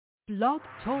Blog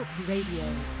Talk Radio.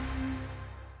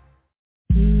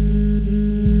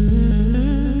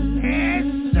 Yes,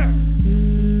 sir.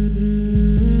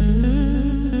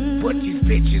 What these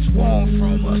bitches want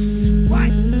from us?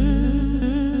 What?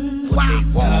 What they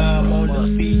want from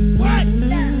us? What?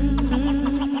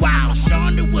 Wow,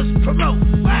 Shonda was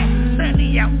promoted. What?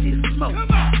 Sunny out this smoke.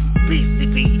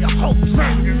 BCB, the hope,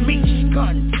 murder, me,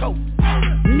 gun, tote.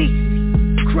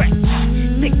 Niecy, Cretch,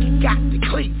 Nikki got the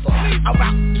cleaver.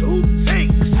 About two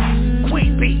things,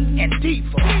 Queen Bee and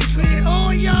Diva. And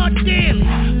all y'all daily,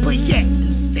 but yet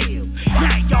and still.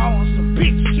 Now y'all on some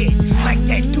bitch shit, like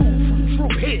that dude from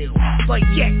True Hill. But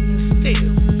yet and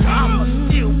still, I'ma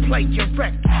still play your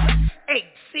record. 8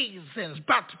 seasons,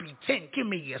 about to be 10, give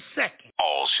me a second.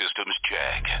 All systems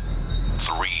check.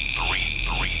 3,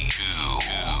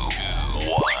 2,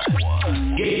 1.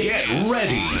 Get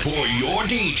ready for your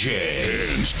DJ.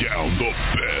 Hands down the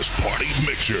best party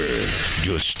mixer.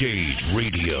 Just Stage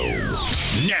Radio.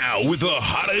 Now with the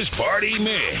hottest party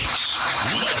mix.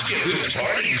 Let's get this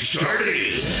party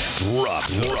started. Drop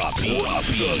the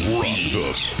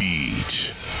beat.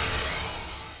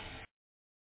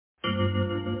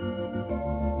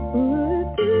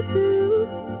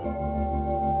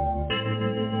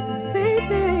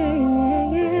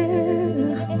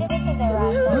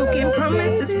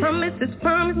 Promises.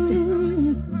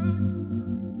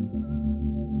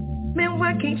 Man,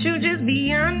 why can't you just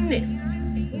be honest,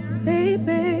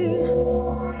 baby?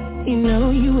 You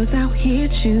know you was out here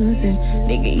choosing,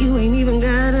 nigga, you ain't even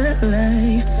got a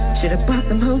life. Should've brought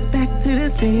some hoes back to the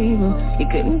table. You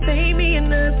couldn't pay me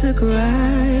enough to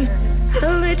cry. I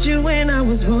let you when I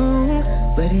was wrong,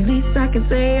 but at least I can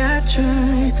say I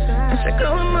tried. I should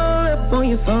call them all up on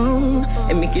your phone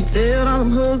and make you tell all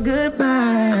them hoes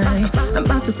goodbye. I'm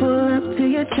about to pull up to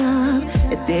your job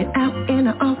and sit out in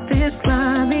the office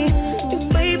lobby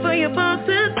and wait for your boss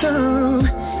to come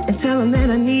and tell him that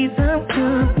I need some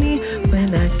company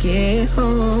when I get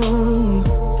home.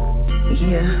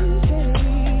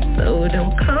 Yeah, so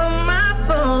don't call my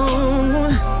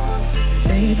phone,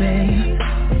 baby.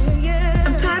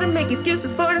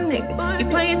 Excuses for the nigga. You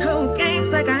playing whole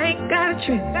games like I ain't got a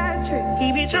trick.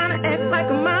 He be tryna act like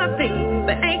I'm my thing,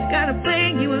 but ain't gotta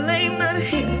play, you a lame, not a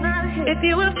hit. If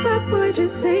you a fuckboy,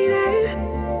 just say that,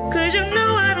 cause you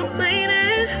know I don't play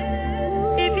that.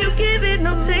 If you give it,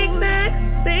 no take back,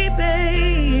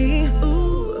 baby.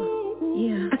 Ooh,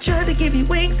 yeah. I tried to give you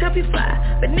wings, help you fly,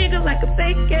 but nigga like a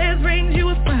fake ass rings, you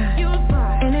a fly.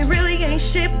 And it really ain't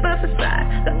shit but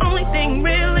facade. The only thing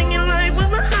real in your life was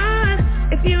my heart.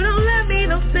 If you don't love me,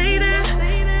 don't say that.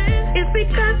 It's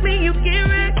because me you get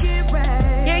wrecked.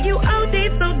 Yeah, you OD,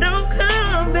 so don't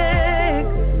come back,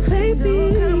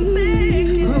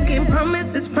 baby. Broken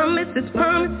promises.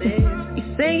 You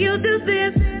say you'll do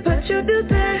this, but you'll do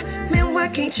that. Man, why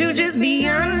can't you just be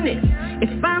honest?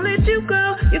 If I let you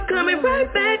go, you're coming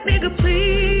right back, nigga,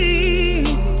 please.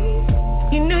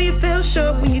 You know you fell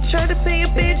short when you tried to pay a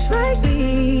bitch like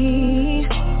me.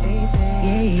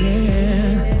 Yeah.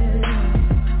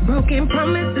 Broken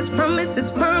promises.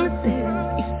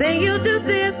 You say you'll do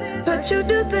this, but you'll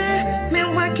do that.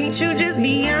 Man, why can't you just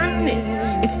be honest?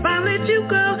 If I let you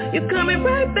go, you're coming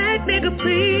right back, nigga,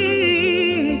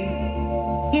 please.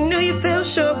 You know you fell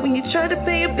short when you tried to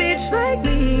pay a bitch like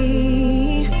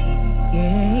me.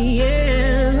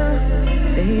 Yeah,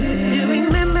 baby. Do you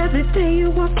remember the day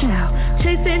you walked out,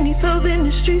 chasing these hoes in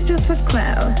the streets just for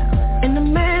clout? And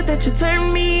I'm mad that you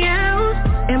turned me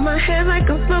out, in my head like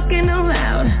I'm smoking out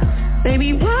loud.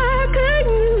 Baby, why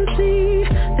couldn't you see?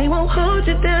 They won't hold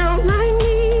you down like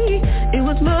me. It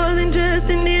was more than just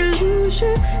an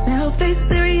illusion. Now face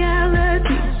the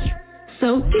reality.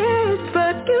 So yes,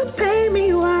 fuck you, pay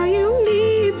me while you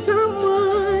need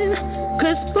someone.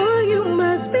 Cause boy, you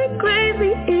must be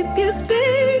crazy if you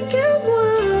think you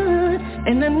won.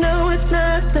 And I know it's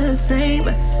not the same,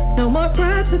 but no more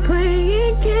pride for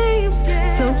playing games.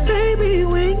 So baby,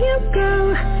 when you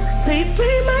go, please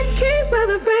free my king for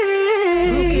the rain.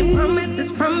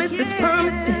 Broken promises.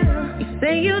 You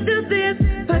say you'll do this,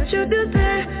 but you'll do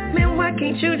that. Man, why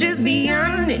can't you just be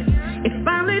honest? If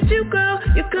I let you go,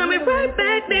 you're coming right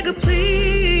back, nigga,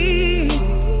 please.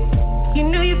 You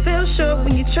know you fell short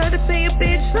when you tried to pay a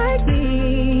bitch like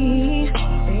me.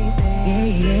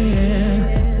 Yeah.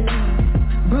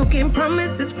 Broken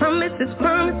promises.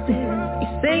 You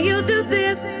say you'll do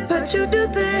this, but you'll do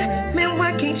that. Man,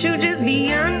 why can't you just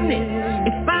be honest?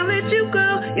 If I let you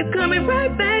go, you're coming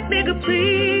right back, nigga,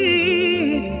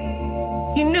 please.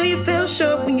 You know you fell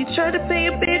short when you tried to pay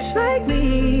a bitch like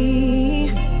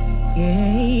me.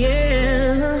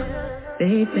 Yeah,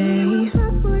 baby.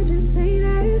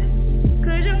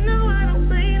 Cause you know I don't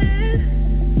play that.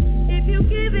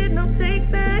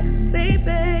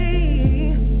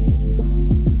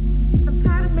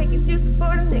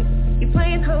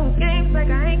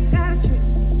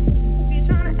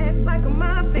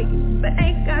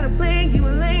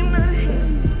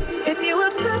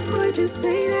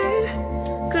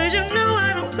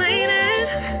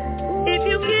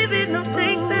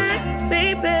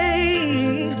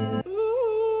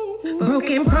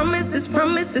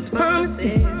 promises,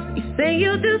 promises. You say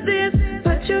you'll do this,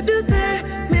 but you'll do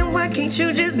that. Man, why can't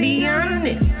you just be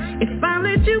honest? If I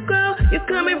let you go, you're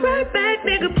coming right back,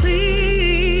 nigga,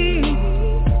 please.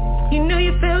 You know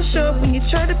you fell short when you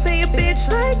tried to pay a bitch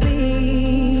like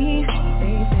me.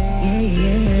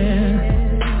 Yeah.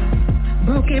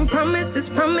 Broken promises,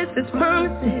 promises,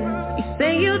 promises. You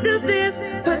say you'll do this,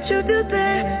 but you'll do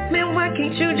that. Man, why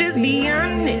can't you just be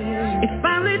honest? If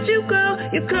I let you go,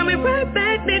 you're coming right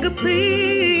back, nigga,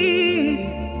 please.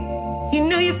 You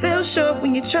know you fell short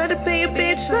when you tried to pay a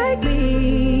bitch like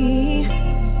me.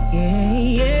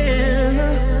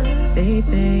 Yeah,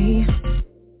 baby.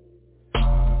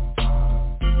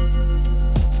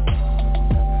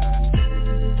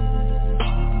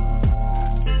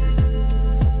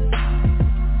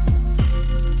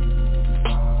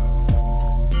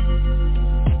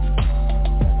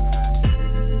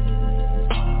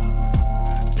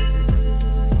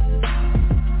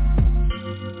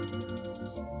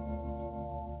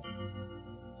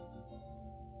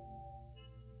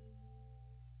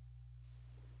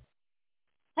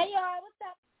 Hey y'all, what's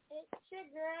up? It's your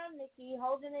girl Nikki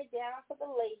holding it down for the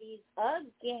ladies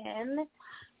again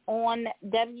on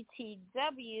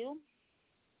WTW.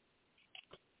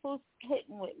 Who's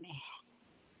hitting with me?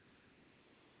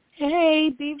 Hey,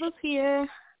 Diva's here.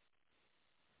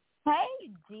 Hey,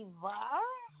 Diva.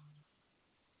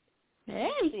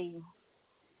 Hey.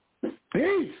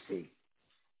 Easy.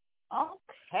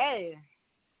 Okay.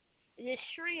 It's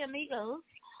Shri Amigos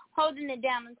holding it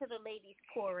down until the ladies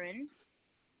pour in.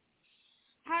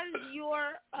 How's your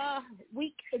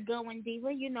week going,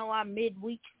 Diva? You know our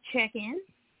midweek check-in.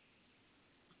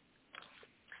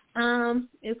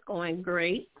 It's going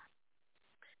great.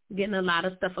 Getting a lot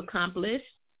of stuff accomplished.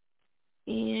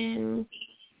 And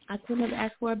I couldn't have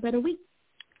asked for a better week.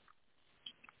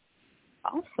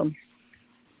 Awesome.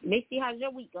 Mixie, how's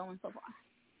your week going so far?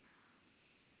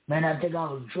 Man, I think I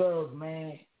was drugged,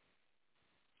 man.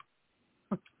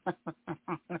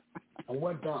 I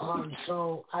went to Heart and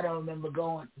Soul. I don't remember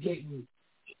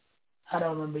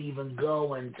even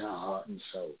going to Heart and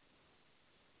Soul.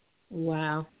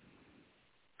 Wow.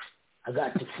 I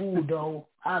got the food, though.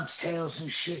 Oxtails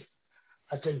and shit.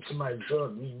 I think somebody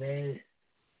drugged me, man.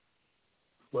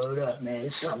 Word up,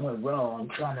 man. Something went wrong. I'm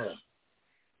trying to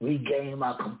regain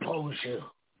my composure.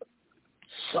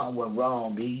 Something went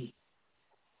wrong, B.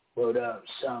 Word up.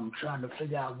 So I'm trying to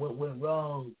figure out what went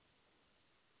wrong.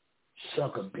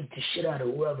 Sucker, beat the shit out of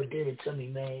whoever did it to me,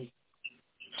 man.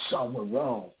 Something went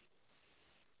wrong.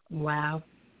 Wow.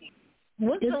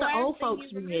 What's it's the old folks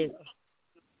weird.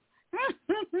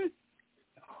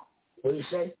 What do you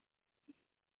say?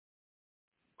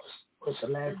 What's the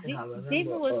last thing I remember?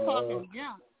 Diva was talking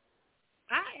junk.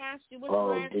 I asked you what's the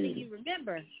last thing you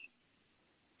remember.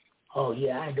 Oh,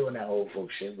 yeah, I ain't doing that old folk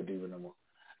shit with Diva no more.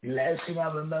 The last thing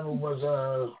I remember was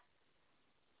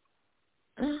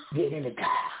getting in the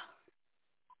car.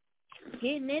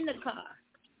 Getting in the car.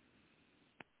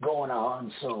 Going to Heart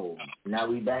and Soul. Now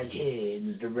we back here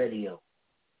in the radio.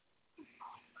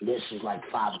 This was like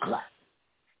 5 o'clock.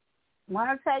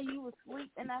 Want to tell you was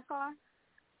asleep in that car?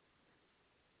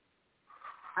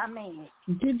 I mean,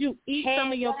 did you eat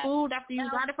some of your food after you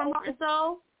got it from Heart and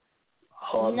Soul?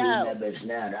 Hardly that bitch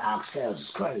now. The oxtails is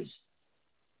crazy.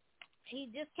 He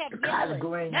just kept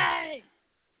yelling. Hey!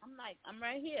 I'm like, I'm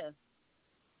right here.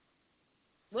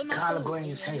 Collard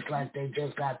greens taste like they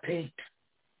just got picked.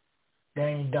 They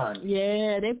ain't done.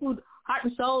 Yeah, they food. Heart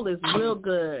and Soul is real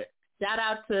good. Shout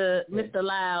out to Mr.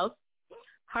 Lyles.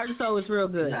 Heart and Soul is real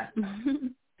good.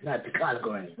 Not the collard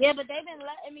greens. Yeah, but they've been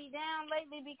letting me down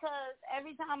lately because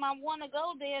every time I want to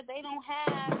go there, they don't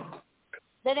have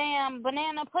the damn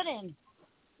banana pudding.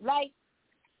 Like,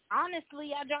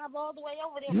 honestly, I drive all the way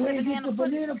over there for the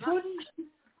banana pudding.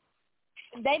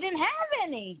 They didn't have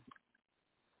any.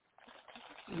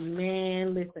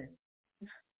 Man, listen.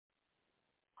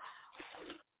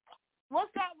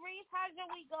 What's up, Reese? How's your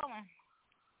week going?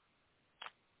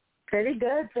 Pretty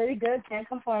good. Can't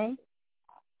complain.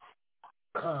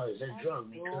 Cuz, they drugged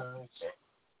me, cuz.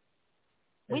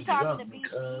 We talking to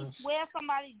BC where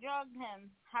somebody drugged him.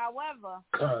 However.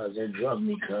 Cuz, they drugged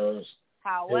me, cuz.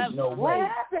 However. There's no what way.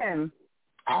 happened?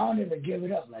 I don't even give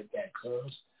it up like that,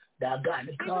 cuz. Now I got in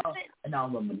the car, and I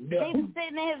remember nothing. He was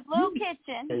sitting in his little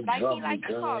kitchen, like he liked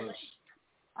to call it.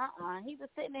 He was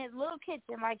sitting in his little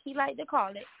kitchen, like he liked to call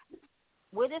it,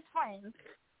 with his friends,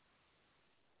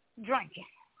 drinking.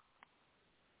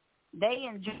 They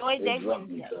enjoyed their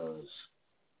Wednesday.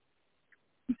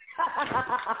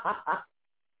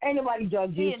 Ain't nobody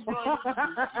drugged you. He enjoyed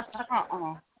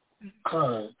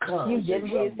Cuz. You did it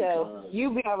yourself.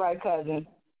 You be all right, cousin.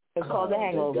 It's called the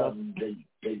hangover.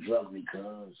 They drugged me,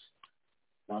 cuz.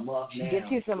 I'm up now.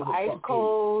 Get you some ice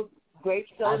cold grape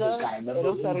soda.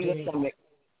 It'll settle your stomach.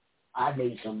 I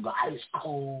made some ice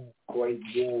cold grape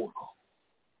water.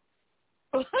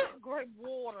 Grape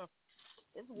water.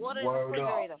 It's water Word in the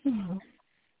refrigerator. Up.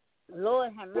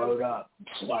 Lord have mercy. Word up.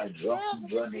 Somebody drugged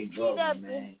me,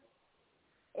 man.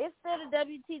 It's still the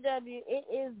WTW. It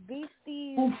is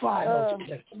Beastie's. Who fired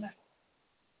tonight?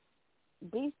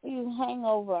 Beastie's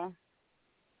Hangover.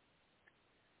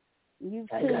 You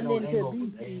tuned into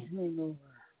Beastie's Hangover.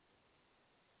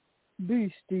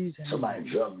 Beastie's Hangover. Somebody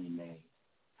drugged me, man.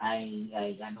 I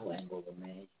ain't got no hangover,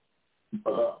 man.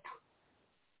 Up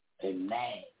and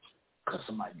mad because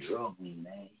somebody drugged me,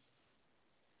 man.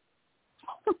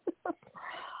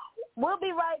 We'll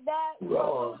be right back.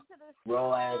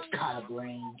 Raw ass collard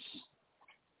greens.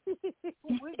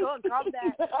 We're going to come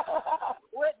back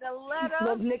with the letter.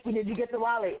 Look, Nikki, did you get the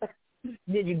wallet?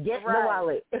 Did you get the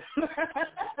wallet?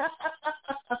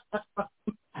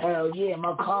 Hell yeah,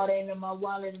 my card ain't in my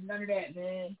wallet. None of that,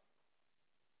 man.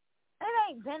 It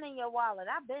ain't been in your wallet.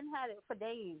 I've been had it for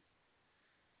days.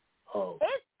 Oh.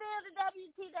 It's still the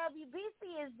WTW.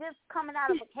 BC is just coming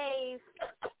out of a cave.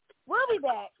 We'll be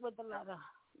back with the letter.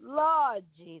 Lord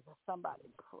Jesus, somebody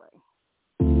pray.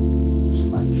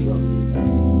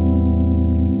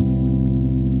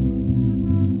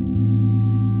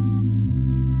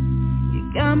 You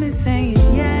got me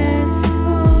saying yes,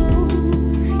 oh.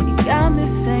 You got me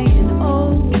saying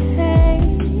okay.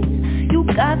 You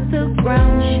got the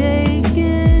ground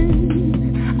shaking.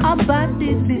 Our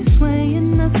bodies be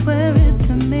swaying. I swear it's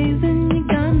amazing. You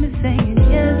got me saying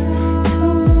yes,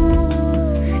 oh.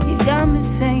 You got me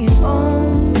saying oh.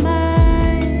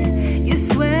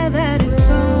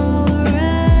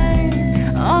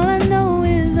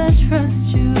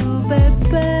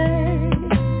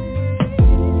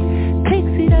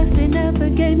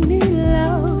 Gave me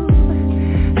love.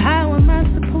 How am I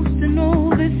supposed to know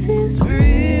this is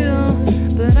real?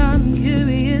 But I'm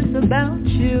curious about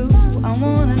you. I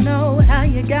wanna know how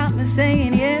you got me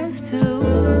saying yes to.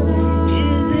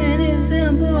 Isn't it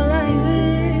simple like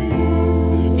this?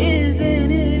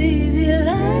 Isn't it easy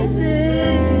like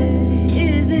this?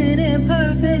 Isn't it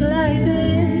perfect like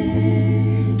this?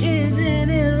 Isn't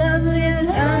it lovely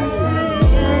like this?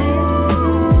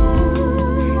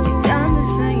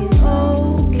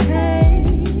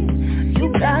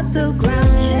 The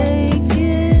ground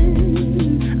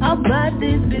shaking, our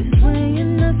bodies be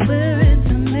swinging. I swear it's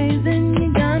amazing. You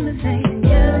got me saying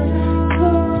yes,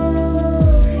 oh.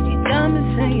 You got me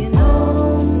saying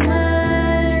oh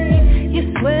my. You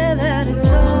swear that it's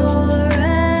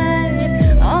alright.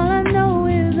 All I know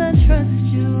is I trust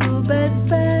you,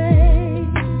 baby.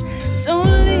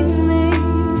 Don't leave me,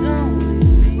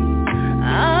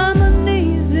 I'm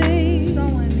uneasy.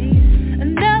 I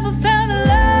never felt a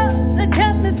love that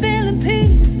kept me feeling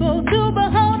peaceful. To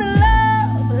behold a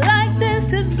love like this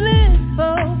is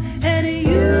blissful. And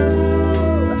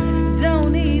you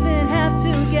don't even have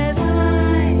to guess.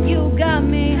 You got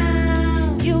me,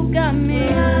 you got me,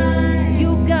 you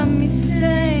got me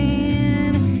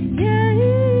saying yeah.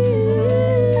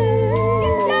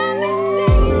 You got me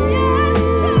saying yes,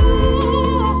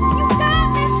 you got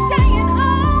me saying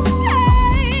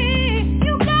okay.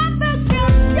 You got the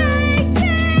ground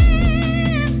shaking.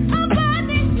 Our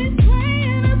bodies be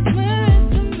swaying. I swear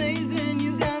it's amazing.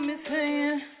 You got me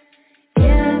saying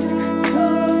yes,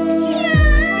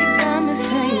 you got me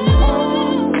saying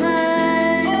oh my.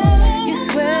 You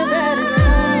swear that it's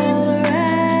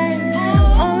alright.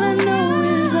 All I know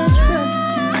is I trust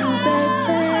you, baby.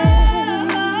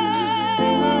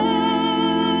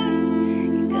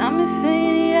 You got me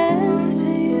saying yes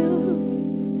to you.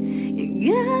 You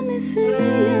got me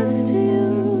saying yes to you.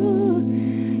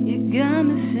 You got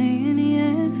me saying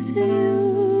yes to you.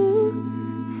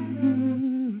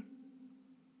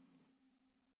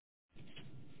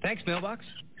 Thanks, mailbox.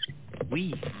 We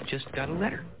just got a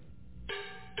letter.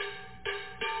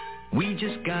 We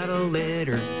just got a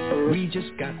letter. We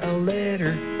just got a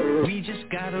letter. We just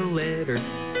got a letter.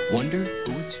 Wonder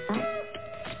who it's from.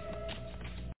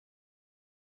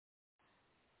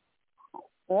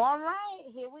 All right,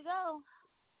 here we go.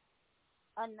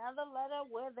 Another letter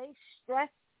where they stress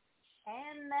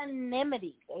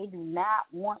anonymity. They do not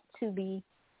want to be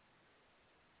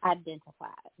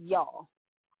identified. Y'all,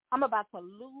 I'm about to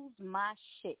lose my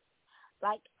shit.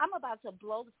 Like, I'm about to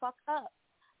blow the fuck up.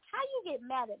 How you get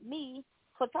mad at me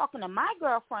for talking to my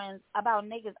girlfriends about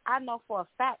niggas I know for a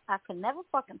fact I could never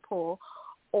fucking pull,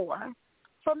 or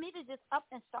for me to just up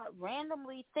and start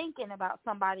randomly thinking about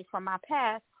somebody from my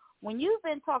past when you've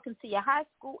been talking to your high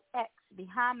school ex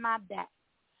behind my back?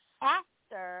 Ask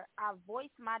after I voiced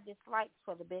my dislikes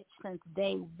for the bitch since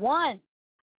day one.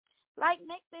 Like,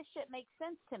 make this shit make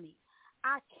sense to me.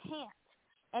 I can't.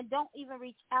 And don't even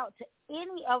reach out to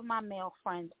any of my male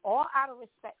friends, all out of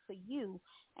respect for you,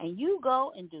 and you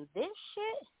go and do this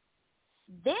shit,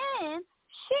 then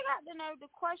she got the nerve to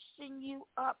question you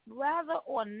up whether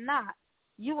or not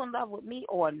you in love with me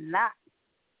or not.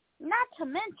 Not to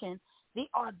mention the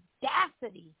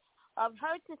audacity of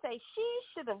her to say she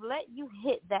should have let you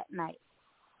hit that night.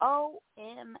 OMFG.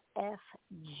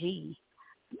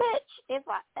 Bitch, if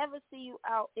I ever see you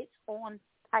out, it's on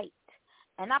tight.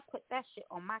 And I put that shit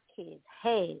on my kids'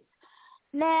 heads.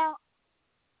 Now,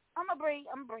 I'm gonna bring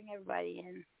everybody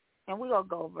in, and we're going to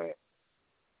go over it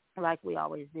like we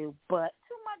always do. But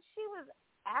too much, she was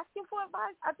asking for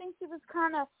advice. I think she was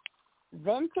kind of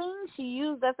venting. She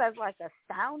used us as like a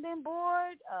sounding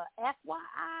board,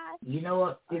 FYI. You know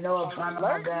what problem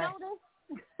I got?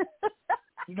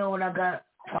 You know what I got?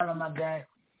 Problem I got?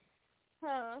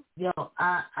 Huh? Yo,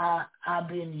 I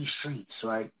be in these streets,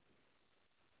 right?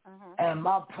 Uh-huh. And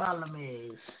my problem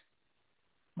is,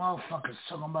 motherfuckers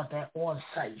talking about that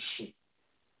on-site shit.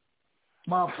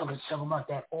 Motherfuckers talking about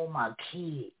that on my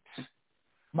kids.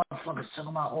 Motherfuckers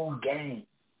talking about on game.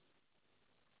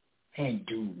 And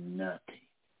do nothing.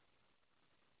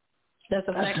 That's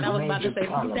a fact. I was about to say,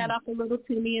 keep that off a little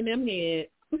Timmy in them head.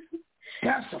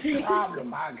 That's a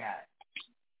problem I got.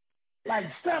 Like,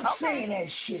 stop saying that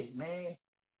shit, man.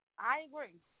 I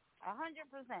agree.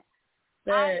 100%.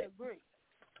 I agree.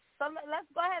 So let's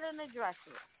go ahead and address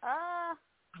it.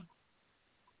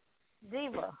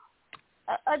 Diva,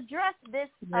 address this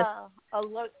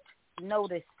alert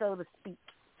notice, so to speak.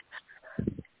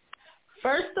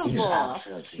 First of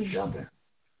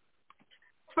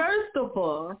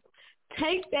all,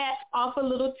 take that off a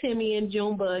little Timmy and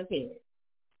Junebug head.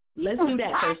 Let's do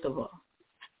that first of all.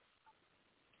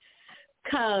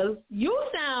 Because you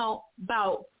sound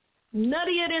about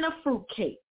nuttier than a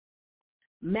fruitcake.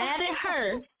 Mad at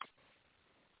her.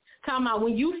 Talking about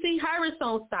when you see her, it's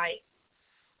on site.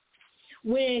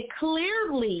 When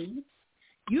clearly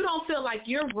you don't feel like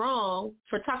you're wrong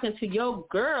for talking to your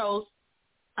girls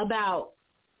about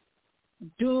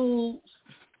dudes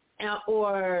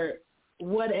or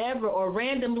whatever, or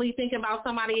randomly thinking about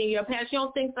somebody in your past. You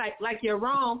don't think like you're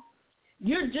wrong.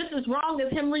 You're just as wrong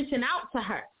as him reaching out to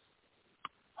her.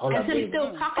 Hold as up, him David.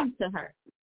 still talking to her.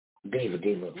 David.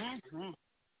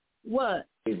 What?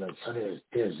 David, so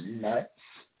there's nuts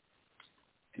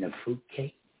in a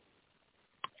fruitcake?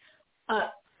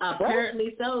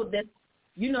 Apparently so. That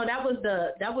that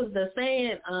was the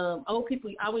saying. Old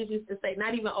people always used to say.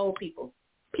 Not even old people.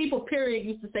 People, period,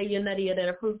 used to say you're nuttier than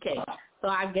a fruitcake. So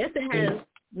I guess it has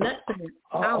nuts in it.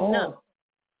 I don't know.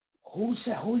 Who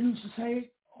used to say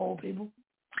it? Old people?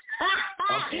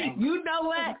 Okay. You know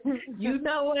what?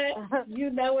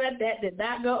 That did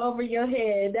not go over your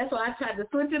head. That's why I tried to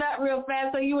switch it up real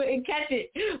fast so you wouldn't catch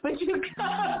it. But you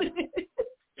got it.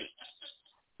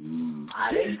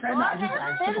 I didn't say that. I just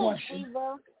asked the question.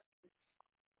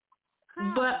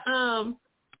 But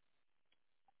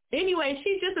anyway,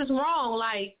 she's just as wrong.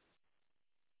 Like,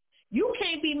 you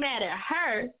can't be mad at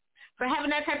her for having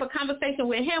that type of conversation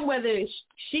with him, whether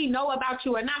she know about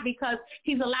you or not, because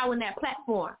he's allowing that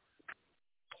platform.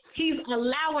 He's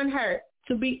allowing her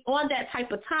to be on that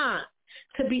type of time,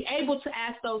 to be able to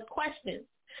ask those questions,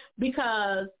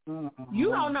 because you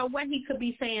don't know what he could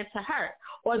be saying to her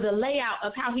or the layout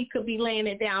of how he could be laying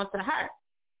it down to her.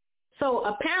 So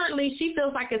apparently she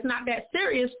feels like it's not that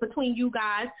serious between you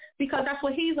guys because that's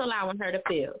what he's allowing her to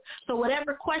feel. So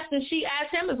whatever question she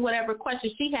asks him is whatever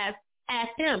question she has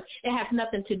asked him. It has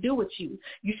nothing to do with you.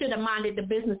 You should have minded the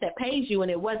business that pays you, and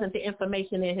it wasn't the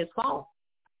information in his phone.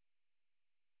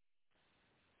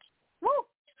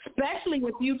 Especially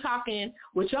if you talking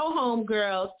with your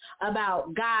homegirls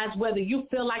about guys, whether you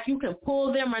feel like you can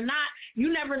pull them or not,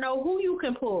 you never know who you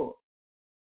can pull.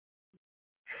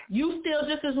 You still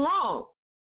just as wrong.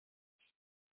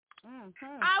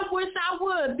 Mm-hmm. I wish I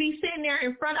would be sitting there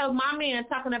in front of my man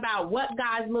talking about what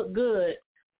guys look good,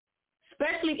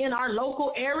 especially in our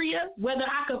local area, whether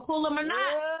I could pull them or not.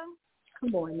 Yeah.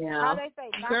 Come on now. How they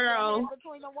say, girl. In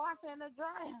between the washer and the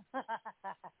dryer.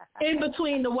 In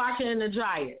between the washer and the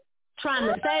dryer. Trying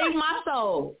to save my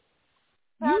soul.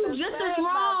 You just as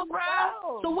wrong,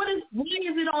 bro. So why is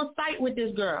it on site with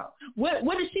this girl?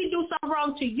 What did she do so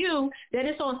wrong to you that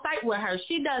it's on site with her?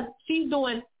 She's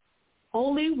doing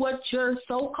only what your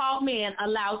so-called man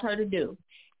allows her to do.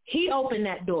 He opened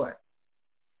that door.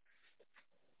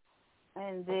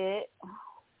 And did.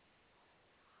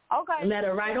 Okay. Let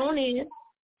her right on in.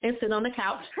 and sit on the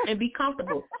couch and be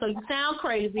comfortable. So you sound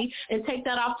crazy, and take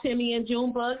that off Timmy and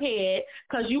Junebug head,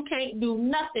 because you can't do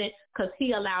nothing because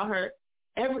he allowed her,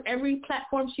 every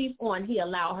platform she's on, he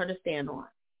allowed her to stand on.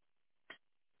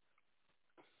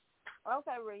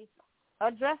 Okay, Reese.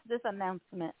 Address this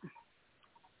announcement.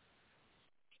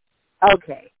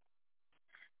 Okay.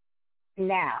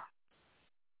 Now,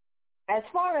 as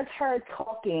far as her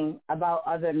talking about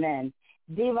other men,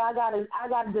 Diva, I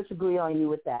gotta disagree on you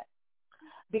with that,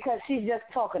 because she's just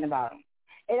talking about them.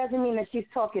 It doesn't mean that she's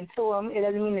talking to them. It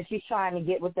doesn't mean that she's trying to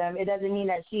get with them. It doesn't mean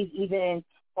that she's even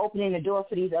opening the door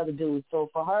for these other dudes. So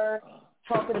for her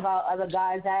talking about other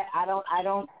guys, I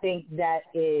don't think that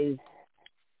is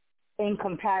in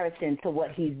comparison to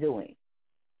what he's doing.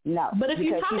 No. But if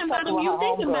you're talking about him, you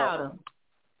think about him.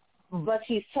 But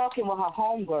she's talking with her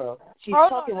homegirl. She's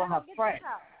talking with her friend.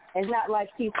 It's not like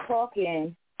she's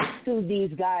talking to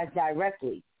these guys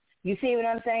directly. You see what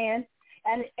I'm saying?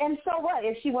 And so what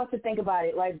if she wants to think about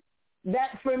it like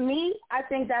that? For me, I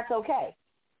think that's okay.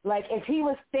 Like if he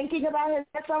was thinking about his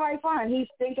ex, all right, fine. He's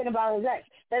thinking about his ex.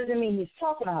 That doesn't mean he's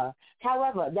talking to her.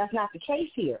 However, that's not the case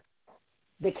here.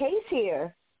 The case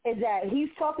here is that he's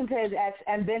talking to his ex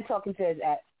and been talking to his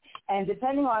ex. And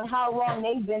depending on how long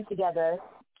they've been together,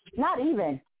 not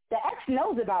even, the ex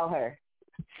knows about her.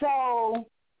 So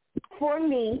for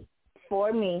me,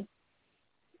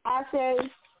 I say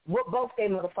whoop both their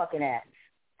motherfucking ass.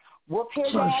 Whoop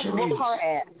his ass, whoop her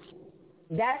ass.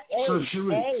 That's A.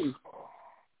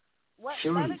 What?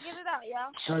 Let her get it out,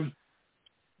 y'all. So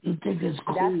you think it's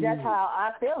cool? That's how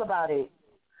I feel about it.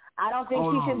 I don't think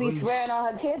she should be swearing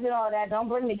on her kids and all that. Don't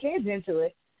bring the kids into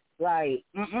it. Like,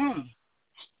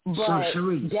 But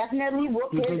definitely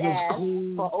whoop his ass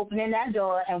for opening that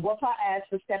door and whoop her ass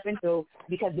for stepping through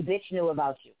because the bitch knew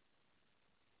about you.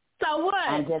 So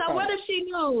what? So what if she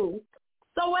knew?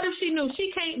 So what if she knew?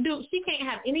 She can't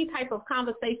have any type of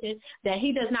conversation that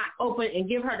he does not open and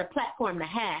give her the platform to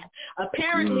have.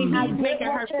 Apparently he's making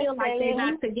her feel like they're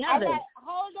not together.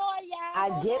 Hold on, y'all.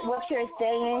 I get what you're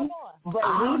saying, but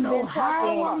I don't know how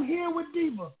I'm talking. here with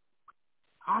Diva.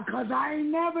 Because I ain't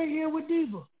never here with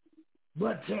Diva.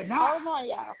 But tonight, hold on,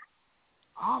 y'all.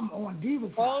 I'm on Diva's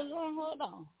side. Hold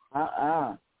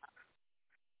on.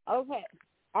 Okay.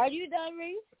 Are you done,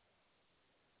 Reese?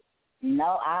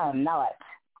 No, I am not.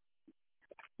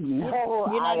 No,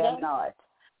 I am not.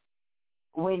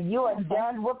 When you are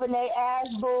done whooping their ass,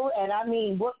 boo, and I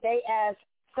mean whoop their ass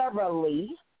thoroughly,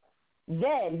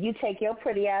 then you take your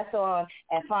pretty ass on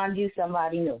and find you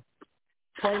somebody new.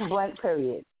 Point blank,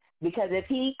 period. Because if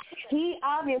he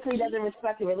obviously doesn't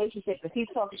respect the relationship, if he's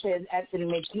talking to his ex and it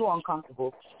makes you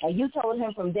uncomfortable, and you told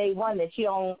him from day one that you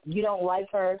don't like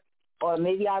her, or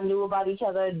maybe I knew about each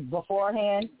other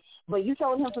beforehand, but you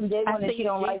told him from day one that you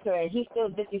don't like her, and he still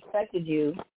disrespected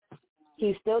you.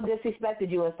 He still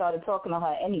disrespected you and started talking to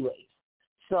her anyway.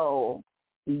 So,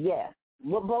 yeah,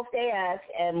 whoop both their ass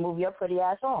and move your pretty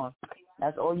ass on.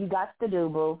 That's all you got to do,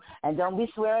 boo. And don't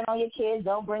be swearing on your kids.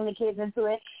 Don't bring the kids into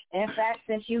it. In fact,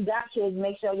 since you got kids,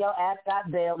 make sure your ass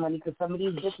got bail money because some of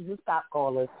these bitches are stop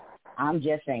callers. I'm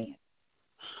just saying.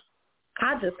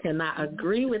 I just cannot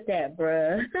agree with that,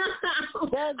 bruh.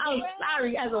 I'm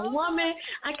sorry. As a woman,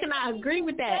 I cannot agree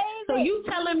with that. So you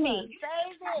telling me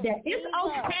that it's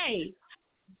okay.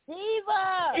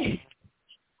 Diva.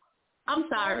 I'm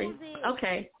sorry.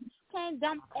 Okay. You can't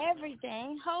dump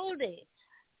everything. Hold it.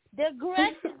 The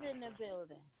Gretch is in the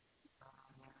building.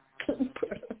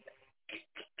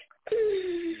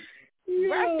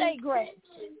 Birthday Gretch.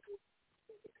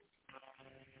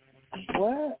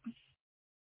 What?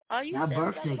 Are you My still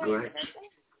birthday celebrating Gretch. your birthday?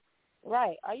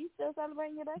 Right. Are you still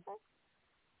celebrating your birthday?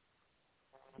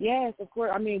 Yes, of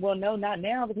course. I mean, well, no, not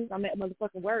now because I'm at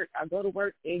motherfucking work. I go to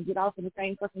work and get off in the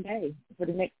same fucking day for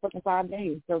the next fucking 5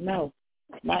 days. So, no,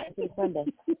 not until Sunday.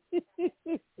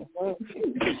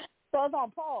 So it's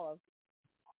on pause.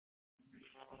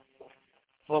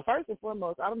 Well, first and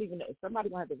foremost, I don't even know.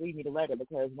 Somebody's going to have to read me the letter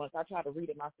because once I try to read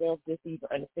it myself just to even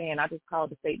understand, I just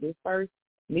called to say this first.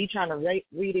 Me trying to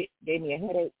read it gave me a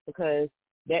headache because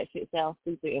that shit sounds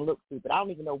stupid and looks stupid. I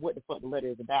don't even know what the fuck the letter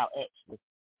is about, actually.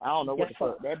 I don't know what the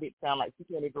fuck. That bitch sound like she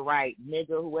can't even write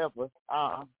nigga, whoever.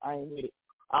 I ain't with it.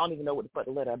 I don't even know what the fuck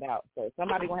the letter about. So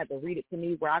somebody's going to have to read it to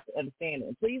me where I can understand it.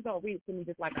 And please don't read it to me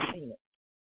just like I've seen it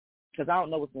because I don't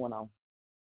know what's going on.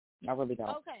 I really don't.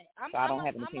 Okay. I don't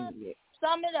have an opinion yet.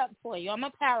 Sum it up for you. I'm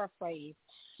going to paraphrase.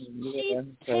 Yeah,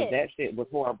 because that shit was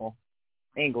horrible.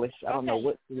 English. I don't know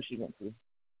what school she went to.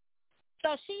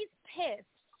 So she's pissed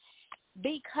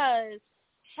because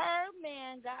her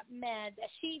man got mad that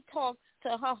she talked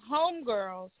to her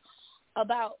homegirls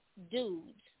about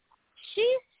dudes.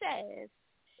 She says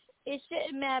it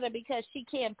shouldn't matter because she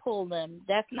can't pull them.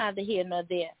 That's neither here nor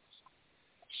there.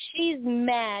 She's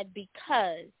mad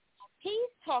because he's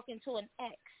talking to an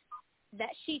ex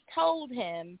that she told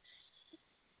him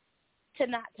to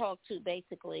not talk to,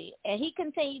 basically. And he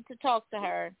continued to talk to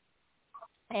her.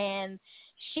 And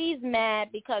she's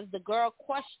mad because the girl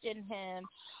questioned him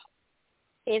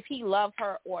if he loved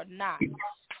her or not.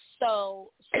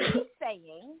 So she's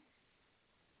saying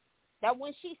that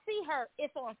when she see her,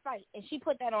 it's on sight, and she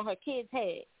put that on her kid's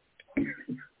head.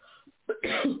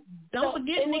 Don't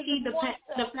forget, Nikki, the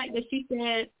fact that she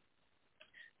said.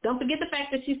 Don't forget the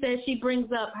fact that she said she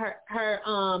brings up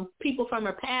her people from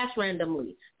her past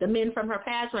randomly, the men from her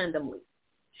past randomly.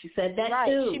 She said that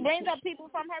too. She brings up people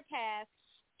from her past,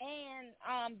 and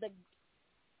the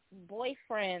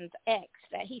boyfriend's ex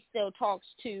that he still talks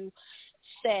to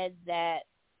said that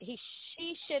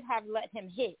she should have let him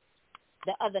hit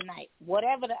the other night.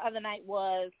 Whatever the other night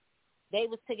was, they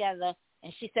was together,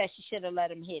 and she said she should have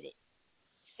let him hit it.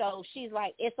 So she's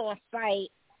like, it's on sight.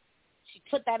 She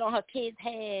put that on her kid's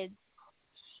head.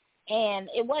 And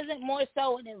it wasn't more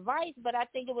so an advice, but I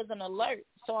think it was an alert.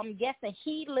 So I'm guessing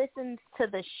he listens to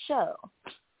the show.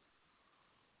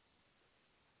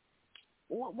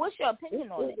 What's your opinion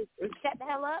on it? Shut the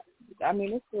hell up? I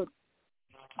mean, it's still,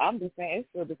 I'm just saying, it's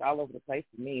still just all over the place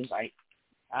for me. Like,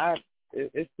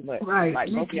 it's too much. Right.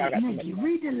 Like, both of y'all got too much.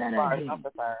 Read the letter again.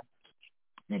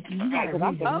 Nikki, you gotta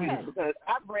read the letter. Because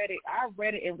I read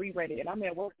it and reread it, and I'm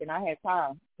at work, and I had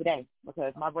time today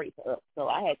because my breaks are up. So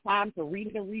I had time to read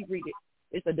it and reread it.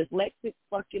 It's a dyslexic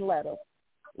fucking letter.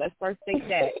 Let's first take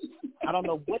that. I don't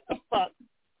know what the fuck,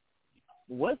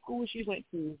 what school she went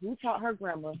to, who taught her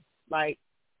grammar, like,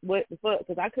 what the fuck,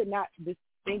 because I could not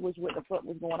distinguish what the fuck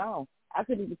was going on. I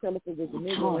couldn't even tell if it was a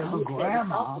nigga or a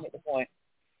grandma at the point.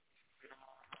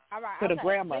 All right, to the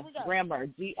grammar, Grammar,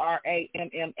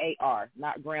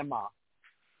 not grandma.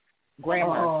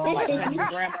 Grammar, like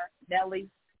grammar, Nelly.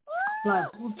 Grandma.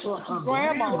 Not the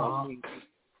grandma.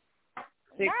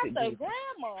 Not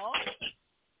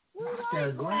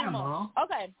the grandma.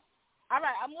 Okay. All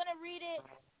right, I'm going to read it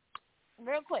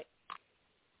real quick.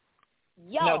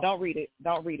 Yo. No, don't read it.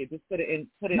 Don't read it. Just put it in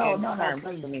terms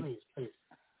for me. Please.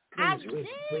 I did. You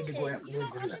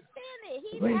don't understand it.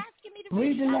 He's asking me to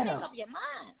read the letter. Make up your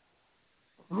mind.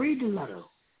 Read the letter.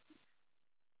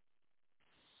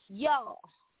 Yo,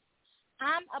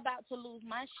 I'm about to lose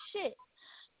my shit.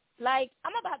 Like,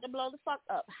 I'm about to blow the fuck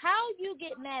up. How you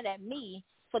get mad at me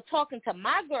for talking to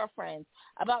my girlfriends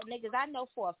about niggas I know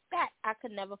for a fact I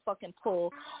could never fucking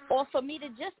pull, or for me to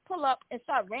just pull up and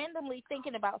start randomly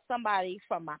thinking about somebody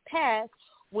from my past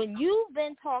when you've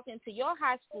been talking to your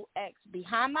high school ex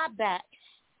behind my back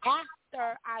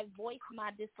after I voiced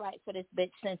my dislike for this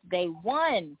bitch since day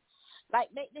one? Like,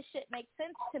 make this shit make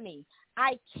sense to me.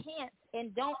 I can't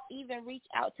and don't even reach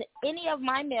out to any of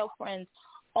my male friends,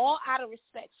 all out of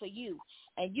respect for you.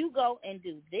 And you go and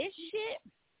do this shit,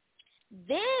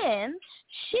 then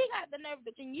she got the nerve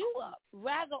to bring you up,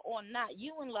 rather or not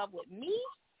you in love with me.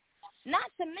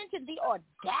 Not to mention the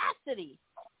audacity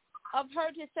of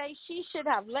her to say she should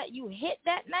have let you hit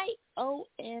that night.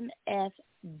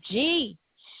 OMFG.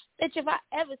 Bitch, if I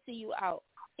ever see you out,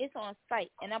 it's on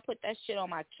sight, and I put that shit on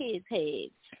my kids'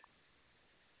 heads.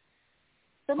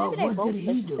 So maybe they both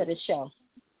listen to the show.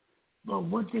 But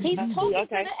what did He's talking to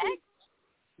the ex.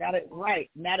 Now that,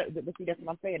 but see, that's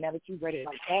what I'm saying. Now that you read it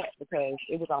like that, because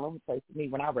it was all over the place for me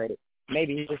when I read it.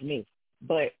 Maybe it was me.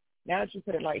 But now that you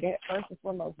put it like that, first and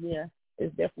foremost, yeah,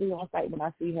 it's definitely on sight when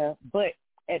I see her. But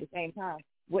at the same time,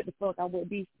 what the fuck I would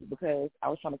be, because I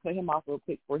was trying to cut him off real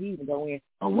quick before he even go in.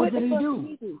 What did he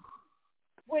do?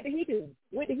 What did he do?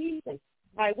 What did he say?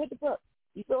 Like, what the fuck?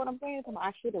 You feel what I'm saying?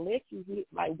 I should have let you hit.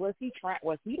 Like, was he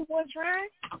the one trying?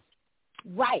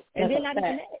 Right. And then not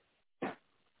even that.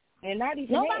 And not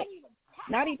even that.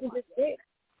 Not even just that.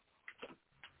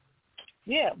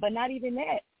 Yeah, but not even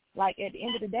that. Like, at the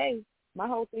end of the day, my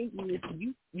whole thing is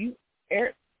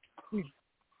Eric,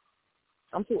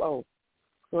 I'm too old.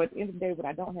 So at the end of the day, what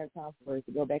I don't have time for is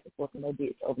to go back and forth with no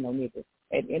bitch over no niggas.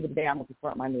 At the end of the day, I'm going to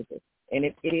confront my niggas. And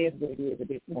it is what it is at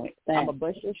this point. I'm going to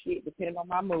bust your shit depending on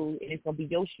my mood, and it's going to be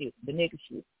your shit, the nigga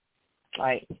shit.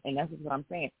 Like, and that's just what I'm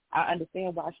saying. I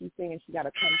understand why she's saying she got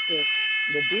to come to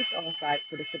the bitch on site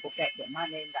for the simple fact that my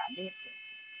name got mentioned.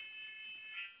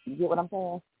 You get what I'm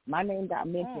saying? My name got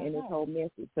mentioned in this whole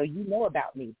message, so you know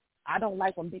about me. I don't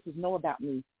like when bitches know about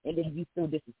me and then you feel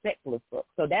disrespectful as fuck.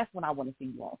 So that's when I want to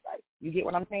see you on site. You get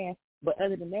what I'm saying? But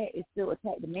other than that, it's still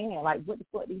attack the man. Like, what the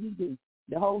fuck did he do?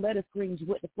 The whole letter screams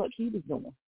what the fuck he was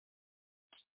doing.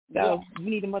 So you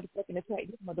need to motherfucking attack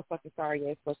this motherfucking sorry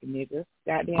ass fucking nigga.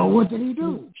 Goddamn. Oh, what did he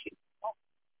do?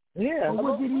 Yeah. But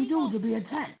what did he do to be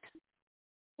attacked?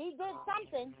 He did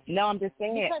something. No, I'm just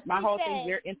saying, Because my he whole said, thing,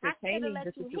 you're entertaining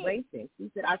the situation.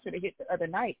 He said, I should have hit the other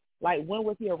night. Like, when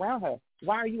was he around her?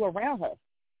 Why are you around her?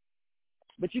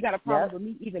 But you got a problem with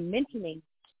me even mentioning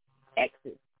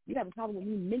exes. You have a problem with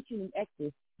me mentioning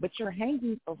exes, but you're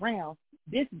hanging around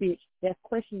this bitch that's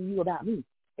questioning you about me.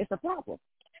 It's a problem.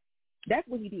 That's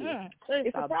what he did.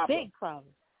 It's a problem. Big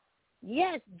problem.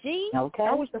 Yes, G. Okay.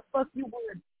 I wish the fuck you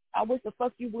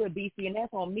would, BC, and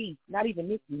that's on me. Not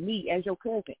even me as your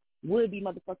cousin. Would be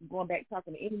motherfucking going back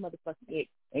talking to any motherfucking ex,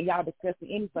 and y'all discussing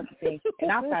any fucking thing,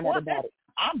 and I find out about it.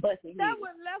 I'm busting That you.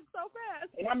 one left so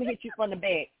fast. And I'm going to hit you from the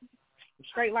back.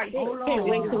 Straight like that. I can't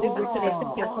wait till we get to the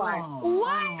second part. What?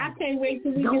 I can't wait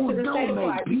till we get to the second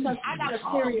part because I got a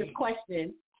serious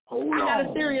question. I got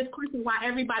a serious question why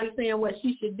everybody's saying what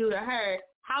she should do to her.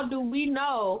 How do we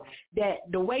know that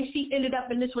the way she ended up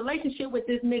in this relationship with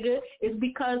this nigga is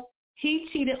because he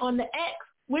cheated on the ex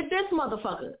with this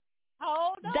motherfucker?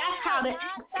 Hold on. That's how the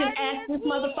ex can ask this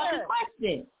motherfucking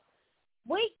question.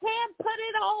 We can't put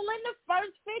it all in the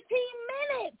first 15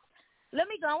 minutes. Let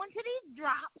me go into these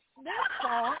drops, this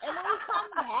song, and when we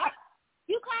come back,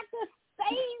 you got to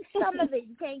save some of it.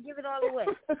 You can't give it all away.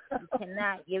 You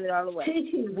cannot give it all away.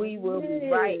 We will be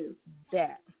right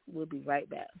back. We'll be right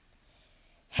back.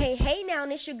 Hey now,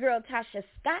 it's your girl Tasha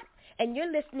Scott, and you're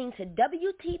listening to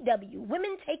WTW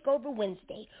Women Takeover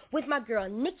Wednesday with my girl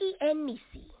Nikki and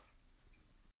Niecy.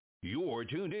 You're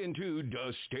tuned into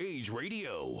The Stage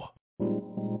Radio.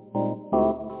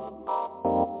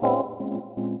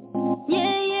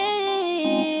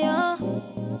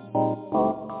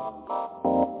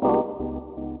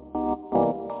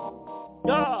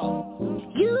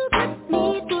 You put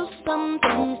me through some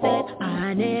things that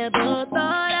I never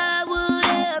thought I would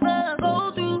ever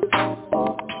go through.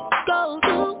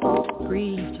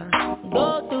 Breathe,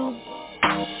 go through.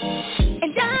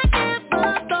 And I never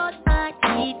thought I'd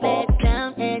be let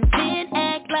down and then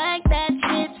act like that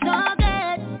shit's so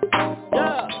good.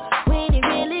 When it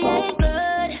really ain't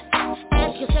good,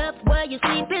 ask yourself where you're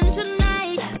sleeping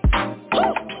tonight.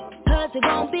 'Cause it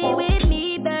won't be with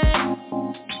me, babe.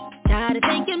 Tired of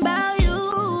thinking about you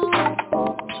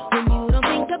when you don't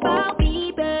think about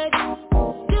me, babe.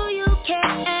 Do you care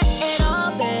at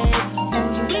all, babe?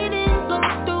 And you didn't go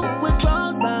through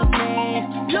withdrawals about me.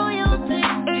 Loyalty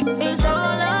is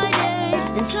all I need,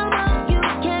 and somehow you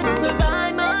can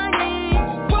provide my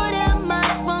needs. What am I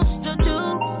supposed to do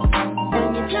when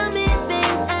you tell me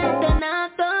things and they're not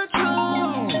the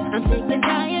truth? I'm sick and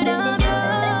tired of you.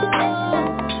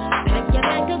 Pack your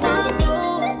bag 'cause I'm through.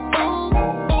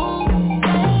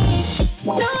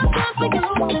 No time for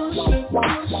your bullshit.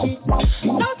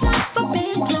 No time for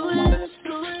being clueless.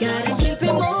 Gotta keep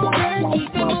it moving,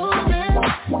 keep it moving.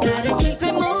 Gotta keep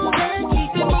it moving,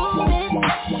 keep it moving.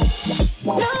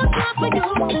 No time for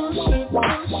your bullshit.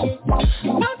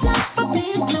 No time for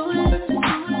being clueless.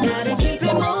 Gotta keep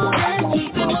it moving,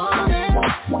 keep it moving.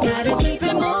 Gotta keep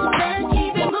it moving,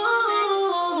 keep it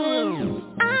moving.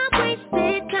 I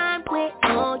wasted time with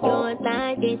all your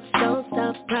lies. It's so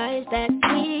surprised that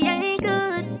we ain't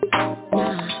good.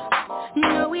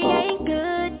 No, we ain't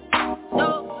good. No.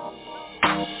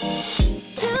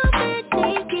 Too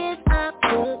many years I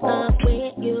put up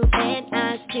with you and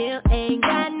I still ain't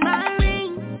got my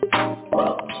ring.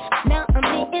 Now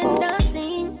I'm in the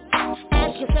scene.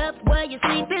 Ask yourself where you're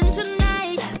sleeping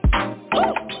tonight.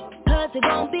 'Cause it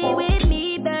won't be with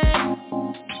me, babe.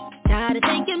 Tired of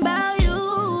thinking about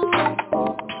you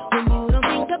when you don't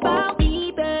think about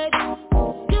me, babe.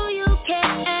 Do you care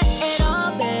at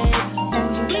all, babe?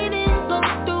 And you didn't go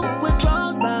through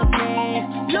withdrawals about me.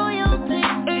 Loyalty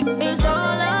is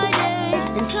all I need,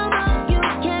 and somehow you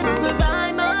can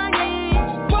provide my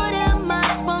needs. What am I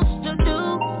supposed to do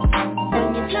when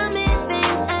you tell me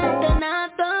things and they're not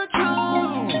the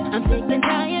truth? I'm sick and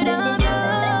tired of you.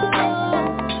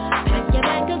 Pack your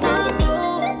bag 'cause I'm through.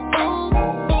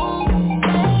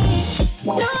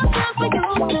 No time for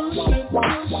your bullshit.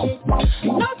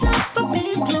 No time for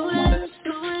being clueless.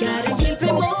 Gotta keep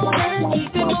it moving,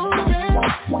 keep it moving.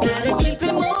 Gotta keep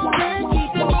it moving,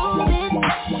 keep it moving.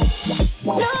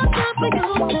 No time for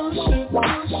your bullshit.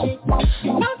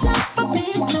 No time for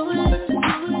being clueless.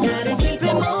 Gotta keep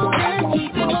it moving,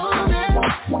 keep it moving.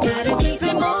 Gotta keep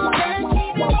it moving,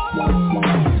 keep it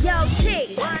moving. Yo, chick,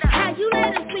 how you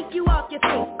let him sweep you off your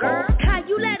feet, girl? How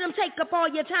you let him take up all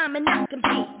your time and not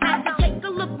compete? I can take a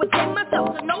look within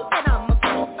myself to know that I'm a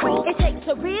freak. It takes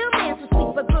a real man to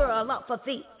sweep a girl off her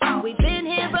feet. We've been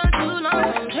here for too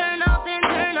long. Turn off and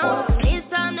turn on. It's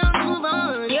time to move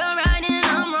on. You're right and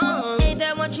I'm wrong. Ain't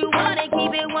that what you want?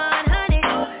 Keep it 100.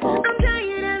 I'm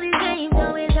tired of these games,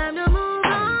 so it's time to move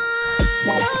on.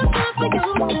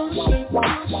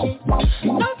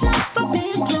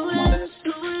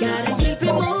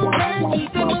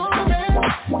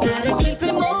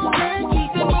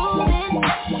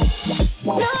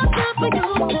 do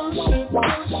bullshit.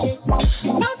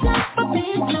 No time for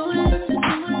being clueless.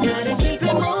 Gotta keep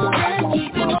it moving,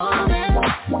 keep it moving.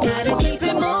 Gotta keep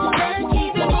it moving,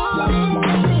 keep it moving,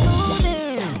 keep it moving.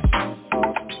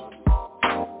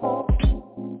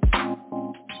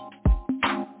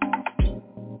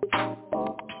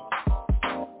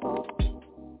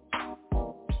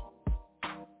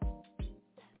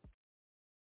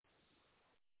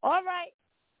 All right,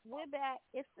 we're back.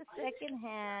 It's the second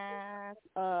half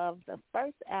of the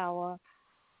first hour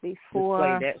before.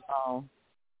 Just play that song.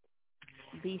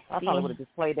 BC. I probably would have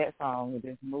just played that song and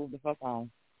just moved the fuck on.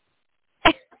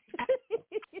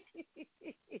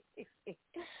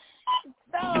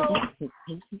 So,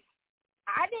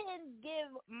 I didn't give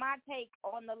my take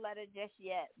on the letter just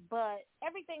yet, but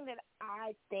everything that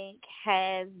I think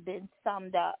has been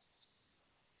summed up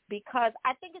because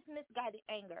I think it's misguided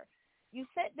anger. You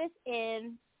set this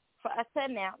in for us to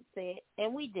announce it,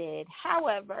 and we did.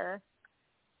 However,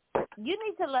 you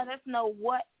need to let us know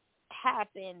what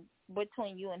happened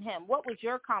between you and him. What was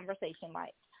your conversation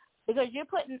like? Because you're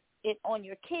putting it on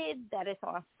your kids, that it's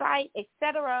on site,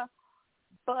 etc.,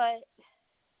 but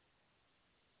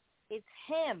it's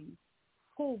him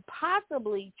who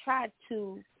possibly tried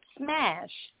to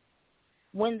smash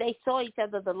when they saw each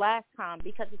other the last time,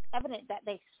 because it's evident that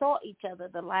they saw each other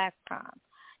the last time.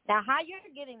 Now, how you're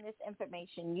getting this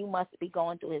information, you must be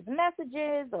going through his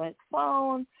messages or his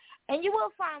phone, and you will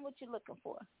find what you're looking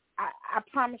for. I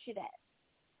promise you that.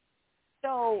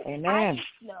 So Amen. I need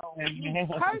to know you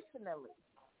personally,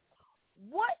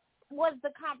 what was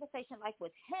the conversation like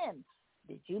with him?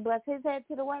 Did you bust his head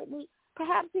to the white meat?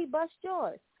 Perhaps he bust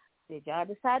yours. Did y'all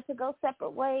decide to go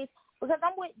separate ways? Because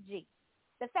I'm with G.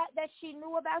 The fact that she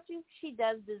knew about you, she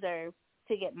does deserve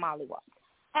to get mollywopped.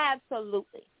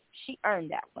 Absolutely. She earned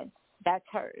that one. That's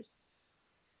hers.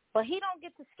 But he don't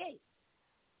get to skate.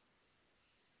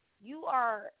 You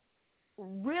are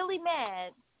really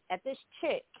mad at this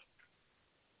chick,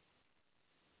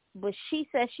 but she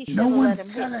says she should have let him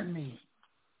hit.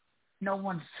 No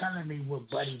one's telling me what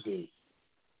Buddy did.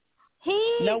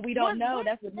 No, we don't know.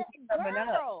 That's what he's coming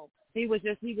up. He was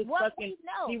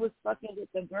fucking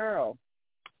with the girl.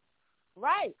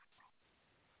 Right.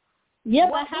 Yeah,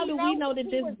 but how do we know that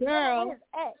this girl?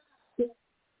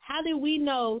 How do we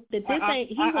know that this ain't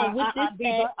he was with this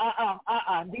Diva?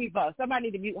 Diva. Somebody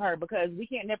need to mute her because we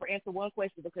can't never answer one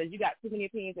question because you got too many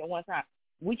opinions at one time.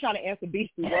 We trying to answer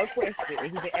Beastie one question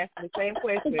and he's been asking the same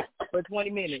question for 20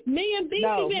 minutes. Me and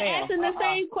Beastie been asking the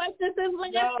same question since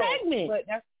last segment. But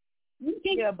that's,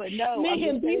 but no. Me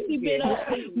and Beastie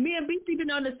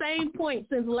been on the same point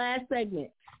since last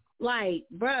segment. Like,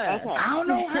 bruh. Okay. I don't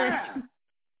know how.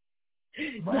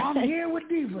 But I'm here with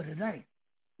Diva tonight.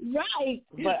 Right.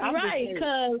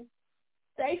 Because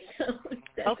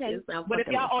okay. But if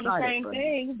y'all on the same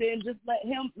thing, then just let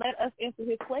us answer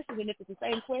his question. And if it's the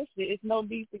same question, it's no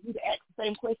need for you to ask the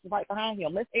same question right behind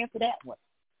him. Let's answer that one.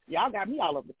 Y'all got me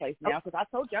all over the place now because I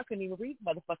told you I couldn't even read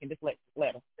the motherfucking dyslexic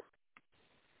letter.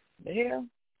 The hell?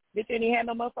 Bitch didn't even have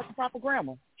no motherfucking proper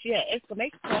grammar. She had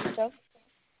exclamation points and stuff.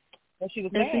 But she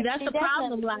was mad. See, that's the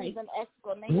problem, like.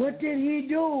 What did he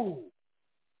do?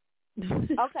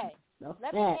 Okay.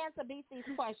 Let me answer BC's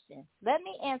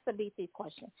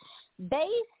question.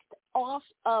 Based off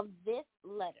of this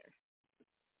letter,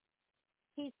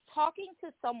 he's talking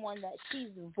to someone that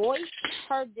she's voiced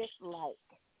her dislike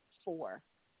for.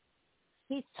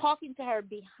 He's talking to her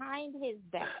behind his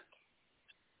back.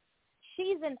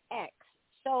 She's an ex,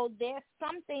 so there's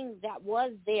something that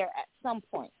was there at some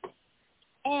point.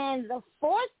 And the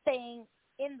fourth thing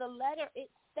in the letter, it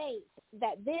states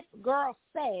that this girl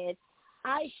said,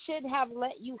 I should have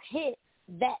let you hit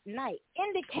that night,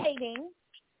 indicating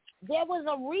there was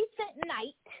a recent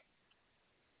night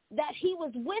that he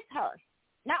was with her.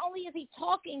 Not only is he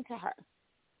talking to her,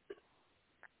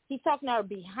 he's talking to her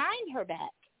behind her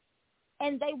back,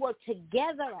 and they were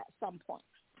together at some point.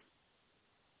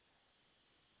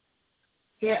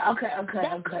 Yeah,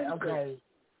 okay.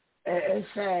 It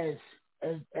says,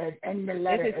 in the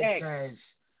letter, it says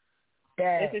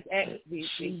that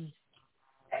she,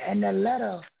 in the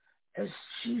letter,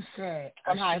 she said,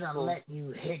 I should have let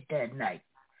you hit that night.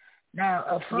 Now,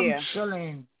 if I'm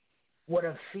chilling with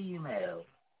a female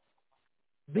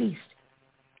beast,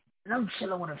 and I'm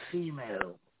chilling with a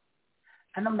female,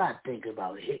 and I'm not thinking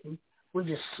about hitting, we're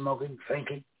just smoking,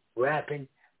 drinking, rapping,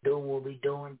 doing what we're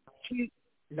doing. You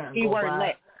go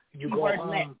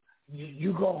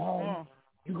home.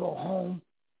 You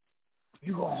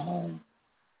go home.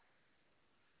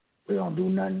 We don't do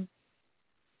nothing.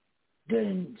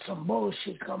 Then some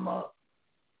bullshit come up.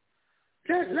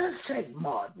 Let's take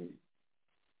Martin.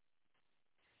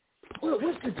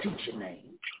 What's the teacher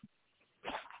name?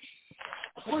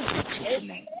 What's the teacher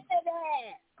name?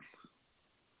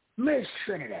 Miss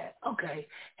Trinidad. Okay.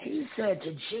 He said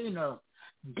to Gina,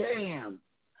 damn,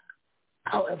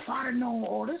 if I'd have known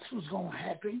all this was going to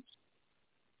happen,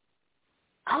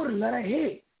 I would have let her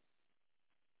hit.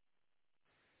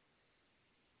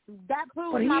 That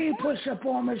proves but he my ain't point. push up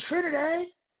on Miss Trinidad.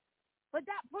 But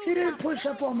that proves He didn't my push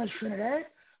point. up on Miss Trinidad.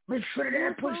 Miss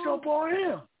Trinidad pushed up on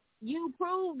him. You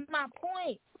proved my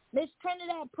point. Miss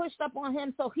Trinidad pushed up on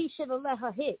him, so he should have let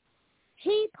her hit.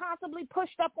 He possibly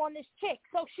pushed up on this chick,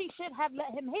 so she should have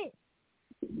let him hit.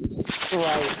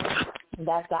 Right.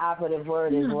 That's the operative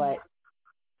word is what?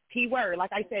 Keyword,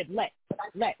 like I said, let.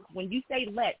 When you say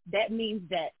let, that means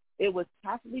that it was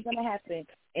possibly going to happen,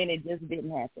 and it just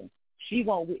didn't happen. She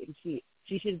won't witness shit.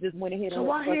 She should have just went ahead and so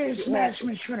why he ain't smashed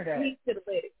Miss Trinidad? He should have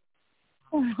let it.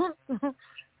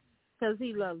 Because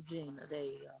he loves Gina. There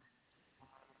you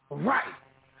go. Right.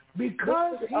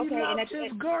 Because he loved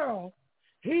his girl,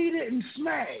 he didn't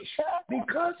smash.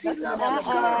 Because he loved his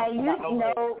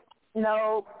girl.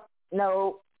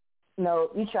 No,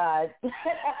 you tried. No,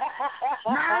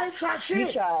 I ain't tried shit.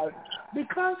 You tried.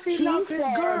 Because he loved his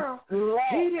girl,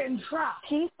 he didn't try.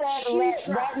 She said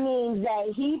that means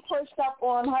that he pushed up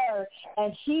on her,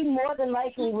 and she more than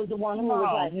likely was the one who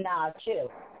was like, nah,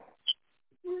 chill.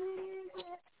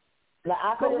 The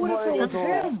operative word is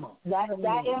him. That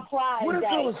implies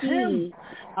that he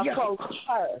approached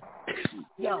her.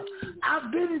 Yo,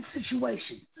 I've been in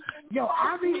situations. Yo,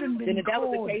 I've even been. Then if that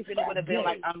was the case, then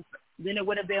it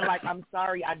would have been like I'm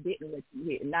sorry I didn't let you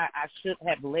hit. Not I should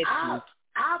have let you.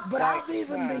 I've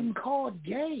even been called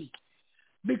gay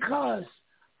because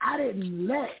I didn't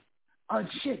let a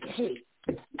chick hit.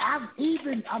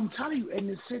 I'm telling you, in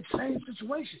the same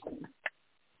situation.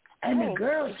 And the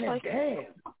girl said, damn.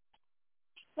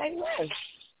 Say what?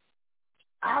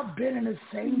 I've been in the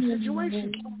same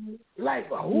situation. Like,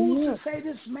 who's to say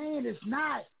this man is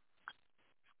not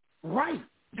right?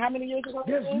 How many years ago?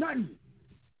 There's nothing.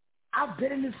 I've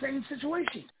been in the same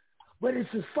situation. But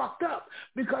it's just fucked up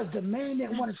because the man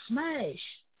didn't want to smash.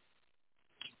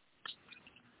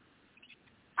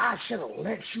 I should have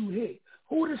let you hit.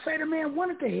 Who to say the man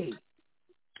wanted to hit?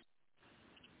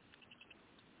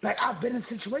 Like, I've been in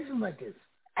situations like this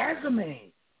as a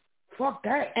man. Fuck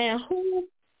that. And who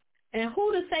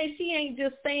to say she ain't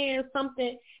just saying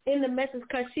something in the message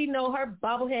because she know her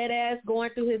bobblehead ass going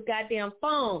through his goddamn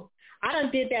phone. I done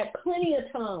did that plenty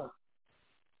of times.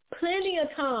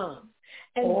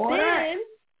 And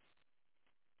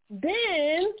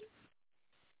then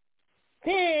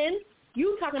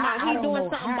you talking about he doing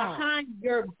something behind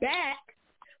your back,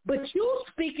 but you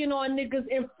speaking on niggas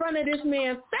in front of this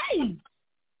man's face.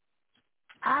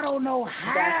 I don't know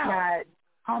how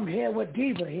I'm here with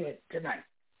Diva here tonight.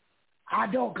 I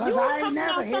don't, because I ain't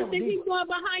never here with Diva. He's doing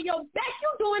behind your back.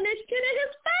 You doing this shit in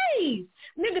his face.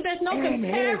 Nigga, there's no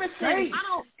comparison. I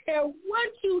don't care what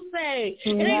you say. It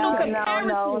ain't no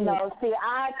comparison. No. See,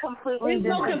 I completely disagree. There's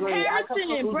no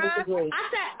comparison, bruh. I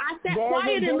sat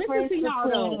quiet and listened to y'all,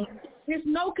 though. There's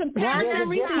no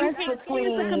comparison. You can't see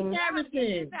the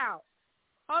comparison.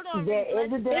 Hold on, there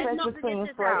is a difference between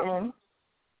flirting.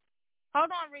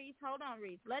 Hold on,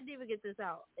 Reese. Let Diva get this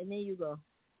out, and then you go,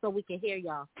 so we can hear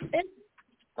y'all.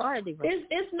 Go ahead, Diva.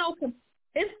 It's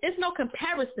no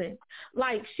comparison.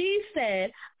 Like she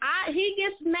said, he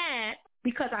gets mad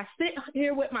because I sit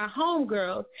here with my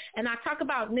homegirls and I talk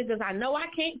about niggas I know I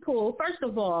can't pull. First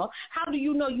of all, how do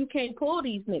you know you can't pull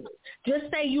these niggas? Just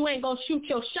say you ain't gonna shoot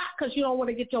your shot because you don't want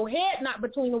to get your head knocked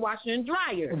between the washer and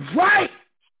dryer. Right.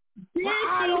 Then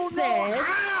I don't know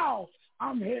how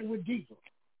I'm here with Diva.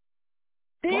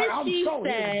 Then she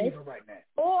said, right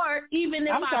now. or even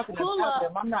if I pull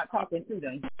up, I'm not talking to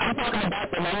them. I'm talking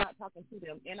about them. I'm not talking to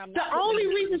them. And I'm not the only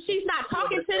reason she's not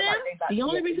talking to them, the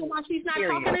only reason why she's not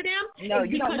talking to them no,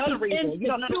 is you don't because know the reason. You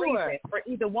don't know the reason for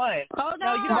either one. Hold on.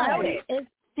 No, you don't know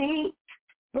that.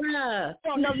 Bruh.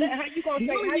 No, how you gonna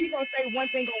say one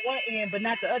thing on one end but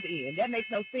not the other end? That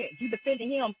makes no sense. You defending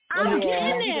him. I'm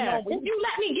getting there. If you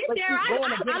let me get there,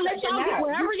 I let y'all get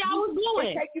wherever y'all was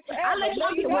going. I let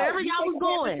y'all get wherever y'all was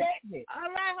going. All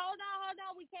right, hold on.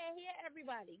 We can't hear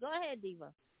everybody. Go ahead,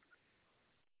 Diva.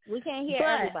 We can't hear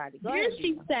everybody. Go ahead,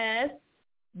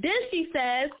 Then she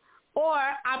says, or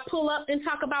I pull up and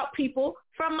talk about people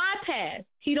from my past.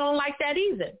 He don't like that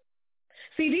either.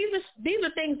 See, these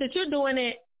are things that he's doing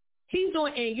in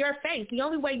your face. The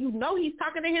only way you know he's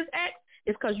talking to his ex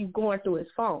is because you're going through his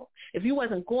phone. If you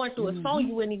wasn't going through his phone,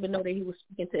 you wouldn't even know that he was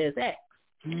speaking to his ex.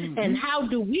 And how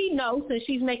do we know, since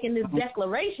she's making this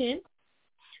declaration,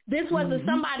 this wasn't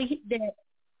somebody that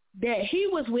that he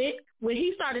was with when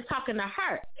he started talking to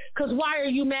her. Because why are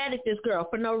you mad at this girl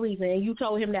for no reason? And you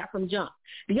told him that from jump.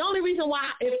 The only reason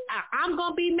why if I'm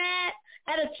going to be mad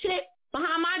at a chick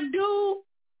behind my dude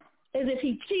is if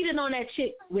he cheated on that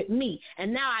chick with me.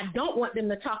 And now I don't want them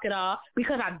to talk at all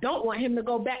because I don't want him to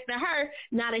go back to her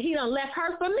now that he done left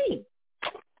her for me.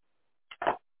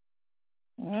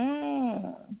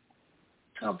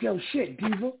 Talk your shit,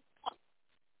 diva.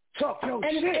 Talk your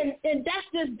shit. And that's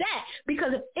just that.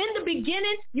 Because if in the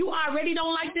beginning you already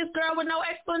don't like this girl with no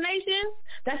explanation,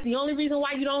 that's the only reason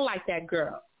why you don't like that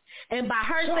girl. And by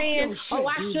her saying,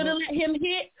 I should have let him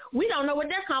hit, we don't know what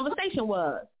their conversation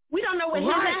was. We don't know what his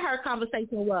and her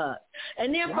conversation was.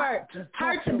 And then for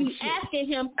her to be asking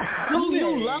him, do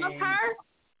you love her?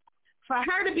 For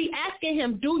her to be asking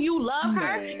him, do you love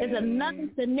her, is another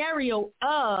scenario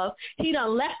of he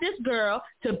done left this girl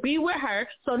to be with her,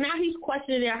 so now he's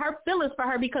questioning her feelings for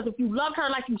her because if you loved her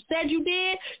like you said you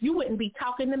did, you wouldn't be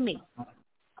talking to me.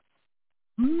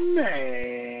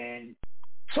 Man,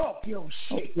 talk your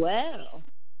shit. Well.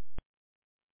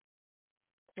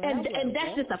 And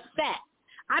that's just a fact.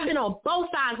 I've been on both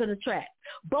sides of the track,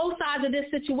 both sides of this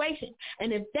situation.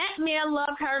 And if that man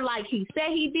loved her like he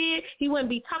said he did, he wouldn't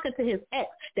be talking to his ex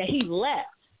that he left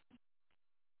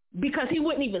because he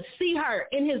wouldn't even see her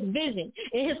in his vision,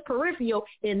 in his peripheral,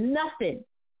 in nothing.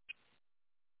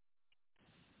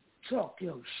 Talk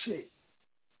your shit.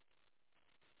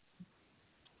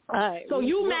 All right, so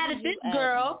you mad at this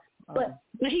girl, but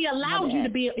he allowed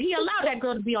that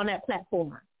girl to be on that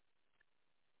platform.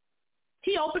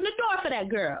 He opened the door for that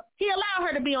girl. He allowed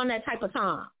her to be on that type of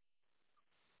time.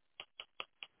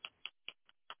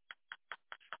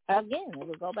 Again, it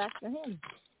will go back to him.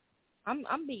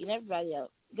 I'm beating everybody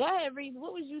up. Go ahead, Reese.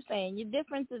 What was you saying? Your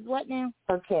difference is what now?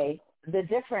 Okay. The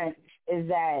difference is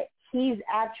that he's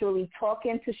actually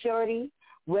talking to Shorty,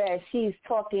 whereas she's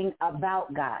talking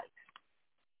about guys.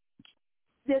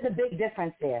 There's a big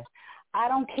difference there. I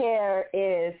don't care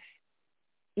if,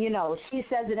 she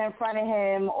says it in front of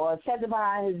him or says it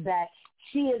behind his back.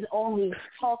 She is only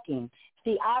talking.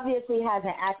 She obviously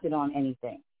hasn't acted on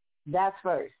anything. That's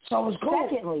first. So it's cool.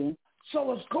 Secondly.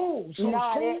 So it's cool.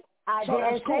 I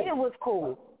didn't say it was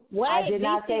cool. I did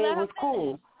not say it was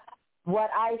cool.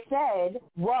 What I said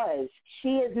was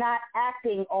she is not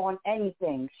acting on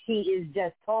anything. She is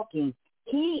just talking.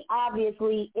 He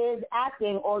obviously is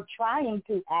acting or trying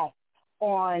to act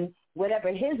on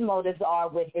whatever his motives are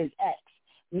with his ex.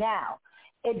 Now,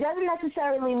 it doesn't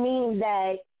necessarily mean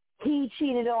that he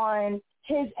cheated on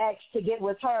his ex to get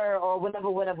with her or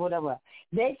whatever.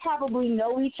 They probably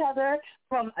know each other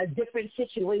from a different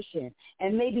situation.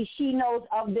 And maybe she knows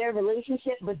of their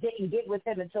relationship but didn't get with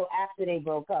him until after they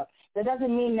broke up. That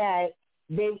doesn't mean that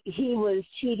he was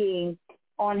cheating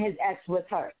on his ex with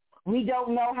her. We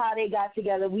don't know how they got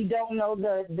together. We don't know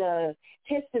the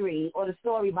history or the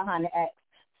story behind the ex.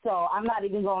 So I'm not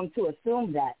even going to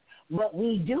assume that. What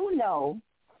we do know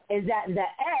is that the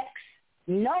ex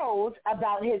knows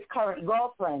about his current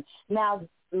girlfriend. Now,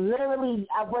 literally,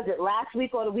 was it last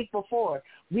week or the week before,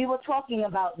 we were talking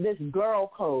about this girl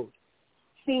code,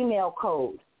 female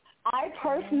code. I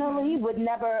personally would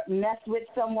never mess with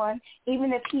someone,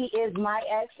 even if he is my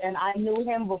ex and I knew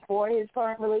him before his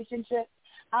current relationship.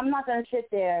 I'm not going to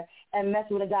sit there and mess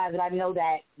with a guy that I know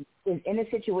that is in a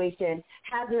situation,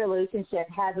 has a relationship,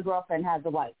 has a girlfriend, has a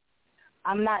wife.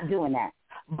 I'm not doing that.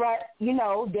 But,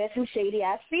 there's some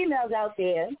shady-ass females out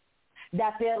there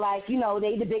that feel like,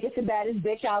 they the biggest and baddest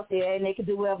bitch out there and they can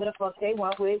do whatever the fuck they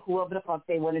want with whoever the fuck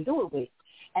they want to do it with.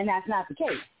 And that's not the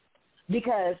case.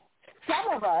 Because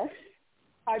some of us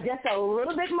are just a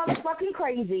little bit motherfucking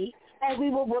crazy and we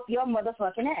will whoop your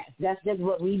motherfucking ass. That's just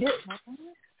what we do.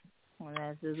 Well,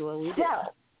 that's just what we do.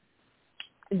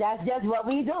 So, that's just what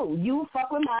we do. You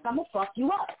fuck with mine, I'm going to fuck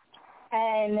you up.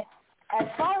 And as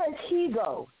far as he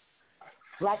goes,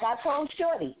 like I told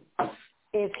Shorty,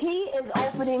 if he is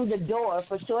opening the door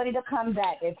for Shorty to come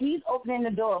back, if he's opening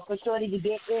the door for Shorty to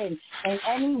get in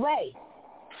any way,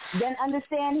 then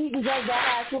understand he deserves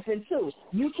that ass whooping too.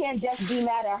 You can't just be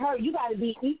mad at her. You got to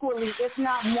be equally, if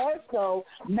not more so,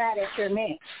 mad at your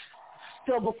man.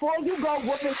 So before you go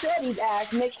whooping Shorty's ass,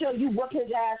 make sure you whoop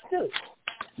his ass too.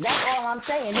 That's all I'm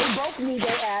saying. They both need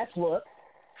their ass whooped.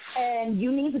 And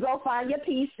you need to go find your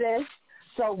pieces.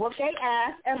 So whoop their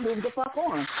ass and move the fuck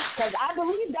on. Because I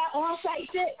believe that on-site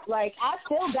shit. Like, I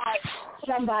still got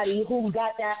somebody who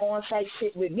got that on-site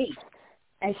shit with me.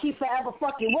 And she forever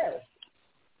fucking will.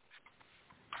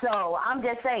 So I'm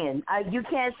just saying, you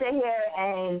can't sit here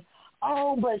and,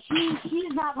 but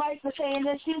she's not right for saying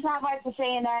this, she's not right for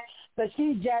saying that. But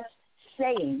she's just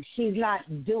saying, she's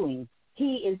not doing.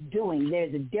 He is doing.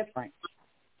 There's a difference.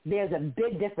 There's a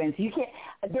big difference.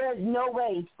 There's no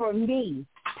way for me,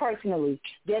 personally,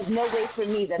 there's no way for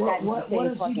me that that's the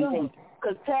same fucking thing.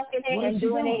 Because talking it and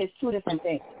doing it is two different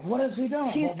things. What is he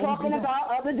doing? She's talking about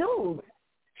other dudes.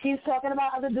 She's talking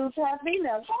about other dudes who have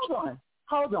females.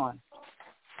 Hold on.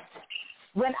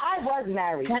 When I was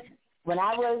married, when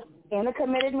I was in a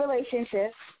committed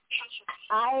relationship,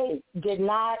 I did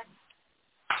not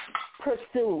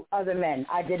pursue other men.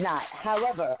 I did not.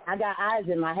 However, I got eyes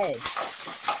in my head.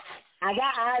 And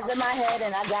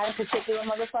I got a particular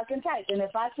motherfucking type. And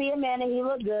if I see a man and he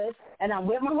look good, and I'm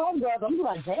with my homegirls, I'm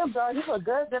like, damn, dog, he look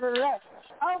good, da-da-da-da.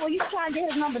 Oh, well, you trying to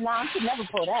get his number? No, I should never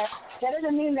pull that. That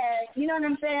doesn't mean that, you know what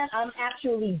I'm saying, I'm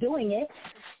actually doing it.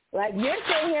 Like, you're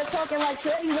sitting here talking like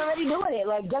Shorty's already doing it.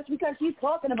 Like, just because she's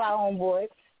talking about homeboy,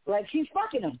 like, she's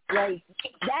fucking him. Like,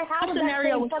 that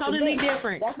scenario was totally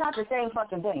different. That's not the same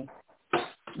fucking thing.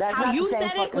 That's how not you the same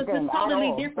said it was thing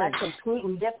totally different. That's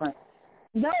completely different.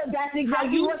 No, that's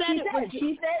exactly what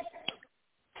she said.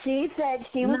 She said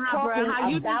she was talking how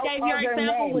you about gave your other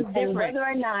example men was and different. whether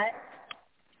or not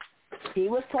she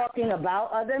was talking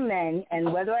about other men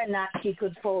and whether or not she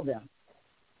could pull them.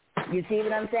 You see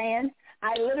what I'm saying?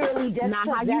 I literally just now,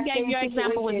 took how that you gave same your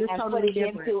example was situation just and totally put it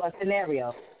different. into a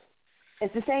scenario.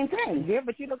 It's the same thing. Yeah,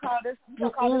 but you don't call this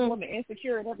this woman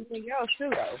insecure and everything else too,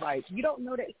 though. Like, you don't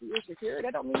know that she's insecure.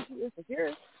 That don't mean she's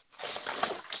insecure.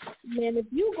 Man, if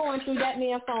you going through that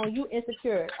man's phone, you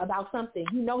insecure about something.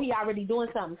 You know he already doing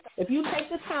something. If you take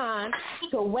the time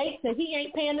to wait till he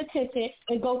ain't paying attention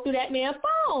and go through that man's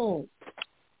phone.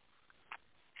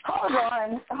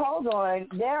 Hold on.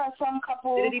 There are some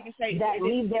couples that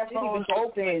leave their phones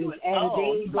open and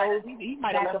they go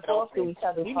back and forth to each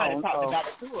other's He might have phones. talked about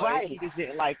it to her. Right. She just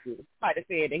didn't like it. He might have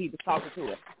said that he was talking to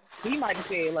her. He might have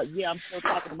said, like, yeah, I'm still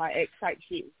talking to my ex type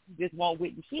shit. He just won't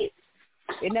witness shit.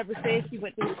 It never said she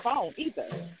went through his phone either.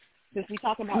 Since we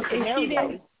talking about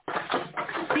scenarios.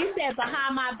 She said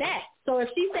behind my back. So if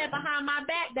she said behind my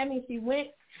back, that means she went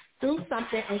through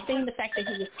something and seen the fact that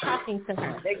he was talking to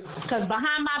her. Because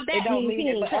behind my back means he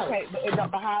didn't tell her.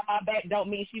 But behind my back don't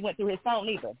mean she went through his phone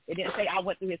either. It didn't say I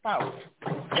went through his phone.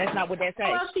 That's not what that says.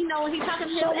 Well, she know when he's talking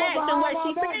to his ex and what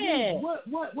she said.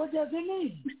 What does it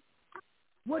mean?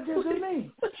 What does it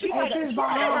mean? She might have heard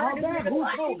that he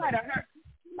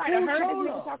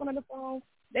was talking on the phone.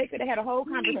 They could have had a whole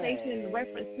conversation in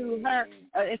reference to her,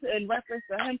 in reference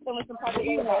to him feeling some type of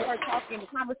way about her talking. The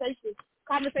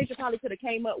conversation probably could have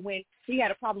came up when he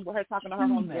had a problem with her talking to her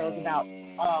homegirls about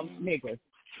niggers.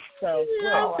 So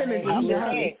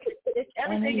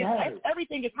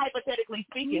everything is hypothetically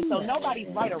speaking. So nobody's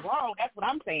right or wrong. That's what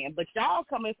I'm saying. But y'all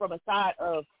coming from a side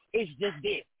of it's just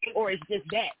this or it's just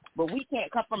that. But we can't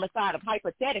come from a side of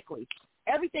hypothetically.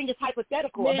 Everything is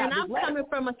hypothetical. Man, about I'm this coming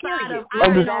from a side of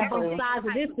I've been on both sides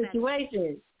of this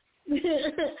situation.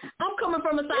 I'm coming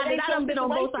from a side that I done been on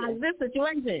both sides of this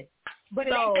situation. But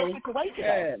it ain't your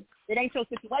situation. It ain't your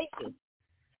situation.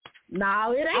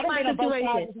 No, it ain't my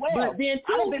situation. But then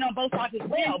too, I've been on both sides as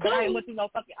well. But I ain't went through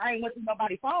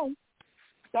nobody's phone.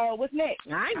 So what's next?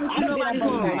 I ain't went through nobody's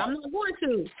phone. I'm not going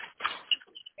to.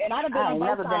 And I done been on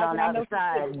both sides, and I know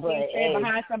side, but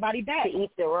behind somebody's back.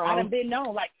 I done been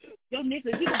known, like, them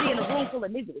niggas, you can be in a room full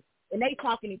of niggas, and they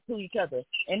talking to each other,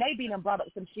 and they be done brought up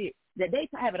some shit that they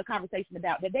having a conversation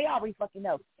about that they already fucking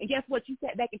know. And guess what? You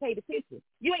sat back and paid attention.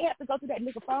 You ain't have to go to that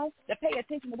nigga phone to pay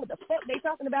attention to what the fuck they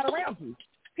talking about around you.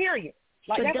 Period.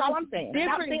 Like, that's all I'm saying. Like,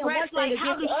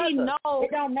 how does she know?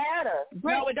 It don't matter.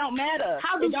 No, it don't matter.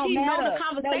 How does she know the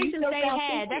conversations they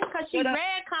had? That's because she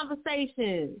read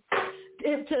conversations.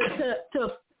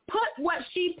 To put what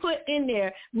she put in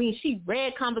there means she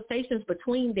read conversations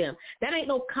between them. That ain't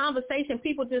no conversation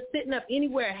people just sitting up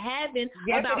anywhere having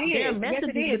about their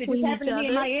messages between each other.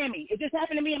 It just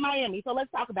happened to me in Miami. So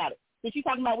let's talk about it. Since you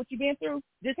talking about what you've been through,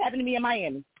 this happened to me in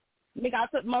Miami. Nigga, I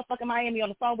took motherfucking Miami on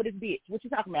the phone with his bitch. What you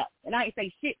talking about? And I ain't say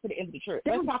shit to the end of the trip.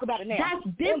 Let's talk about it now. That's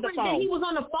different than he was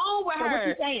on the phone with her. What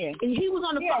you saying? And he was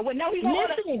on the phone. Well, no, he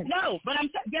wasn't. No, but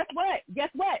guess what?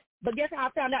 But guess how I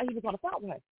found out he was on the phone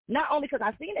with her? Not only because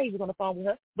I seen that he was on the phone with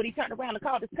her, but he turned around and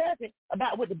called his cousin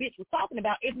about what the bitch was talking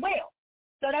about as well.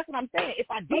 So that's what I'm saying.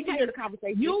 If I didn't hear the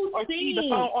conversation or see the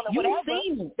phone on or whatever,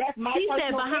 that's my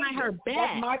personal behind her back.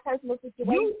 That's my personal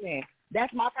situation.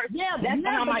 That's my personal. Yeah, that's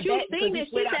behind my back. She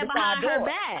said behind her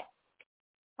back.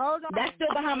 Hold on. That's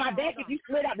still behind my back. If you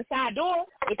split out the side door,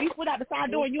 and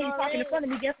you ain't talking in front of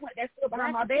me, guess what? That's still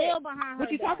behind my back.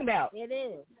 What you talking about? It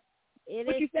is.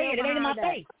 What you saying? It ain't in my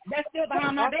face. That's still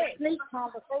behind my back.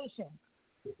 Conversation.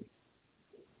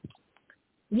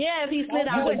 Yeah, if he slid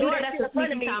out the door, that's a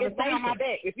sneaky conversation. It's behind my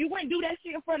back. If you wouldn't do that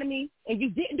shit in front of me and you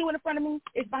didn't do it in front of me,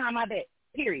 it's behind my back.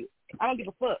 Period. I don't give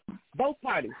a fuck. both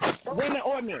parties, women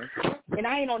or men. And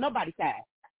I ain't on nobody's side.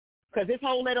 Because this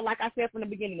whole letter, like I said from the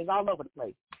beginning, is all over the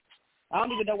place. I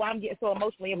don't even know why I'm getting so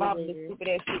emotionally involved in this stupid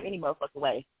ass shit any motherfucking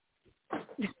way.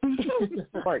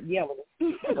 Work yelling.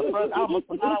 The fuck, I almost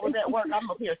forgot I was at work. I'm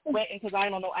up here sweating because I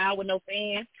ain't on no aisle with no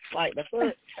fan. Like the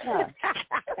fuck.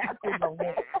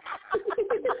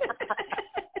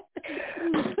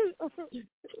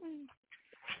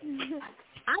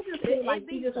 I just feel like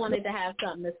she just wanted to have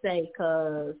something to say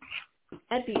because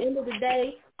at the end of the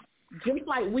day, just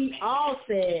like we all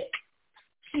said,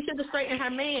 she should have straightened her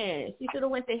man. She should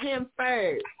have went to him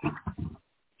first.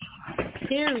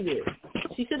 Period.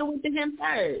 She should have went to him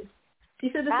first.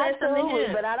 She should have said something to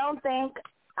him. But I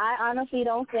honestly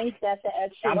don't think that the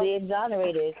ex should be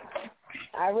exonerated.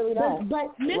 I really don't.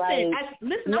 But listen, like,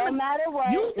 listen. No matter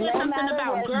what, you said something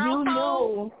about girl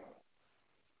code.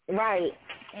 Right.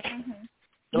 Mm-hmm.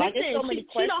 Like, listen, so many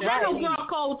she don't have no girl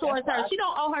code towards her. She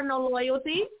don't owe her no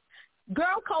loyalty.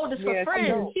 Girl code is for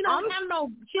friends. She don't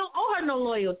owe her no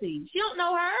loyalty. She don't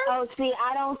know her. Oh, see,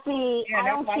 I don't see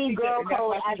girl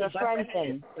code as a friend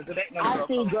thing. I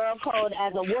see girl code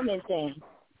as a woman thing.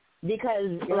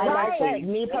 Because, like I said,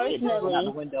 me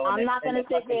personally, I'm not going to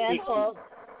sit there and talk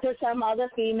to some other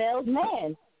female's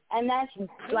man. And that's,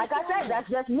 like I said, that's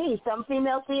just me. Some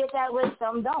females see it that way,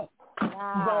 some don't.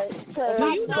 But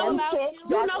you know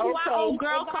who I owe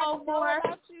girl code for?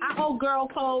 I owe girl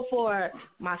code for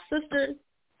my sisters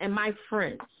and my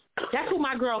friends. That's who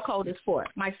my girl code is for.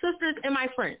 My sisters and my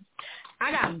friends.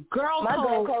 I got girl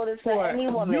code is for any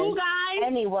woman. You guys.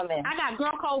 Any woman. I got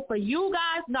girl code for you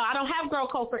guys. No, I don't have girl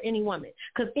code for any woman.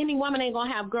 Because any woman ain't going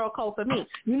to have girl code for me.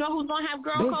 You know who's going to have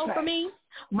girl code for me?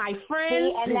 My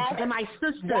friends and my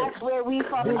sisters. That's where we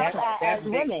fuck up as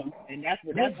women. And that's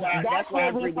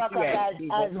where we fuck up as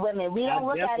women. We don't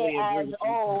look at it as,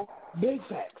 big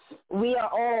facts. We are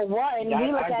all one.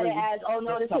 We look at it as,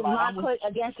 no, this is my clique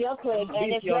against your clique.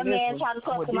 And if your man try to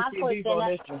talk to my clique, then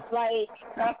that's like,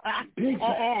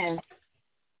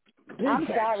 I'm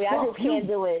sorry, I just can't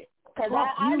do it. Because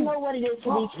I know what it is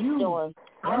to be doing.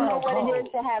 I know what it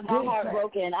is to have my heart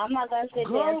broken. I'm not going to sit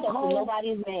there and talk to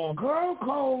nobody's man. Girl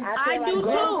code. I feel like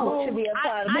girl code should be a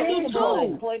part of it.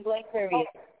 Point blank period.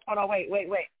 Hold on, wait,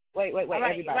 everybody,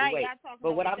 wait.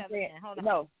 But what I'm saying, hold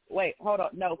on,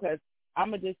 no, because I'm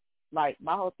going to just, like,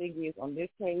 my whole thing is on this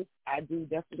case, I do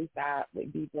definitely side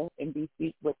with DJ and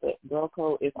BC with the girl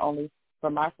code is only for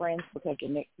my friends because the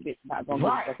next bitch not going to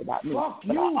give a fuck about me.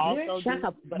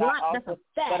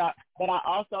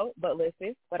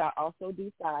 But I also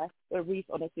do side with Reese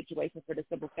on the situation for the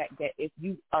simple fact that if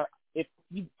you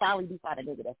finally do find a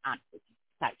nigga that's honest with you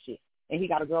type shit and he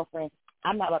got a girlfriend,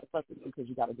 I'm not about to fuck with you because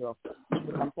you got a girlfriend. You know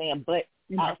what I'm saying? But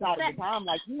outside of the time,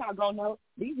 like, you're not going to know.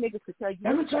 These niggas could tell you.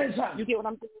 Let me tell you something. You get what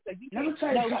I'm saying? So you Let me tell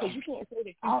you something. Because you can't say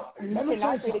that you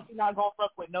cannot say that you're not going to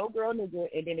fuck with no girl nigga,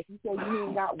 and then if you say you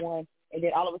ain't got one, and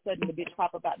then all of a sudden the bitch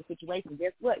pop up out the situation,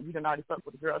 guess what? You done already fucked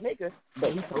with a girl nigga,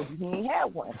 but he told you he ain't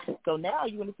had one. So now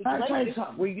you in a situation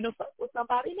where you done fuck with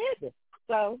somebody nigga.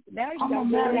 So now you got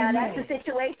that's the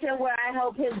situation where I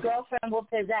hope his girlfriend will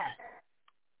possess.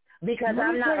 Because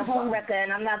I'm not a home wrecker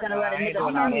and I'm not going to let a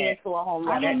nigga turn me into a home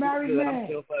wrecker. I'm a married man.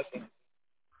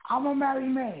 I'm a married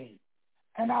man.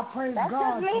 And I praise God.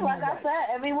 That's just me. Like I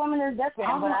said, every woman is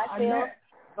different. But I feel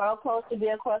girl code should be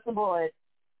across the board.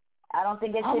 I don't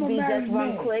think it should be just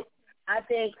one clique. I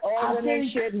think all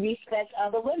women should respect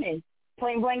other women.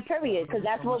 Point blank period. Because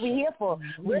that's what we're here for.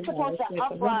 We're supposed to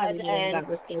uprise and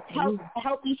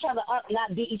help each other up,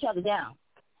 not beat each other down.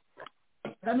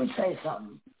 Let me say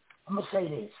something. I'm going to say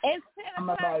this. I'm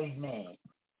a married man.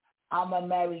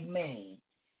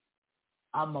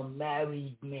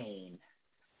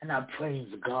 And I praise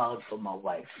God for my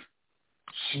wife.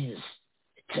 She's,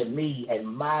 to me, in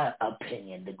my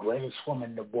opinion, the greatest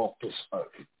woman to walk this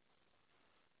earth.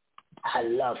 I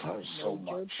love her so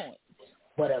much.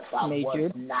 But if I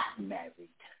was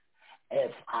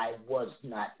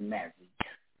not married,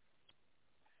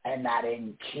 and I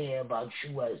didn't care about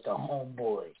you as the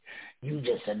homeboy, you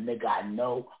just a nigga I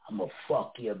know, I'ma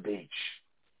fuck your bitch.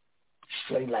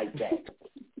 Straight like that.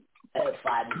 If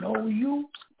I know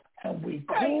you and we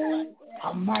cool,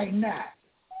 I might not.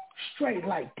 Straight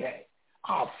like that.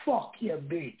 I'll fuck your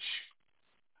bitch.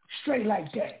 Straight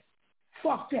like that.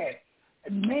 Fuck that.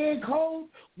 Man code,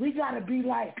 we gotta be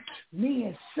like me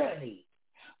and Sonny.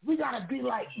 We gotta be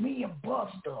like me and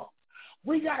Buster.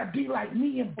 We gotta be like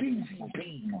me and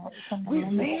BZB. We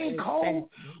man code.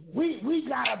 We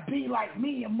gotta be like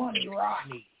me and Money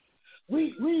Rodney.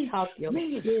 Me and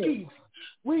Steve.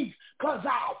 Cause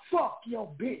I'll fuck your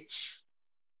bitch.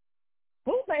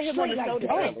 Who made him on the show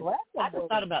today? I just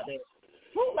thought about that.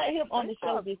 Who let him on the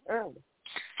show this early?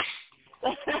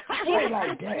 Say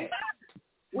like that.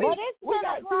 But it's 10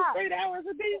 got o'clock. 2 straight hours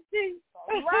of these things.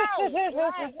 Right. It's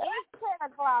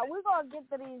 10 o'clock. We're going to get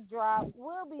to these drops.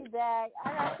 We'll be back. I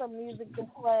got some music to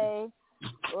play.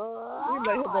 We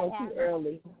let him on too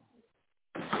early.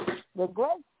 The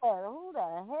great said, who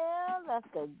the hell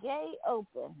left the gate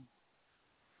open?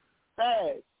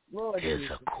 Hey, Lord.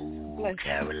 It's a cool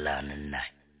Carolina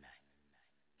night.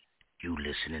 You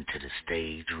listening to the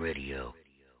Stage Radio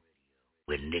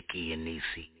with Nikki and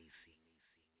Niecy.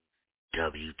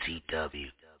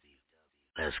 WTW.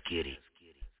 Let's get it.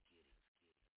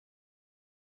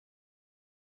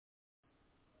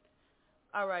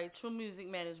 All right, True Music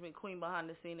Management, Queen behind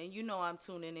the scene, and you know I'm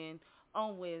tuning in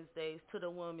on Wednesdays to the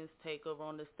Women's Takeover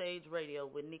on the Stage Radio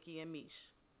with Nikki and Mish.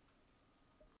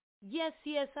 Yes,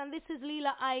 and this is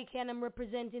Leela Ike, and I'm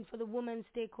representing for the Women's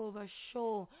Takeover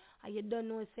show. And you don't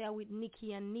know, say, with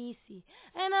Nikki and Niecy.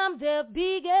 And I'm their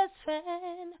biggest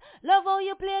fan. Love how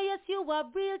you play, yes, you are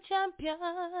real champion.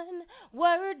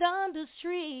 Word on the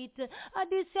street.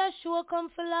 This your show come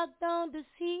for lock down the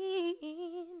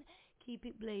scene. Keep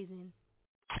it blazing.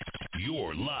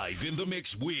 You're live in the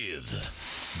mix with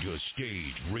The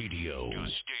Stage Radio. The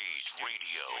Stage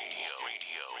Radio.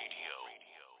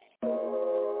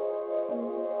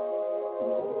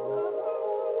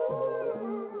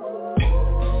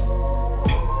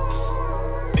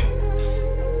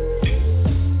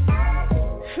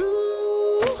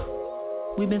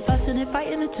 We've been fussing and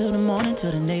fighting until the morning,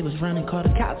 till the neighbors run and call the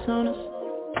cops on us.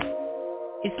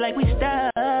 It's like we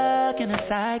stuck in a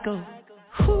cycle.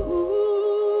 Ooh.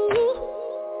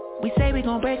 We say we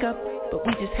gon' break up, but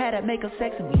we just had that make-up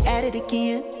sex and we at it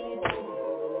again.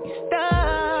 We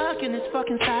stuck in this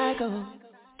fucking cycle.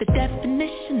 The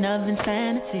definition of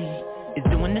insanity is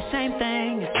doing the same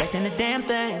thing, expecting the damn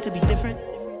thing to be different.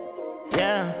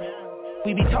 Yeah.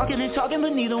 We be talking and talking,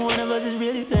 but neither one of us is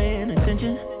really paying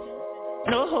attention.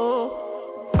 No,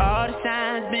 all the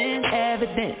signs been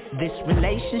evident. This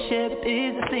relationship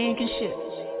is a sinking ship,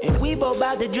 and we both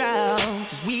about to drown.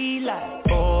 'Cause we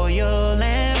like oil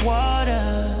and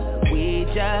water. We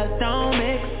just don't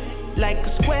mix, like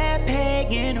a square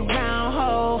peg in a round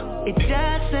hole. It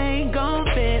just ain't gon'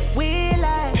 fit. We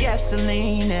like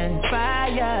gasoline and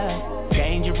fire,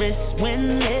 dangerous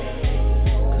when lit.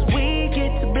 'Cause we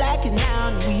get to blacking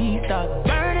out and we start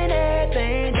burning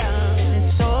everything down.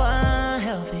 It's so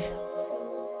unhealthy,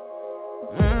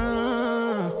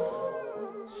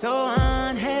 so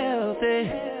unhealthy.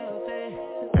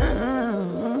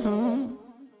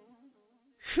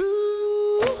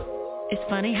 It's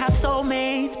funny how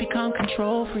soulmates become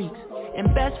control freaks,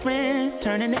 and best friends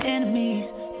turn into enemies,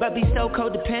 but be so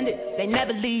codependent they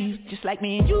never leave, just like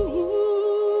me and you.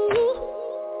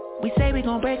 We say we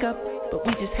gon' break up, but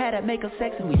we just had that make-up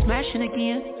sex and we smashing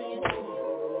again.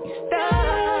 We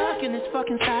stuck in this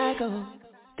fucking cycle.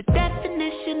 The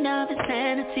definition of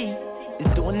insanity is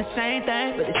doing the same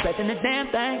thing, but expecting the damn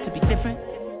thing to be different.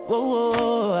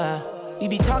 Whoa. We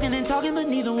be talking and talking, but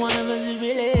neither one of us is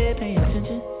really paying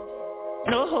attention.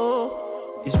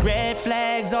 No, there's red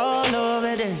flags all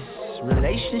over this.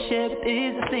 Relationship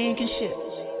is a sinking ship,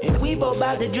 and we both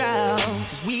about to drown.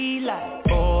 'Cause we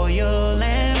like oil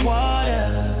and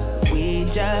water. We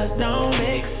just don't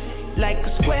mix, like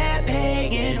a square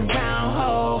peg in a round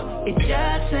hole. It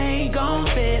just ain't gon'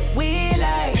 fit. We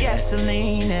like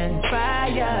gasoline and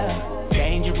fire,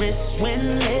 dangerous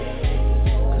when lit.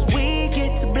 'Cause we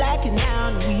get to blacking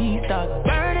out and we start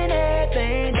burning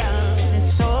everything down.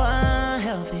 It's so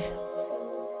unhealthy,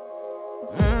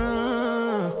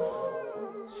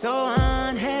 so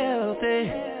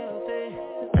unhealthy.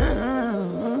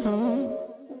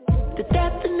 The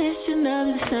definition of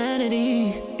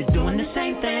insanity is doing the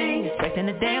same thing, expecting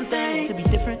the damn thing to be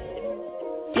different.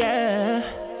 Yeah,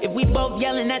 if we both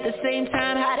yelling at the same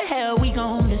time, how the hell we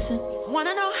gon' listen?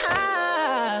 Wanna know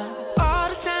how? All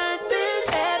the signs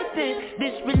been evident.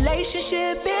 This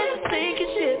relationship is a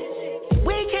sinking ship.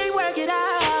 We can't work it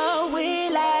out. We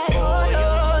like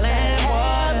oil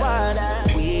and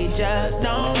water. We just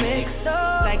don't mix,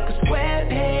 like a square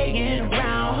peg in a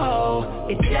round hole.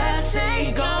 It just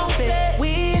ain't gon' fit.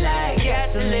 We like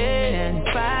gasoline and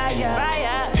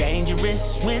fire, dangerous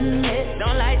when lit.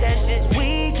 Don't like that shit.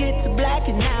 We get to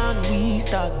blacking out and we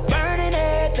start burning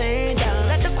everything down.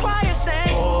 Let the choir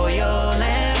sing. Oil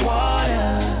and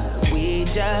water. We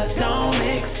just don't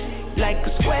mix, like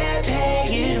a square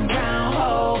peg in a round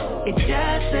hole. It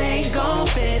just ain't gon'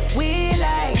 fit. We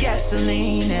like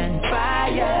gasoline and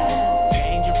fire,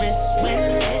 dangerous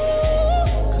when lit.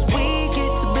 'Cause we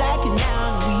get to blacking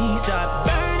out and we start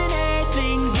burning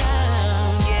everything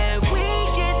down. Yeah, we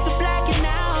get to blacking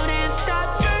out and start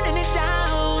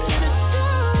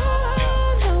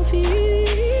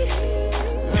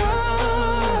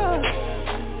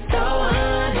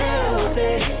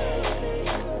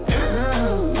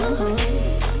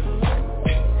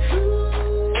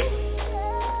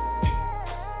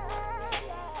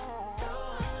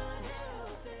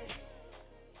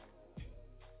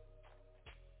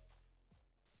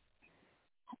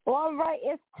All right,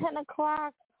 it's 10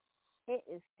 o'clock. It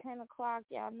is 10 o'clock.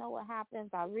 Y'all know what happens.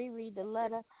 I reread the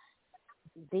letter.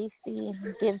 Beastie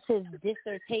gives his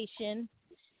dissertation.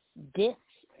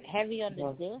 Heavy on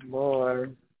the diss.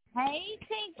 Lord. Hey,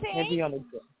 Tink Tink. Heavy on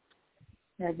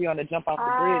the jump off the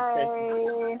bridge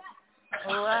session.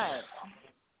 All right.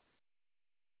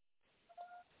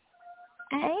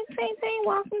 Hey, Tink Tink,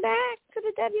 welcome back to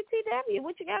the WTW.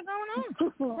 What you got going on?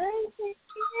 Hey,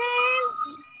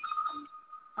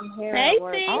 I'm here Hey, at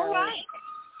work. All right.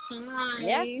 Hi.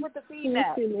 Yes, with the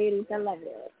feedback. You two ladies, I love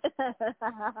it.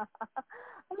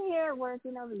 I'm here at work, the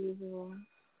usual.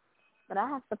 But I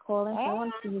have to call in, so I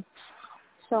want to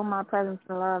show my presence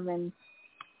of love and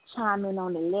chime in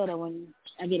on the letter when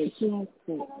I get a chance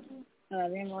to.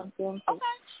 Okay.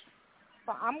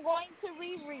 So I'm going to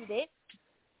reread it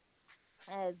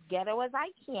as ghetto as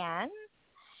I can.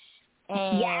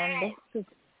 And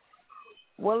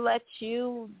we'll let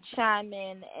you chime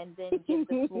in and then give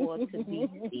the floor to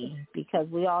BC because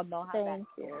we all know how that's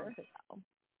going to go.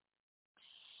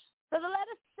 So the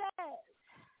letter says,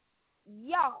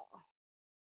 y'all,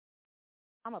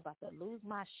 I'm about to lose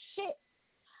my shit.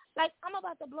 Like, I'm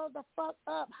about to blow the fuck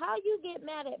up. How you get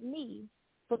mad at me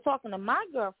for talking to my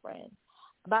girlfriend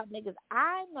about niggas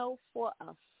I know for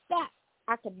a fact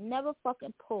I could never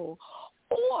fucking pull,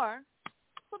 or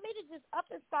for me to just up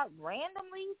and start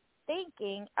randomly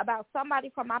thinking about somebody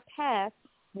from my past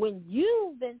when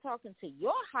you've been talking to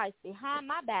your heist behind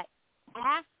my back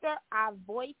after I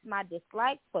voiced my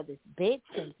dislike for this bitch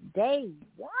since day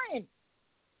one.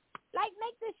 Like,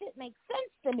 make this shit make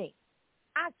sense to me.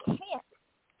 I can't.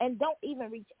 And don't even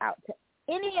reach out to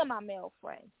any of my male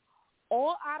friends.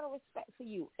 All out of respect for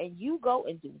you. And you go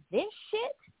and do this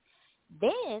shit,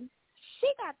 then she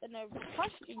got the nerve to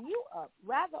question you up,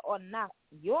 rather or not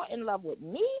you're in love with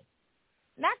me.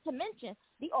 Not to mention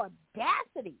the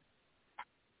audacity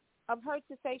of her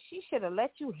to say she should have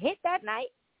let you hit that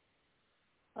night.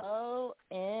 OMFG.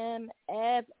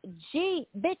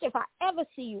 Bitch, if I ever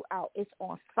see you out, it's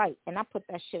on sight. And I put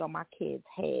that shit on my kids'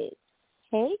 heads.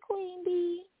 Hey, Queen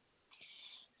Bee.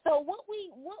 So what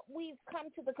we've come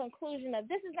to the conclusion of,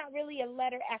 this is not really a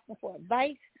letter asking for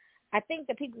advice. I think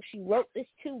the people she wrote this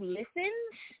to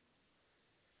listened.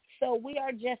 So we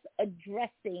are just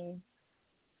addressing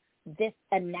this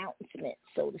announcement,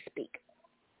 so to speak.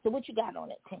 So what you got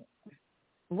on it, Tink?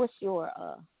 What's your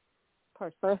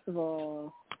First of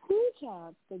all, who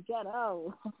child? The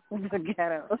ghetto. The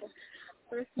ghetto.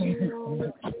 First of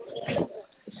all,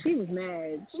 she was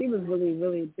mad. She was really,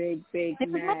 really big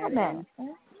mad.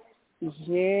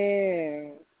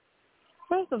 Yeah.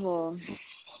 First of all,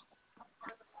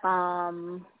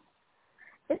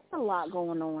 it's a lot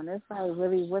going on. It's like,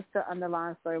 really, what's the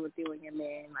underlying story with you and your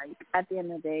man? Like, at the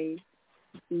end of the day,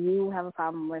 you have a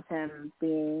problem with him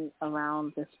being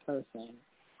around this person,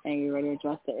 and you're ready to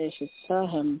address the issues to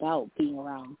him about being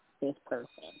around this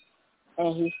person.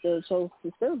 And he still chose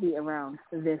to still be around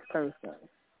this person.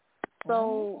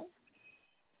 So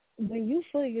when you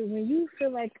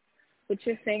feel like what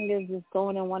you're saying is just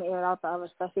going in one ear and out the other,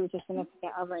 especially with your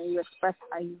significant other, and you express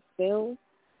how you feel,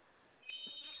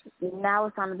 now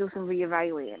it's time to do some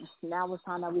reevaluating. Now it's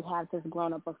time that we have this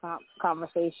grown-up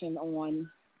conversation on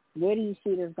where do you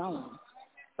see this going?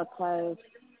 Because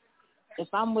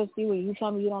if I'm with you and you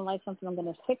tell me you don't like something, I'm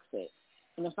going to fix it.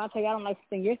 And if I tell you I don't like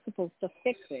something, you're supposed to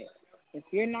fix it. If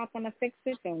you're not going to fix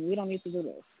it, then we don't need to do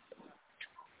this.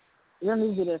 You don't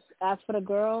need to do this. As for the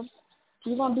girl,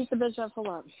 you're going to beat the bitch up for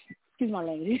what? Excuse my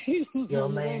language. Yo, man. You're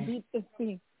going to beat the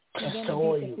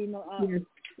female up. Yes.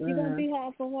 You're going to beat her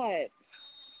up for what?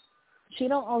 She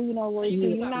don't owe you no loyalty.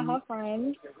 You're not her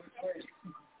friend.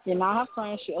 You're not her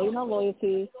friend. She owe you no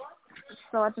loyalty.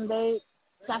 So at the end of the day,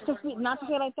 that's not to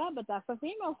say like that, but that's a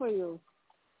female for you.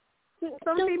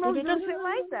 Some females do shit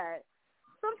like that.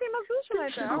 Some females do shit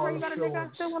like that. Okay, you got a dick. I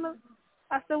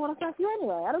still wanna fuck you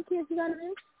anyway. I don't care if you got a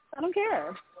dick. I don't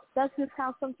care. That's just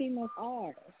how some females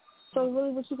are. So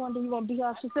really, what you gonna do? You gonna beat her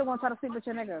up? She still gonna try to sleep with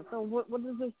your nigga. So what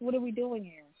is this? What are we doing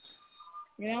here?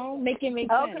 You know, make it make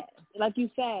sense. Like you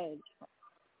said,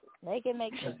 make it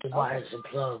make sense. The wires and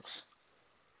plugs.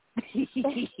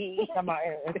 Everybody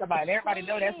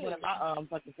know that's one of my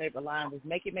fucking favorite lines is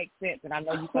make it make sense, and I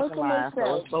know you fucking lying.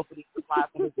 So it's both of these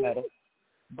lines in this letter.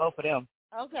 Both of them.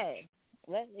 Okay.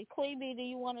 Queen Bee, do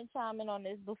you want to chime in on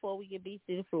this before we get beat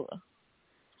to the floor?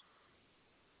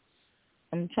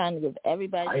 I'm trying to give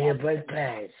everybody. Are you break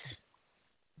pads?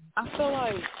 I feel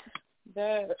like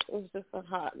that was just a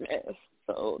hot mess.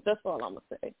 So that's all I'm gonna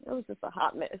say. It was just a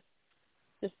hot mess.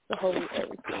 Just the whole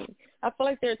everything. I feel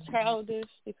like they're childish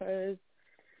because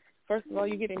first of all,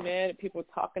 you're getting mad at people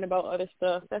talking about other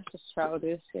stuff. That's just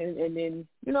childish. And then,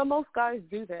 you know, most guys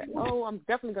do that. Oh, I'm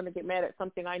definitely going to get mad at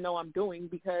something I know I'm doing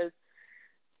because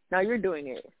now you're doing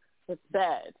it. It's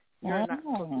bad. You're not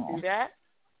supposed to do that.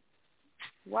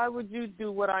 Why would you do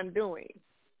what I'm doing?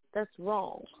 That's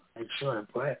wrong. Make sure the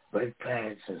brake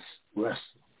pads is rusted.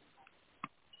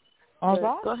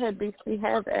 Go ahead, BC.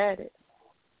 Have at it.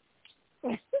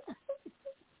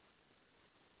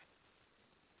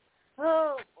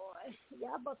 Oh, boy.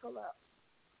 Y'all buckle up.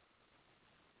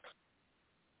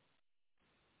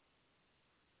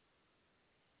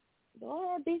 Go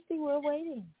ahead, BC. We're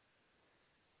waiting.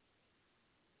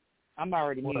 I'm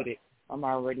already muted. I'm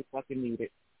already fucking muted.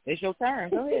 It's your turn.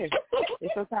 Go ahead.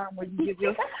 It's your time when you get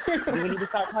your... Do we need to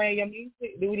start playing your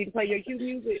music? Do we need to play your cue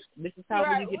music? This is time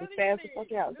when you get to spaz the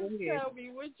fuck out. Go ahead. Tell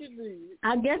me what you need.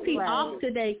 I guess he off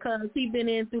today because he been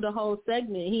in through the whole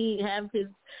segment. He have his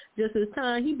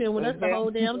time. He been with us the whole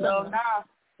damn time.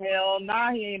 Hell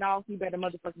nah, he ain't off. He better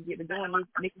motherfucking get to doing this.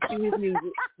 Nicky cue his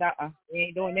music. Nuh-uh. He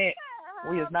ain't doing that.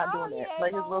 We is not doing that. Play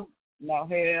his little... No,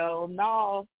 hell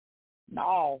no.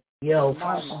 No. Yo,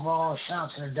 first of all,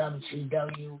 shout out to the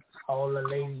WTW, all the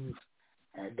ladies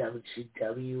at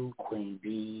WTW, Queen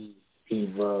B,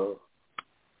 Eva,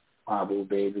 Marble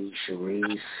Baby,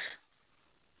 Sharice,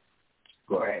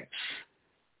 Gretch.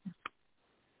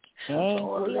 Shout out to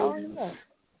all the ladies.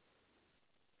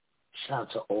 Shout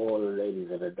out to all the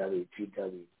ladies at the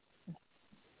WTW.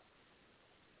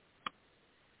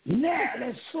 Now,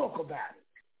 let's talk about it.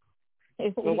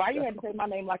 Well, why you had to say my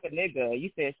name like a nigga? You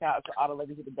said shout out to all the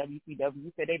ladies at the WCW.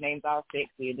 You said their names all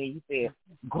sexy, and then you said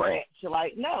Gretch. You're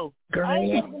like, no. Gretch.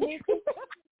 It's GR.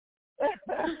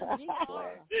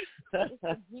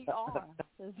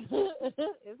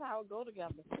 It's how it go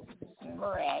together.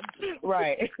 Gretch.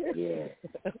 Right. Yeah.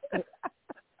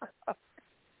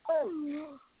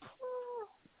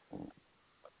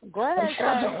 Gretch.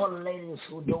 Shout out to all the ladies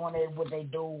who doing what they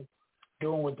do,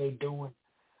 doing what they doing.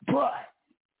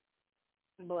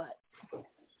 But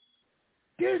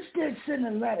this gets in the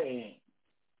letter in.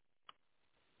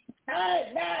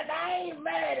 I ain't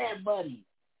mad at Buddy.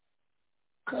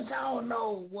 Because I don't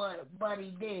know what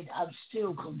Buddy did. I'm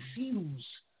still confused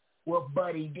what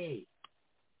Buddy did.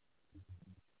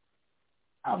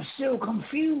 I'm still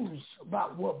confused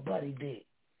about what Buddy did.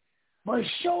 But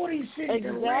Shorty sent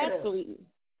the letter to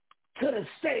the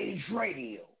Stage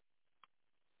Radio.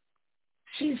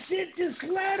 She sent this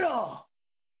letter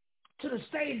to the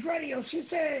Stage Radio. She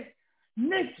said,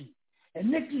 Nikki. And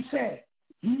Nikki said,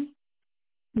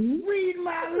 read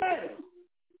my letter.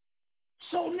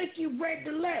 So Nikki read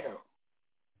the letter.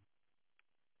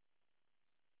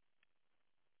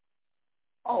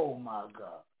 Oh, my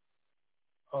God.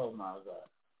 Oh, my God.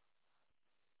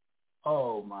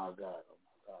 Oh, my God.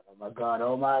 Oh, my God.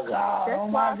 Oh, my God. Oh,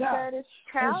 my God. It's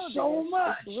so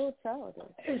much. It's real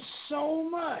childish. It's so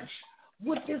much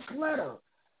with this letter.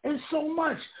 It's so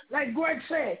much. Like Greg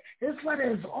said, this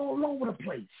letter is all over the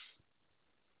place.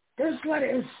 This letter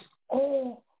is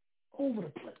all over the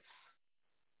place.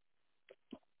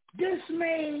 This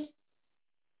man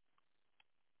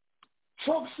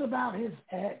talks about his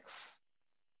ex.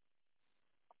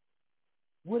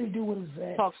 What did he do with his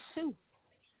ex? Talk to.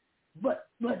 But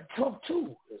talk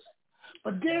to.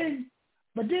 But then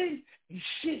the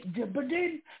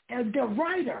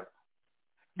writer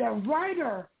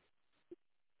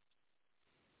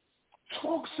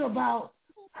talks about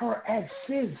her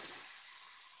exes.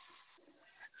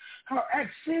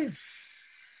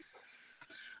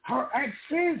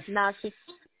 Nah,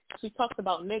 she talks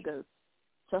about niggas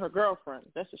to her girlfriend.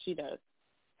 That's what she does.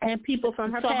 And people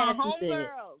from her past.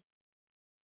 Homegirls.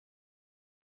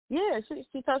 Yeah,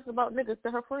 she talks about niggas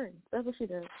to her friends. That's what she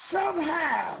does.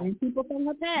 Somehow, and people from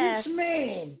her past. This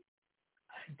man,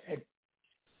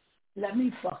 let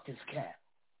me fuck this cat.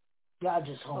 Y'all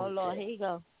just hold. Oh Lord, here you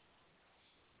go.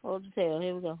 Hold the tail.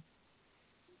 Here we go.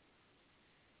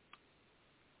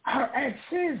 Her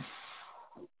exes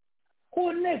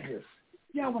or niggas.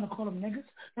 Y'all want to call them niggas?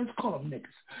 Let's call them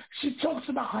niggas. She talks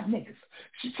about her niggas.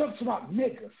 She talks about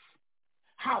niggas.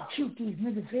 How cute these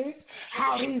niggas is.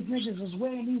 How these niggas is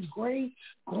wearing these gray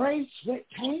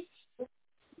sweatpants.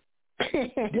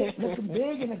 They're looking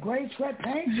big in the gray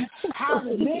sweatpants. How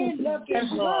the men looking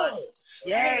good.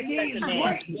 Yeah, these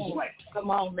gray sweatpants. Come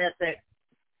on, method.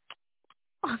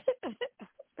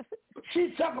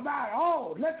 She talk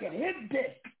about, look at his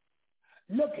dick.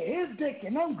 Look at his dick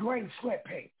in them gray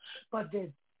sweatpants. But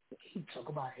then he talk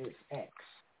about his ex.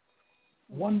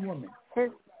 One woman.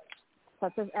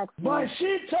 Such as ex. But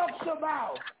she talks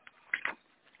about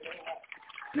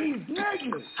these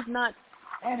niggas. Not,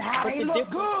 and how they look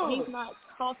good. He's not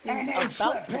talking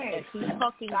about that. He's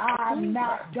talking I'm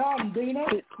not done, Bina.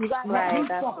 Let me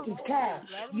fuck this cow.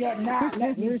 You're not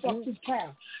letting me fuck this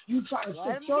cow. You try to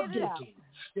stick your dick in.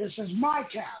 This is my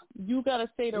cow. You gotta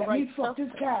say the right stuff. Let me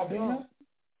fuck this cow, Bina.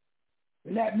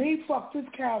 Let me fuck this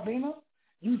cow, Bina.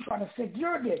 You trying to stick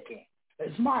your dick in.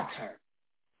 It's my turn.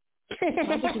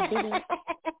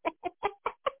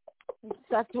 He's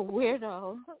such a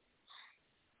weirdo.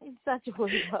 He's such a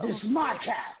weirdo. It's my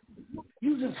cow.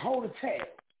 You just hold the tail.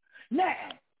 Now,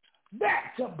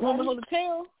 back to You want to hold the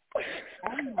tail?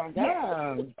 Oh my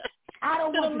God. I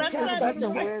don't want the tail. Such a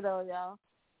weirdo, y'all.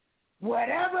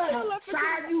 Whatever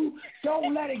side you,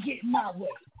 don't let it get in my way.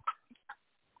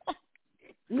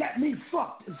 Let me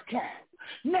fuck this cow.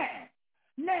 Now,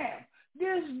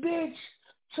 this bitch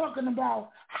talking about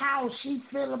how she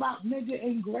feel about nigga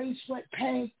in gray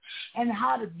sweatpants and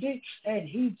how the bitch, and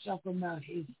he talking about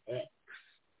his ex.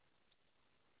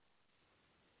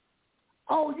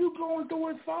 Oh, you going through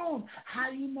his phone. How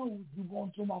you know you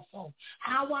going through my phone?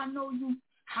 How I know you?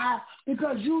 How?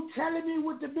 Because you telling me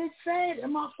what the bitch said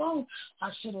in my phone.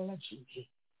 I should have let you hit.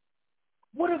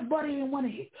 What if Buddy didn't want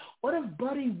to hit? What if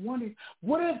Buddy wanted?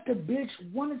 What if the bitch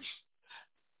wanted?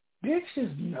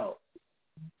 Bitches know.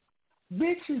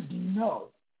 Bitches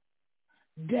know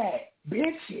that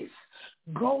bitches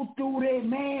go through their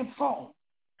man phone.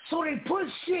 So they put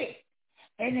shit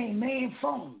in their man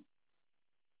phone.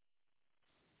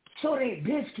 So their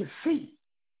bitch can see.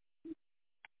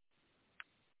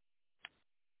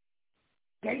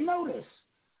 They know this.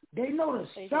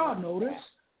 Y'all know this.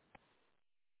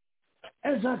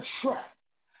 As a trap.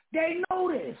 They know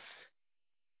this.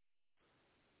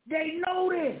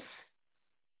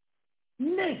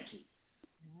 Nikki.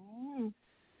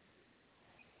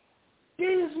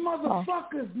 These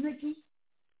motherfuckers, Nikki,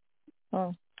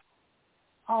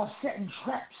 are setting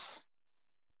traps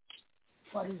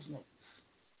for these niggas.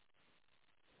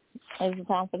 Is it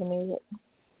time for the music?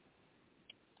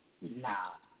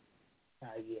 Nah,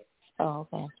 not yet. Oh,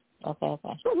 okay.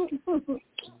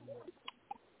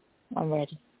 I'm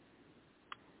ready.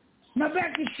 Now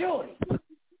back to Shorty.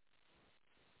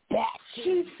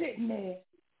 She's sitting there.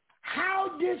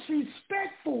 How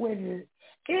disrespectful is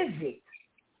it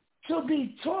to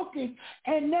be talking?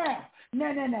 And now,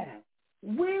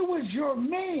 where was your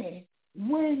man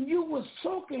when you was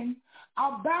talking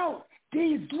about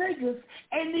these niggas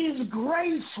and these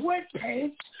gray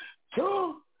sweatpants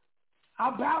too?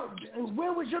 About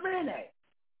where was your man at?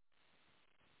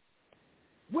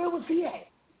 Where was he at?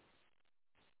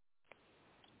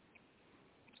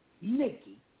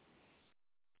 Nikki.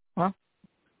 Huh?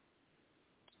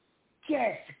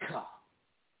 Gas the car.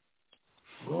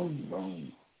 Vroom,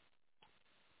 vroom.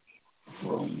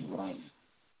 Vroom, vroom.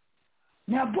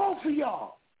 Now, both of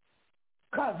y'all,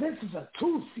 because this is a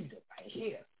two-seater right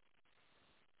here.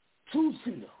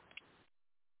 Two-seater.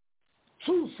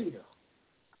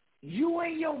 You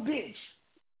and your bitch,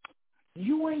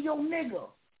 you and your nigga,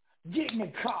 get in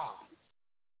the car.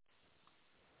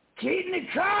 Get in the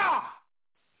car!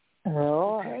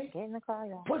 Oh, okay? Get in the car,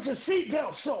 y'all. Put your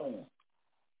seatbelts on.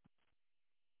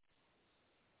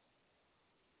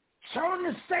 Turn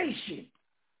the station.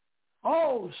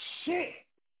 Oh, shit.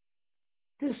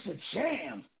 This is a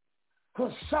jam.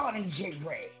 Cause Sonny J.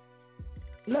 Ray.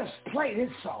 Let's play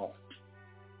this song.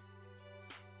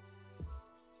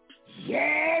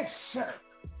 Yes, sir.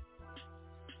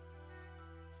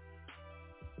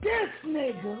 This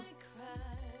nigga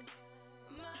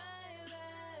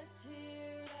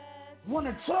want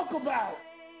to talk about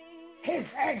his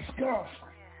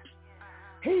ex-girlfriend.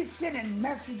 He's sending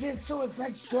messages to his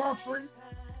ex-girlfriend.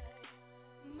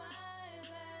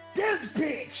 This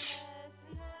bitch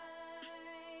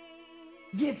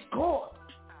gets caught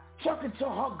talking to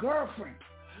her girlfriend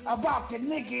about the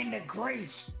nigga in the gray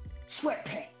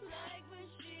sweatpants.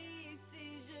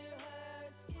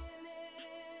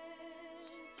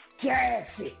 Gas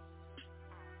it.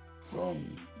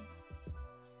 Boom.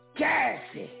 Gas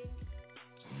it.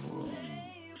 Boom.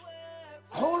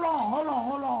 Hold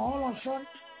on, shorty.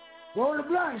 Roll the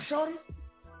blunt, shorty.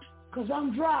 Cause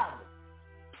I'm driving.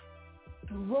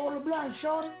 Roll the blunt,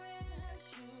 shorty.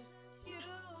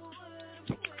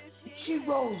 She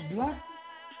rolls blunt.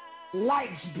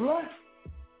 Lights blunt.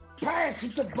 Pass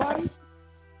it to Buddy.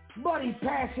 Buddy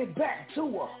pass it back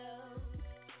to her.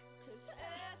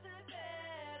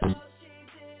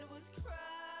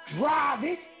 Drive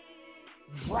it.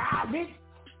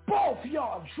 Both of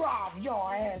y'all drive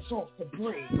your ass off the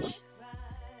bridge.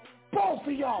 Both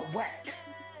of y'all whack.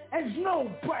 There's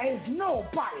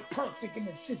nobody perfect in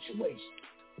this situation.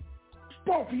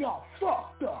 Both of y'all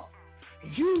fucked up.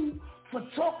 You for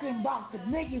talking about the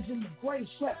niggas in the gray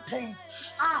sweatpants.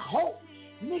 I hope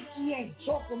Nikki ain't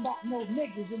talking about no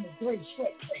niggas in the gray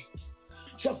sweatpants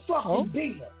to fucking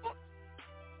beat her.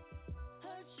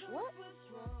 What?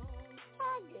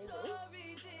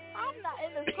 I'm not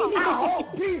in this I conversation. hope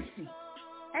Beastie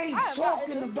ain't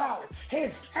talking about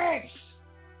his ex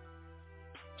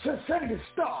to Senator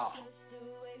Starr.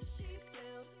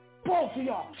 Both of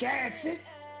y'all, gas it,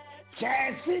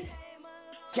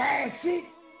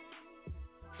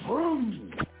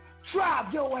 vroom.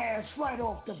 Drive your ass right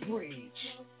off the bridge.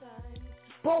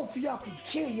 Both of y'all can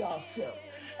kill yourself.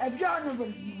 If y'all in a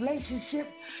relationship,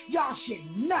 y'all should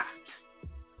not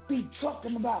be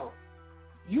talking about.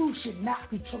 You should not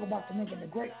be talking about the nigga in the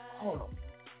great. Hold on,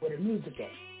 where the music at?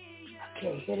 I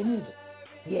can't hear the music.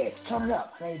 Yes, turn it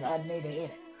up. I need to hear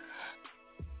it.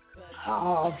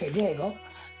 Oh, okay, there you go.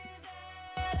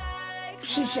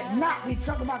 She should not be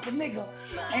talking about the nigga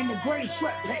in the gray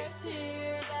sweatpants.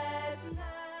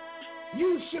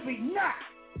 You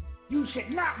should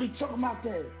not be talking about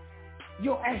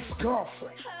your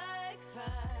ex-girlfriend.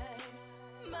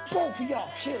 Both of y'all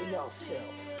kill yourself.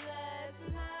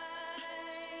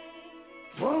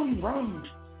 Vroom, vroom.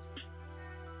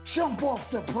 Jump off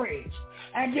the bridge.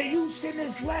 And then you send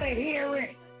this letter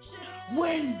hearing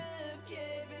when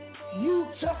you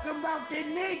talking about the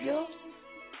nigga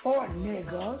or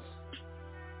niggas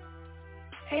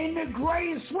in the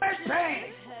gray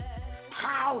sweatpants.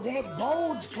 How their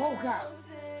bulge broke out.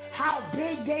 How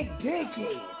big they dick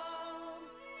is.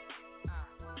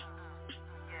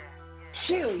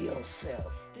 Kill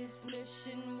yourself.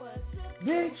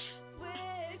 Bitch.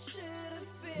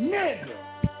 Nigga.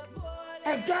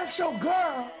 If that's your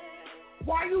girl,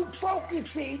 why you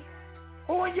focusing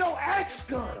on your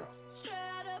ex-girl?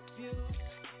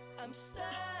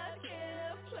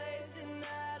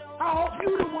 I hope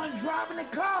you the one driving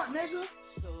the car, nigga.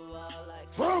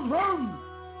 Vroom, vroom.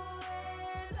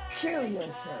 Kill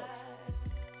yourself.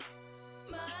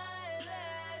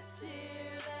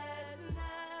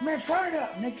 Man, turn it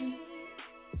up, Nikki.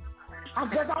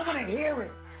 Because I want to hear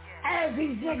it as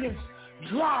these niggas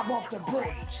drive off the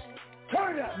bridge.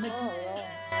 Turn it up, Nikki.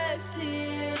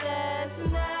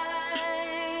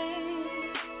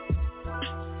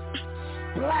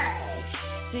 Splash.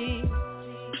 See,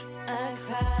 I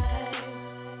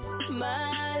cried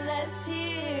my last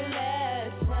tear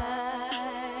last night.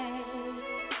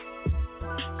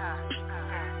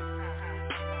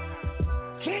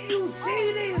 Can you see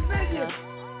these niggas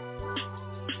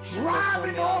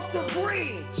driving off the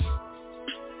bridge?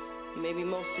 Maybe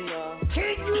most of y'all.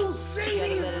 Can you see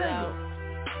these niggas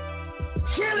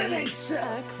killing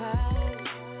themselves?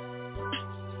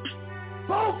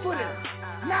 Both of them.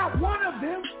 Not one of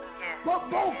them, but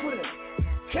both of them.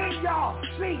 Can y'all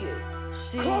see it?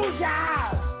 Close your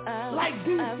eyes like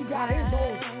Beastie got his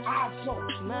old eyes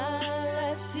closed.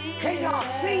 Can y'all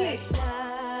see it?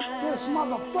 This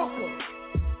motherfucker.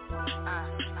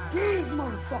 These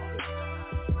motherfuckers.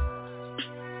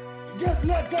 Just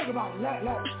think about it.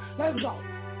 Let's go.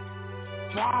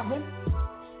 Driving.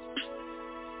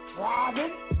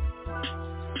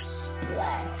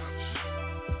 Splash.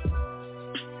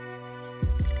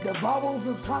 The bubbles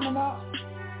is coming up.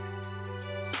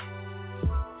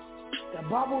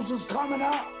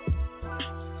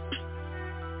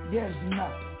 There's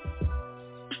nothing.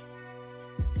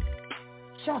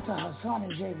 Shout to Hassan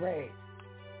and J. Ray.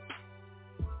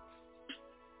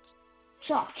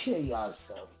 Y'all kill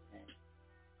yourself, man.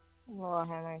 Lord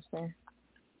have mercy.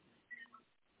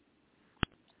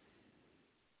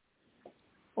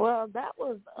 Well, that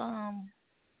was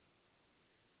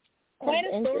quite a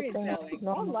storytelling. I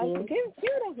like it. Give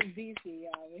it up for BC,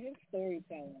 y'all. His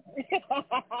storytelling.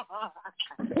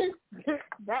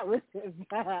 That was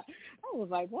I was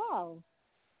like, wow.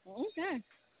 Okay.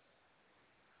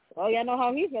 Well, y'all know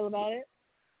how he feel about it.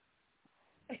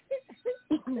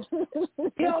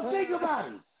 Yo, think about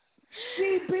it.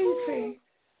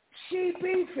 She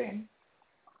beefing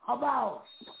about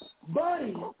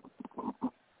Buddy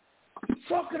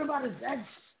talking about his ex,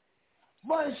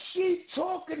 but she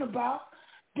talking about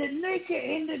the nigga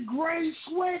in the gray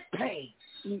sweatpants.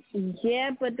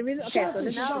 Yeah, but the reason, okay,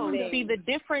 so see the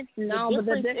difference. No, the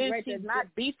but difference is she's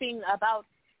not beefing about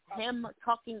him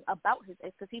talking about his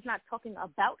ex, because he's not talking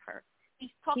about her.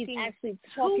 He's actually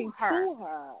talking to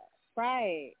her.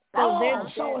 Right. So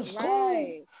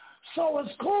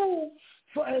it's cool.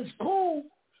 So it's cool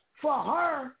for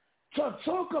her to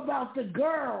talk about the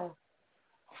girl,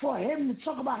 for him to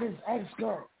talk about his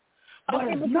ex-girl. But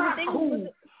it's not cool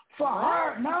for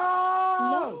her.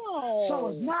 No. So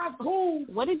it's not cool.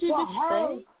 What did you for just her.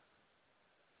 say?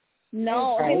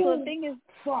 No. Okay, so the thing is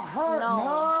for her. No.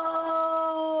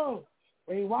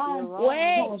 Rewind.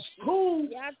 Wait. So it's cool.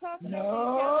 Y'all talking No.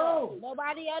 about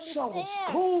each other. Nobody understands. So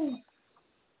it's cool.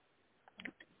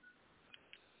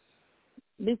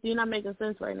 This you're not making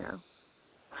sense right now.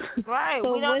 Right.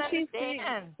 So we don't what she's saying,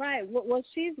 understand. right? What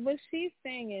she's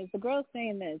saying is the girl's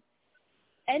saying this.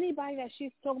 Anybody that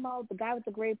she's talking about, the guy with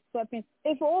the gray sweatpants,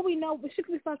 if for all we know, she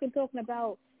could be fucking talking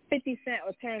about 50 Cent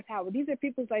or Terrence Howard. These are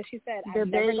people, like she said, I'm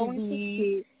never going to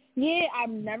see. Yeah,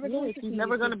 I'm never going to see. She's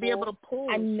never going to be able to pull.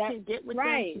 I'm not get with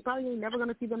right. them. She's probably never going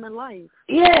to see them in life.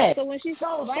 Yeah. So when she's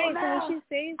so right, now, so when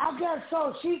she says, I guess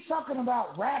so. She's talking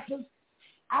about rappers.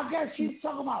 I guess she's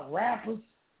talking about rappers.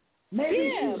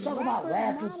 Maybe she's talking about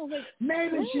rappers.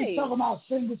 Maybe she's talking about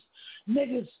singers,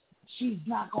 niggas. She's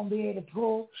not gonna be able to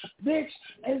pull. Bitch,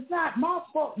 it's not my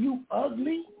fault. You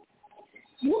ugly.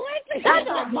 What? It's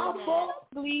not my fault.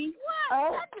 Ugly.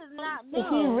 What? That does not mean.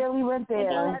 He really went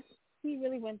there. He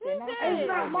really went there. It's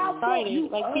not my fault. You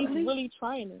like ugly. He's really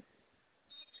trying it.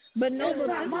 But no, it's but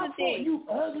not my fault. You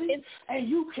ugly, and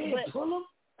you can't pull them.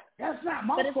 That's not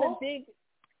my fault. But it's a big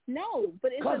no.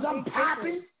 But it's because I'm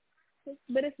popping.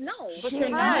 But it's no. But you're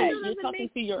not. You're talking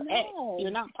to your ex. You're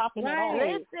not popping at all.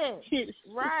 Listen.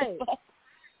 Right.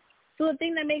 So the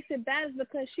thing that makes it bad is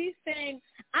because she's saying,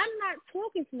 I'm not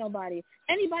talking to nobody.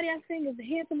 Anybody I think is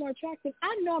handsome or attractive,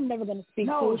 I know I'm never going to speak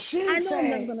to. No, she's I know saying, I'm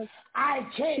never going to. I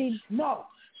can't. No,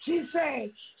 she's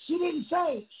saying, she didn't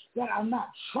say that I'm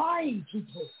not trying to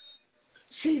pull.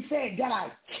 She said that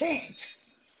I can't.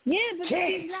 Yeah, but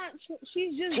can't. she's not.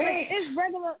 She's just can't. like, it's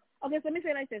regular. Okay, so let me say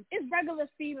it like this. It's regular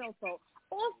female folk.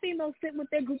 All females sit with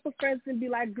their group of friends and be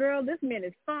like, girl, this man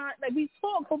is fine. Like, we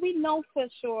talk, but we know for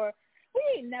sure we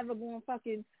ain't never going to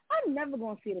I'm never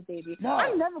going to see the baby. No.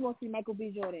 I'm never going to see Michael B.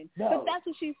 Jordan. No. But that's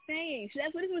what she's saying.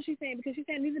 That's what she's saying, because she's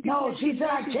saying these are people no, that she said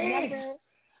I can't. Never...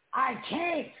 I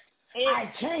can't.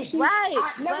 I can't. Right.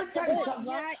 Let me tell you something.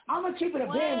 Right. I'm going to keep it a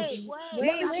band.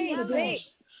 Wait.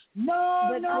 No.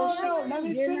 Let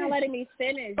me You're finish. not letting me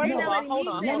finish. Hold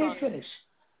on. Let me finish.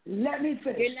 You're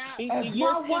sitting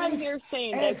here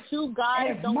saying that two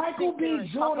guys don't Michael sit there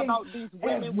and talk about these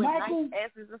women with nice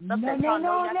asses and stuff that y'all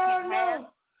know y'all can't have.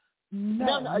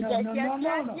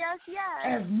 Yes.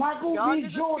 As Michael B.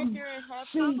 Jordan,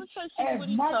 as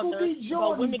Michael B.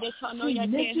 Jordan, women that y'all know y'all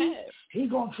can't have. He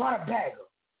gonna try to bag her.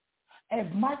 As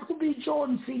Michael B.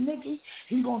 Jordan see Nikki,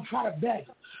 he gonna try to bag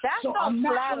her. That's so I'm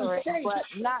not gonna say but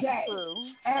not that. true.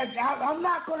 And I'm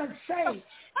not gonna say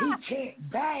he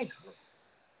can't bag her.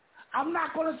 I'm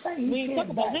not gonna say he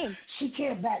can't bag her. She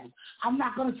can't bag him. I'm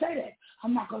not gonna say that.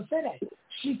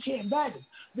 She can't bag him.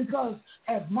 Because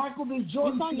if Michael B.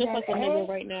 Jordan you sound just like a nigga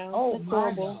right now. Oh That's my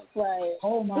horrible. God. Right.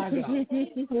 Oh my God.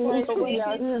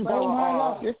 Oh my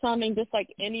God. You're sounding just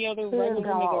like any other regular nigga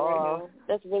right now.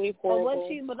 That's really horrible.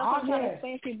 But that's what I'm trying to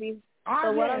explain to you.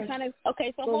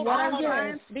 Okay, so hold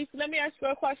on. Lisa, let me ask you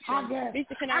a question.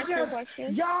 Lisa, can I ask you a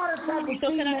question? Y'all the type of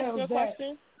can I ask you a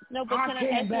question? No, but can I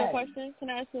ask you a question? Can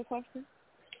I ask you a question?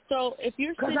 So if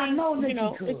you're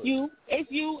sitting, if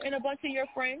you and a bunch of your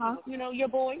friends, your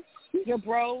boys, your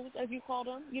bros, as you call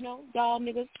them, y'all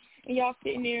niggas, and y'all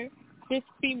sitting there, this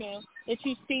female that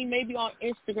you've seen maybe on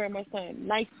Instagram or something,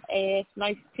 nice ass,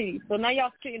 nice titties. So now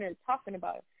y'all sitting there talking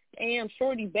about it. Damn,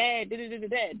 shorty bad, blah,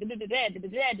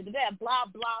 blah,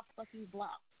 fucking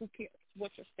blah. Who cares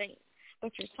what you're saying?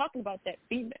 But you're talking about that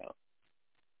female.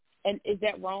 And is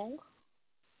that wrong?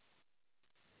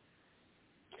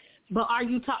 But are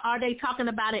they talking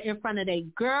about it in front of their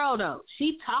girl, though?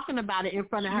 She talking about it in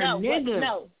front of her nigga.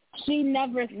 No, she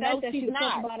never said that she's she was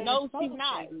not. talking about it. No, she's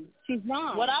not. She's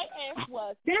not. What I asked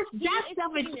was... That's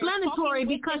self-explanatory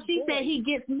because she said he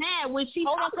gets mad when she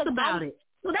talks about it.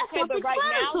 So that's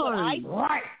self-explanatory.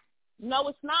 Right. No,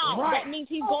 it's not. Right. That means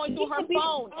he's going through her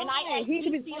phone. And I asked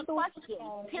him a question,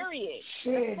 period.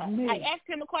 I asked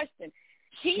him a question.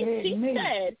 He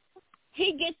said...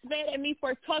 He gets mad at me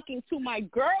for talking to my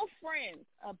girlfriends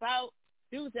about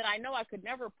dudes that I know I could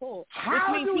never pull.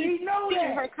 How do he know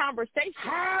that? Her conversation.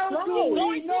 How do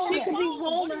he know that? She could be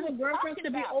home and her girlfriend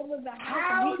could be over the house.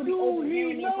 How do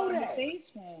he know that?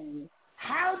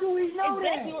 How do we know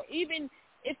that? Or even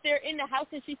if they're in the house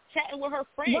and she's chatting with her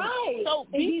friends. Right. So,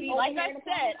 Beefy, like I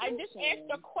said, I just asked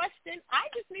a question. I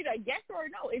just need a yes or a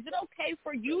no. Is it okay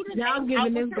for you to Y'all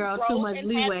giving this girl too much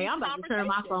leeway. I'm about to turn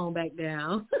my phone back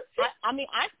down.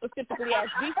 I specifically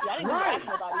asked Beefy. I didn't even ask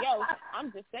nobody else.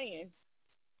 I'm just saying.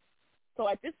 So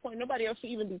at this point, nobody else should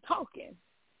even be talking.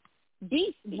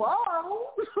 Beefy. Whoa.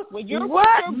 When you're with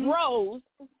your bros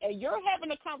and you're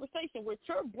having a conversation with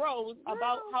your bros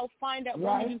about how fine that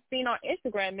woman you've seen on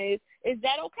Instagram is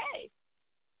that okay?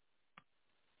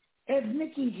 If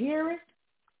Nikki hear it,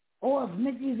 or if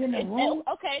Nikki's in the room,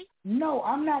 okay. No,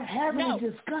 I'm not having a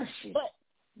discussion. But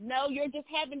No, you're just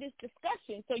having this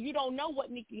discussion, so you don't know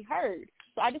what Nikki heard.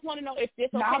 So I just want to know if this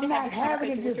okay I'm to not have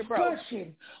having a with your bro.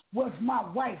 discussion with my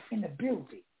wife in the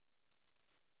building.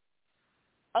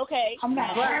 Okay. I'm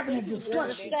not having a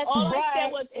discussion. All I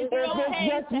said was, is it okay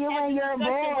just to you have and this your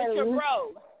discussion with your boys.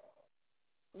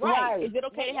 bro? Right. Is it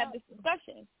okay to have this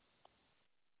discussion?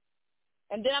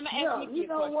 And then I'm going to ask Nikki you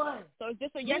know a question. what? So is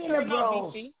this a yes or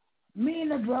no, BC? Me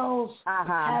and the bros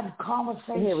have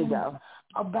conversations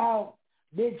about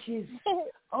bitches.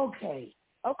 Okay.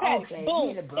 Okay. Boom.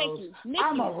 Me the bros. Thank you. Nikki.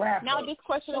 I'm a rapper. Now this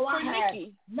question is for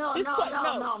Nikki. No. This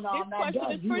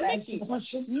question is for Nikki.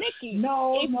 Nikki,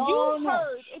 if you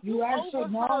heard, if you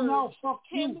overheard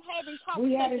him having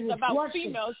conversations about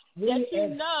females that you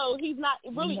know he's not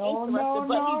really interested,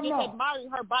 but he's just admiring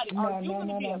her body, are you going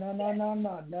to be upset?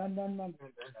 No.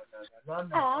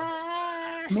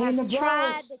 Me and the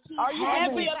bros. Are you going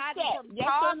to be upset? Yes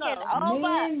or no?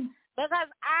 Because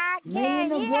I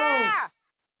can't hear.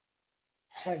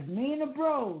 Me and the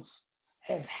bros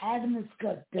have had a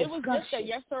discussion. It was just a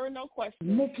yes or no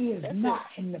question. Nikki is not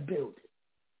in the building.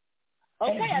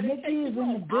 Okay, and Nikki is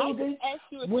in the building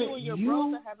with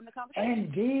you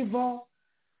and Diva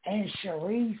and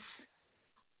Sharice.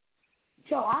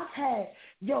 I've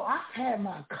had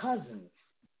my cousins.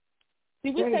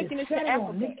 See, we're taking this to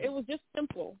Africa. It was just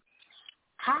simple.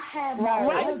 I have my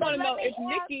I just want to know if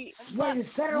Nikki,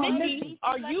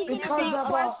 are you going to be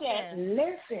questioned?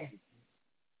 Listen.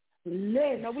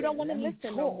 No, we don't want to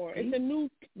listen no more. It's a new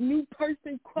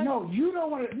person question. No, you don't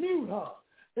want to mute her.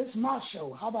 This is my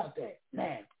show. How about that,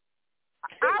 man?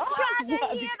 I'm trying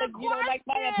to hear the question. You don't like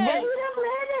my opinion. Wait a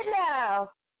minute now.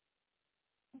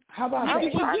 How about that?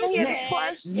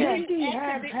 Nikki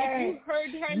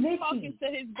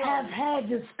have had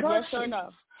discussions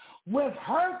with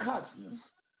her cousins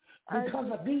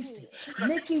because of Beastie.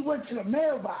 Nikki went to the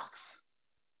mailbox,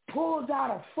 pulled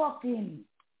out a fucking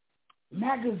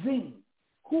magazine.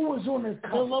 Who was on the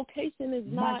cover? The location is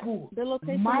not. The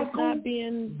location is not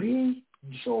being. B.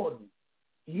 Jordan,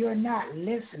 you're not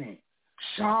listening.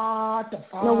 Shut the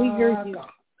fuck No, we heard you.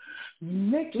 up.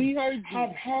 Nikki we heard you.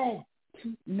 have had.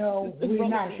 No, we're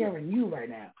not hearing you right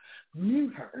now.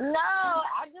 Mute her. No,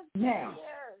 I just now.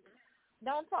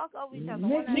 Don't talk over each other.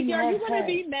 Nikki, are you going to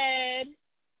be mad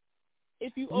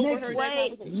if you overheard that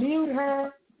conversation? Mute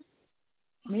her.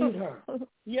 Mute her.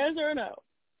 Yes or no?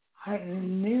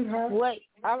 Mute her. Wait.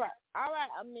 All right.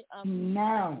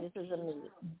 Now. This is a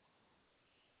mute.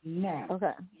 Now.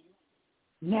 Okay.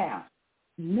 Now,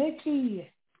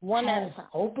 Nikki has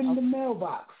opened the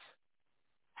mailbox.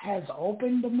 Has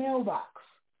opened the mailbox.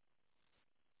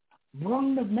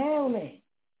 Brung the mail in.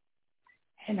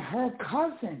 And her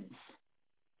cousins,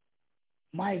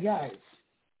 my guys,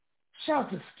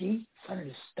 shout to Ski, Son of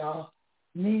the Star,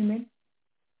 Neiman,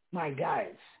 my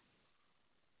guys,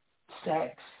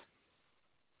 Sex.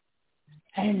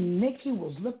 And Nikki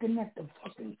was looking at the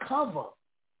fucking cover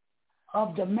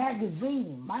of the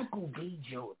magazine, Michael B.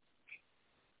 Jordan.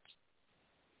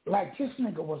 Like this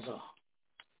nigga was a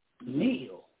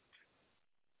meal.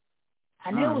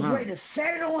 And they was ready to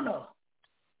set it on her.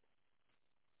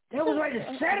 They was ready to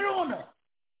set it on her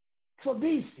for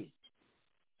Beastie.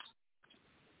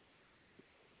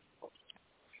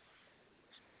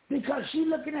 Because she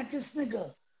looking at this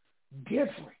nigga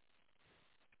different.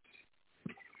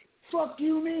 Fuck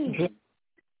you mean?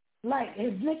 Like,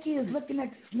 if Nikki is looking at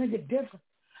this nigga different,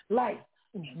 like,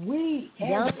 we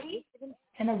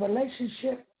in a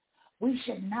relationship, we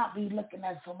should not be looking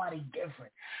at somebody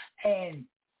different. And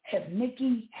if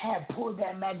Nikki had pulled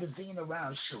that magazine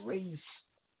around Sharice,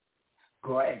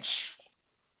 Gretch,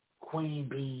 Queen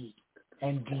Bee,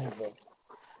 and Diva,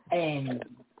 and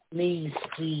me,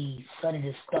 Steve, Son of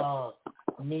the Star,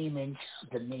 Neiman,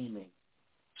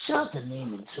 shout out to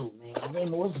Neiman too, man.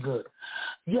 Neiman was good.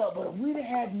 Yo, but if we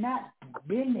had not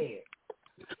been there,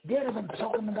 they'd have been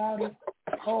talking about it.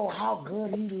 Oh, how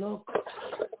good he looked.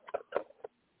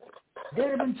 They'd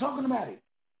have been talking about it.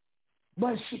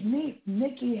 But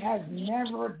Nikki has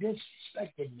never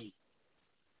disrespected me.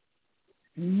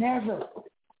 Never.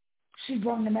 She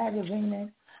brought the magazine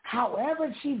in.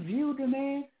 However she viewed the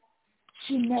man,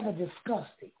 she never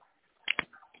discussed it.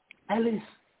 At least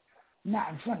not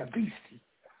in front of Beastie.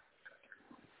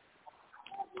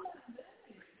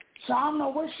 So I don't know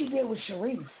what she did with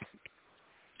Sharice.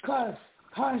 Because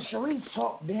her and Sharice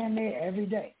talk damn near every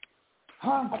day.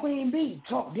 Her and Queen Bee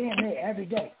talk damn near every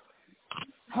day.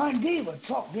 Her and Diva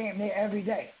talk damn near every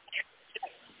day.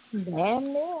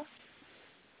 Damn near.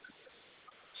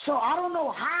 So I don't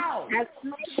know how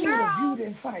she would have viewed it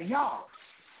in front of y'all.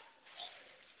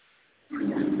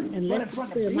 And let's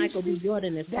clear Michael B.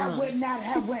 Jordan is that would not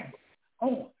have went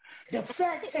on. The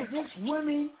fact that this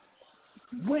woman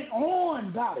went on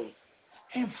about it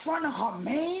in front of her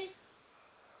man,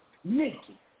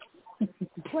 Nikki,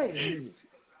 play the music.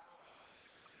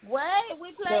 Wait,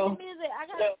 we play the music. I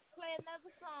gotta play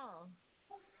another song.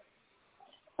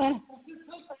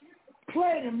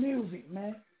 Play the music,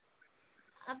 man.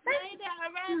 I played it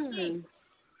already.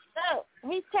 Look,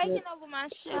 he's taking over my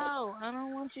show. I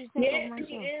don't want you to take over my show.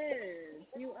 He is.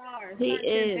 You are. He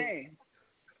is.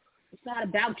 It's not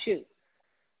about you.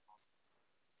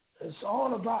 It's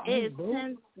all about me,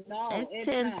 boo. It's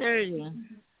 10:30.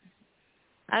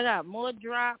 I got more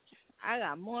drops. I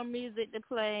got more music to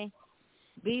play.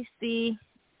 BC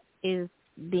is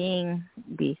being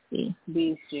BC.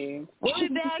 BC. We'll be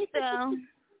back though.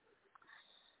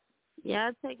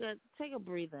 Yeah, take a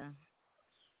breather.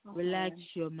 Okay. Relax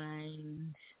your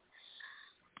mind.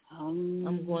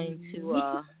 I'm going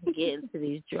to get into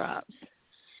these drops.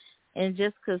 And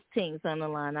just because Tink's on the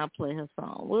line, I'll play her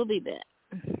song. We'll be back.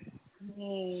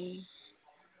 Hey,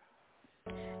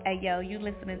 yo, you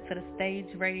listening to the Stage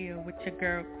Radio with your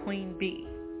girl, Queen B,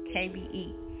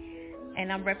 KBE.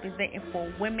 And I'm representing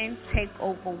for Women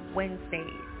Takeover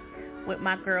Wednesdays with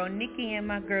my girl, Nikki, and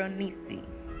my girl, Nisi.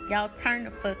 Y'all turn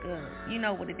the fuck up. You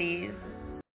know what it is.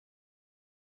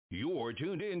 You're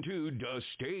tuned into The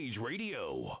Stage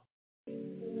Radio.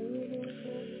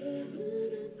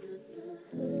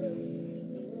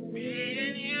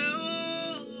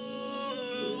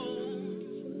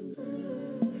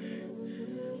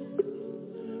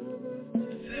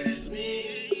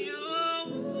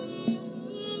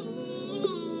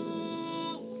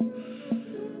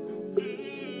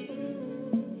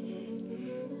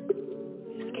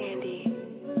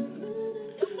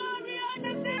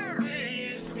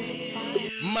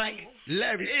 Mike,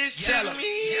 Larry, tell him.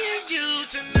 Me and you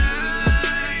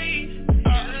tonight.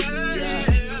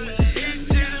 It's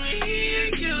just me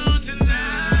and you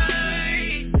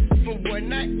tonight. For one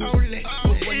night only.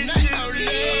 For one night only.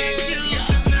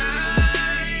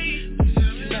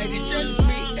 Tonight it's just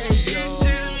me and you.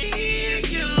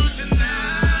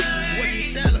 What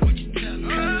you tell him?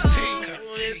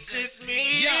 It's just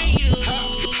me and you.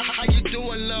 How you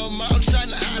doing, little mom? I'm trying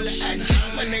to holler at you.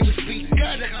 My name is Pete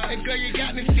Gutter, and girl, you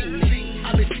got me feeling.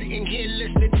 I've been sitting here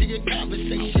listening to your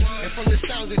conversation, and from the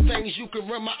sounds of things, you can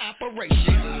run my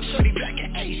operation. Shorty black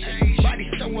and Asian, body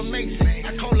so amazing.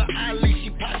 I call her Ali,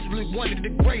 she possibly one of the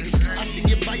greatest. I see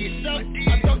you by yourself,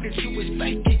 I thought that you was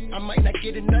faking. I might not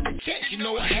get another chance, you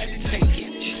know I had to take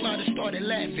it. She smiled and started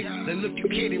laughing. Then look, you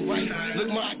kidding, right? Look,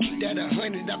 ma, I keep that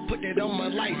 100, I put that on my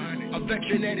life. A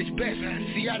veteran at his best.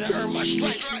 See, I done earned my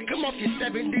stripes. Come off your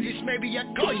 7 digits, maybe I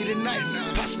call you tonight.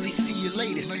 Possibly see you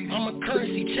later. I'm a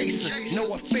currency chaser.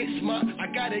 No offense, ma, I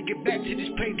gotta get back to this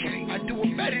paper. I do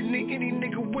it better than any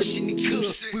nigga wishing he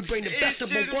could. We bring the best of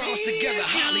both worlds together,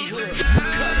 Hollywood.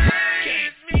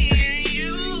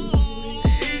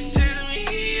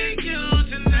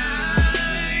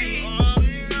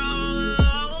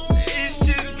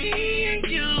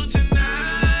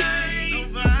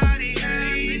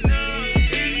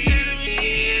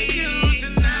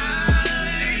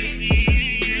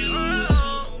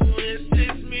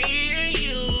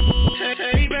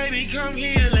 Come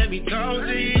here, let me talk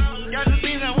to you. Got some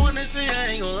things I wanna say,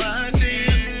 I ain't gonna lie to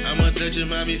you. I'ma touch your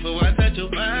mind before I touch your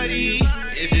body.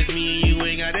 It's just me and you,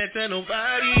 ain't got that to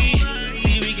nobody.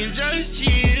 See, we can just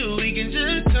chill, we can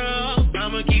just talk.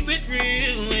 I'ma keep it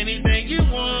real, anything you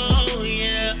want,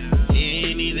 yeah.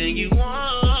 Anything you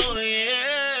want,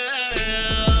 yeah.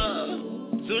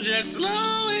 So just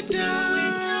slow it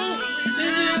down and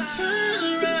just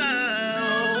turn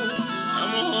around.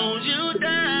 I'ma hold you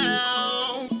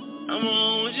down. I'ma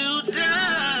hold you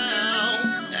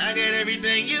down. I got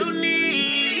everything you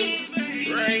need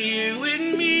right here with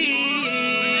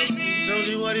me. Told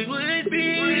you what it would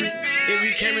be if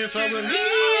you came in for with me.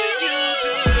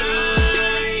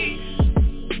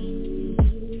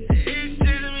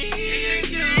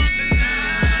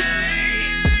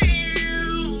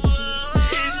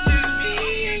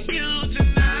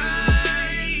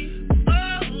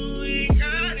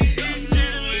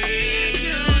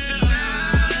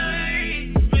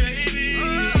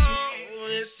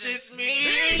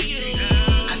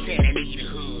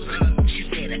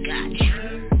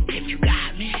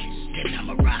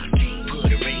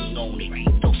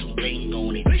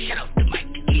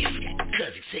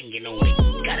 Singing on it.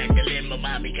 Got a dilemma,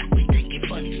 mommy got me thinking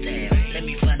funny style. Let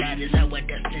me find out is our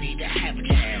destiny to have a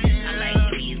child. I like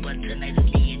threes, but tonight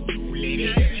is me and you, lady.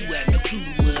 You have no clue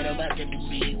what I'm about to do to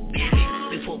you, baby.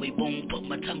 Before we boom, put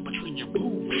my tongue between your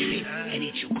boo, baby, and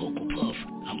eat your Cocoa Puff.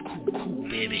 I'm cool,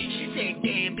 baby. She said,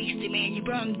 damn, beastie man, you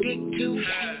brung dick too.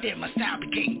 Then my style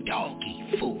became doggy,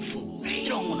 foo.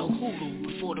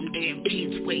 before them damn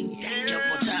kids wake. Jump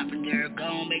on top of girl,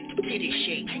 gon' make the titties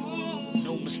shake.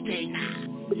 No mistake,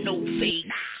 no fake.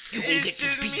 You gon' get the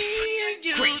beat.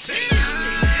 Great thing.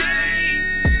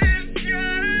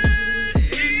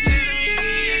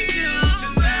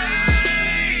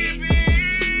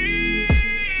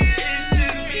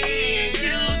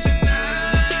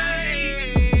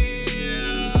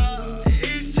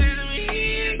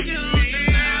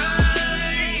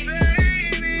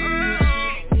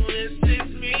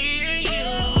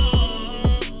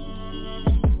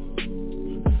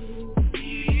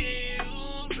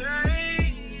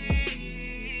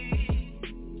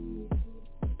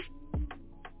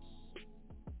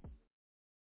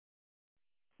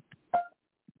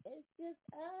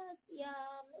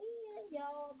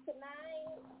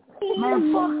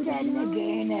 Man, fuck that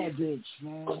nigga and that bitch,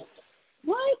 man. What?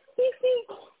 What?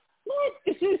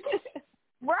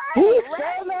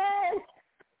 Right, man.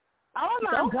 Oh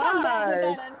my Don't God. come back with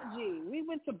that energy. We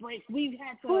went to break. We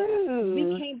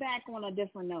came back on a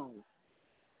different note.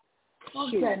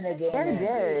 Fuck that nigga and that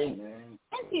bitch, man.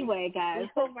 Anyway, guys,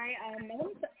 so right,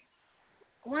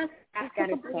 I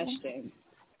got a question.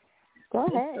 Go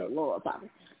ahead.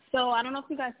 So I don't know if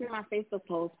you guys see my Facebook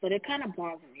post, but it kind of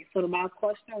bothered me. So my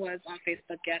question was on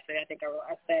Facebook yesterday.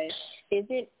 I said, is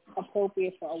it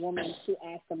appropriate for a woman to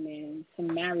ask a man to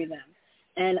marry them?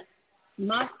 And a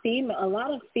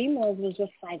lot of females was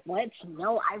just like, what?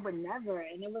 No, I would never.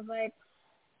 And it was like,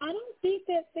 I don't think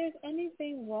that there's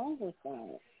anything wrong with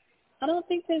that. I don't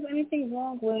think there's anything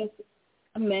wrong with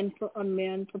a man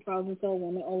proposing to a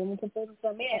woman or a woman proposing to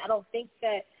a man. I don't think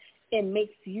that it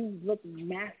makes you look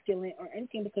masculine or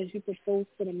anything because you propose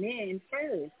to the man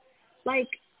first. Like,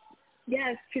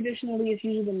 yes, traditionally it's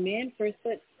usually the man first,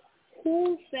 but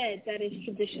who said that it's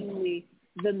traditionally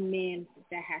the man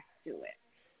that has to do it?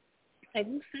 Like,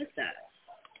 who says that?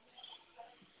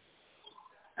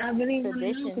 I really want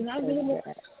to know, because I really want.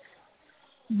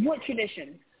 What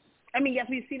tradition? I mean, yes,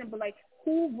 we've seen it, but like,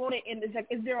 who wrote it in? Is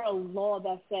there a law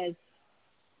that says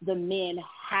the man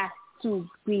has to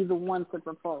be the one to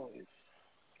propose?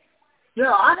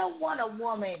 Yo, I don't want a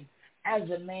woman as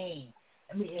a man.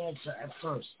 Let me answer at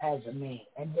first as a man,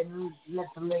 and then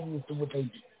let the ladies do what they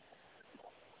do.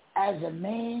 As a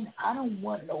man, I don't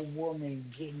want no woman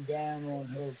getting down on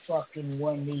her fucking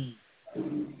one knee,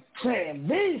 saying,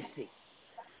 "Lucy,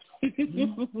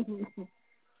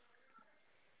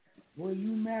 will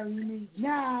you marry me?"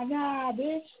 Nah,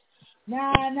 bitch.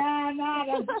 Nah,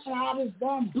 that's how it's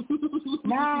done.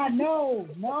 Nah, no.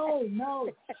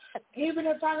 Even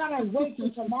if I gotta wait till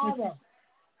tomorrow,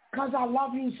 because I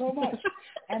love you so much,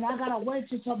 and I gotta wait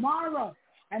till tomorrow,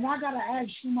 and I gotta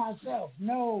ask you myself,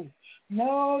 no.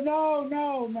 But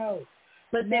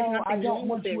there's nothing wrong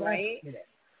with it, right?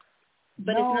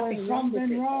 But no, there's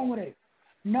something wrong with it.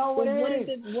 No, so it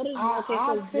is. I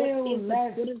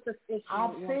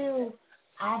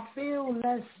feel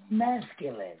less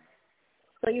masculine.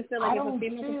 So you feel like if a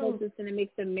female proposes, then it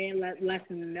makes the man less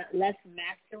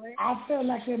masculine? I feel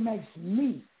like it makes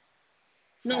me.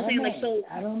 No, I'm saying like so.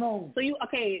 I don't know. So you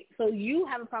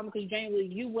have a problem because generally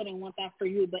you wouldn't want that for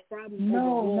you, but probably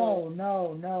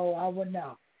no, I would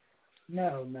not.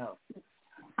 No,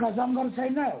 because I'm gonna say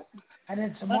no, and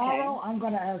then tomorrow I'm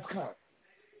gonna ask her.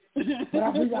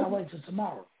 But we gotta wait till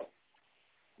tomorrow.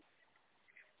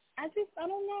 I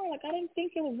don't know. Like, I didn't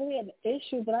think it was really an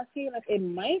issue, but I feel like it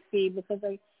might be because,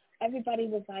 like, everybody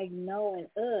was like, no and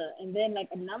And then,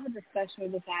 like, another discussion we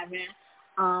was having,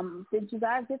 did you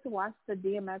guys get to watch the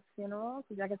DMX funeral?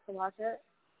 Did y'all get to watch it?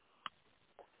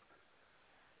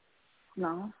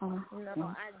 No? No,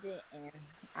 I didn't.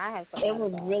 I have It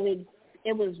was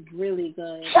really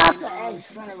good. Shout to X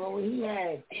funeral. He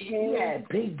had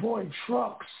big boy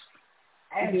trucks.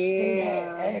 X.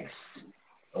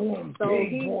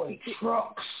 Big boy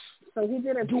trucks. So he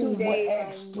did a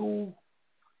 2-day.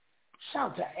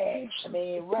 Shout to X. I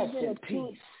mean, rest in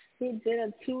peace. He did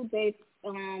a 2-day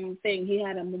thing. He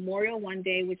had a memorial one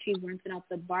day, which he rented out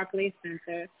the Barclays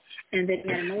Center, and then he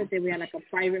had another day we had like a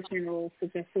private funeral for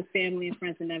just his family and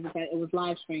friends and everybody. It was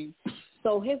live streamed.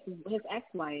 So his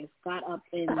ex-wife got up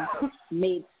and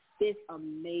made this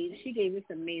amazing. She gave this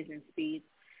amazing speech,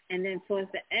 and then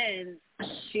towards the end,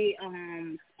 she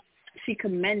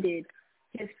commended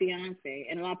his fiance,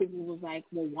 and a lot of people was like,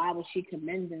 well, why would she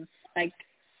commend him? Like,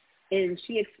 and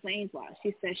she explained why.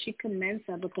 She said she commends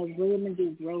her because women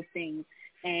do real things,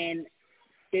 and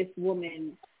this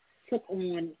woman took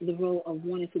on the role of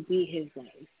wanting to be his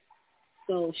wife.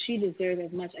 So she deserves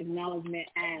as much acknowledgement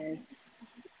as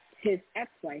his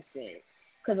ex-wife did.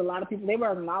 Because a lot of people, they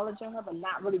were acknowledging her, but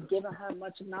not really giving her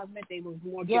much acknowledgement. They were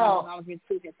more giving acknowledgement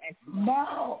to his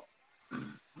ex-wife.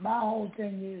 my whole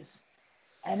thing is,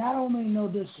 and I don't mean no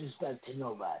disrespect to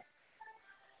nobody.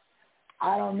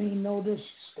 I don't mean no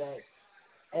disrespect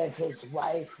if his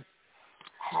wife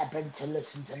happened to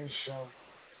listen to the show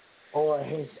or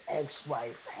his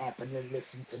ex-wife happened to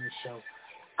listen to the show.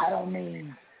 I don't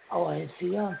mean, or his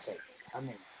fiance.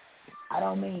 I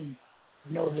don't mean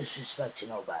no disrespect to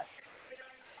nobody.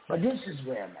 But this is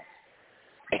where I'm at.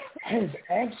 His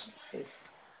ex-wife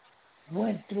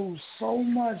went through so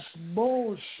much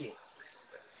bullshit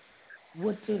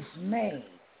with this man.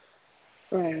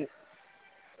 Right.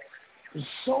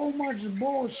 So much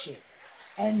bullshit.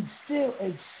 And still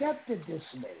accepted this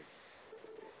man.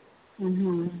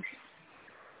 Mm-hmm.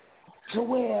 To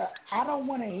where I don't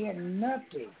want to hear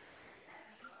nothing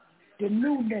the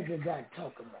new nigga got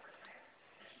talking about.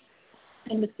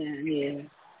 Understand, yeah.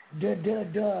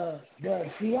 The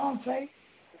fiance,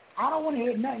 I don't want to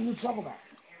hear nothing you talk about.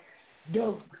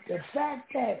 The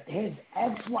fact that his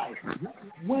ex-wife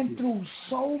went through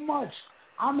so much,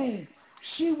 I mean,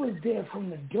 she was there from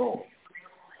the door.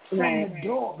 From the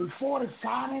door, before the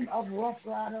signing of Rough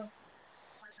Rider,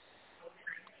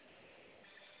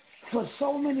 for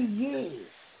so many years.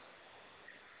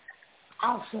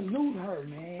 I salute her,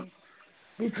 man.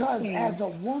 Because as a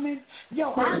woman,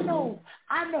 I know,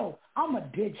 I'm a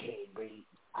dickhead, baby.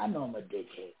 I know I'm a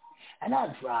dickhead. And I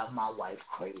drive my wife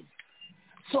crazy.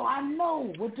 So I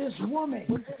know what this woman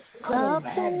could have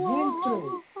had went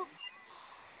through.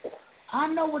 I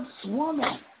know what this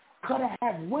woman could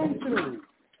have went through.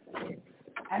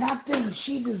 And I think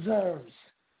she deserves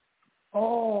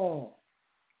all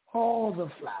the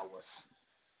flowers.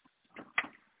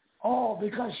 All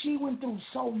because she went through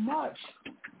so much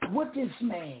with this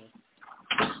man.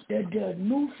 The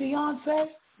new fiance,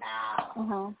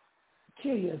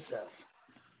 kill yourself.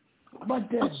 But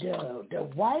the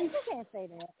wife, you can't say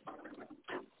that.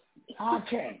 I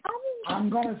can't. I'm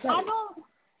gonna say it.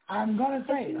 I'm gonna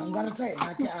say it. I'm gonna say it.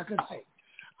 I can say it.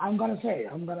 I'm gonna say it.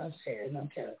 And I'm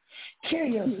telling you, kill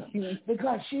yourself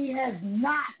because she has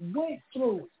not went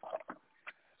through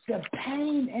the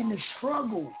pain and the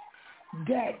struggle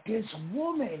that this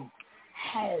woman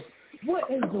has.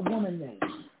 What is the woman name?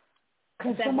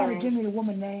 Can somebody give me the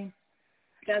woman name?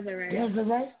 Desiree.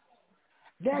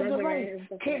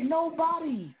 Can't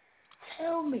nobody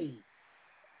tell me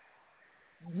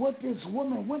what this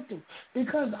woman went through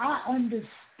because I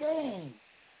understand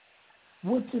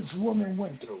what this woman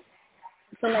went through.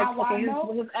 So how I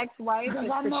know? His ex-wife. Because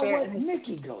I know what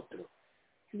Nikki go through.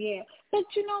 Yeah, but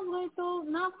you know what though?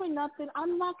 Not for nothing,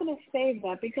 I'm not gonna say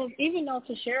that because even though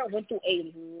Tashera went through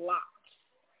a lot,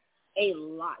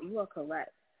 you are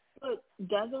correct. But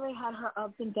Desiree had her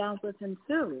ups and downs with him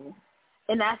too,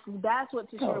 and that's what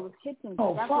Tashera was hitting.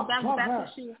 Oh, that's fuck what her.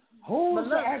 she. Who's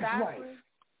the ex-wife?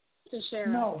 Tashera.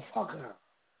 No, fuck her.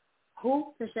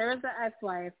 Who? Tashera's the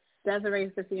ex-wife.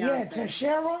 Desiree's the fiance.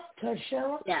 Yeah,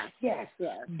 Tashera. Yes.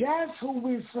 That's who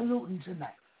we're saluting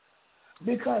tonight.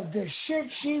 Because the shit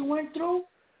she went through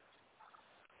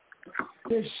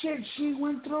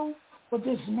with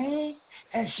this man,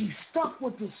 and she stuck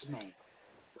with this man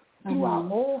throughout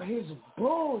all his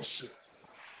bullshit.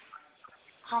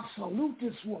 I salute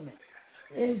this woman.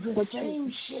 It's the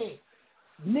same shit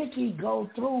Nikki go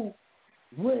through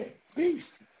with Beast.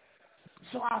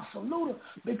 So I salute her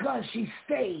because she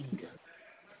stayed.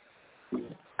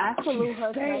 I salute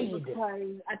her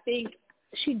because I think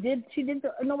she did you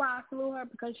know why I salute her?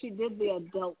 Because she did the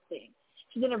adult thing.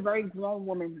 She did a very grown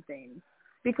woman thing.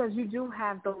 Because you do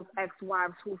have those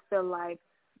ex-wives who feel like,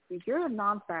 you're a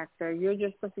non-factor. You're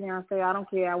just a fiance. I don't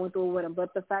care. I went through it with him.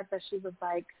 But the fact that she was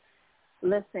like,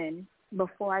 listen,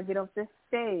 before I get off this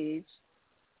stage,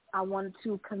 I want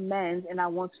to commend and I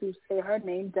want to say her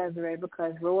name, Desiree,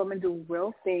 because real women do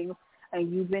real things.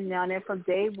 And you've been down there from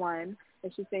day one.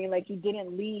 And she's saying, like, you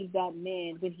didn't leave that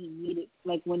man when he needed,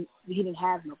 like, when he didn't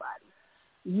have nobody.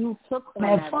 You took on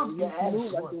man, that. Fuck You the knew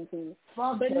ex-wife.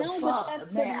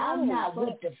 But man, I'm not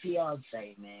with the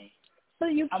fiance, man.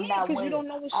 But you can't because you don't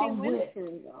know what she went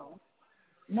through, though.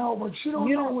 No, but you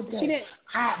don't know what the...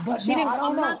 I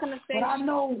don't know. Not going to say but I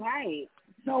know, right.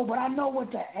 No, but I know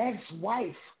what the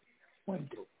ex-wife went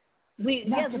through.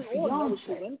 We all know what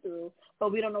she went through,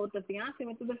 but we don't know what the fiance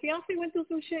went through. The fiance went through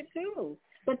some shit, too.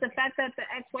 But the fact that the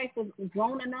ex-wife was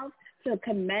grown enough to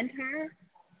commend her,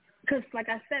 because, like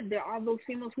I said, there are those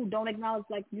females who don't acknowledge,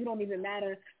 like, you don't even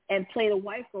matter and play the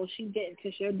wife role. She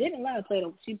didn't let her play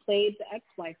she played the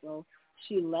ex-wife role.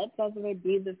 She let Desiree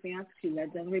be the fiance. She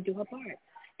let Desiree do her part.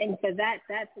 And for that,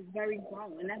 that's very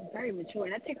grown, and that's very mature,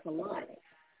 and that takes a lot.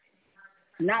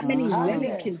 Not many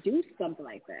women can do something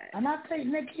like that. And I think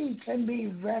Nikki can be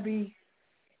very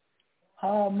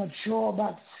mature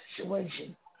about the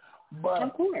situation. But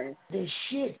of course, the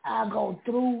shit I go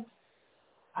through,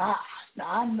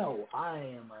 I know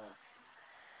I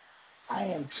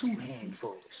am two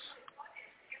handfuls.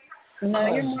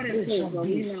 No, you're more than two, but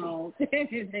we know.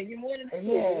 You're more than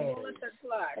two.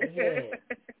 Yeah.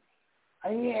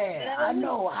 Yeah, I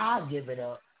know I'll give it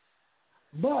up.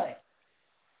 But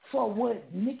for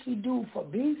what Nikki do for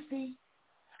Beastie,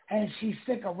 and she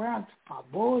stick around for my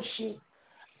bullshit,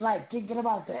 like thinking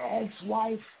about the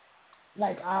ex-wife,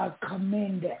 like I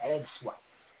commend the ex-wife.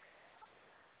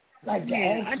 Like the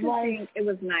ex-wife, I just think it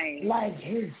was nice. Like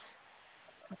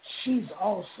she's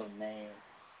awesome, man.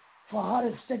 For her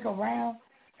to stick around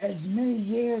as many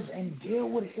years and deal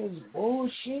with his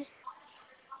bullshit,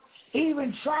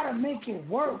 even try to make it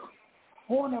work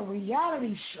on a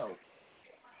reality show.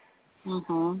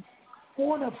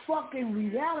 On a fucking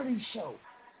reality show.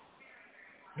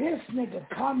 This nigga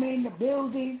come in the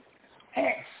building,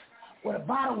 X, with a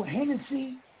bottle of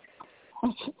Hennessy.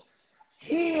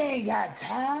 He ain't got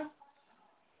time.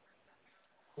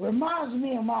 Reminds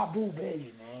me of my boo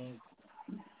baby, man.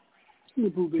 Your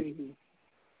boo baby.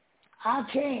 I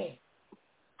can't.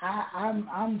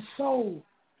 I'm so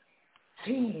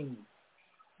team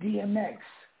DMX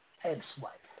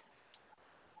ex-wife.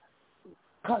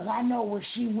 Because I know what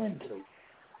she went through.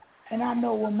 And I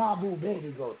know what my boo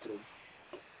baby go through.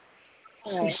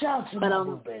 Right. So shout to my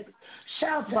boo baby.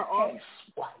 Shout to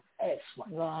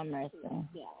ex-wife. Lord mercy.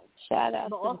 Yeah. Shout out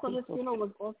but to also his funeral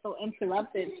was also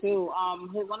interrupted too.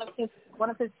 One of his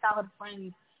childhood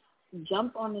friends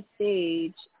jumped on the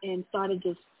stage and started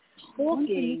just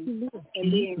talking,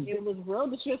 and it was real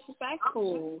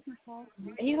disrespectful.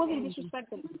 He wasn't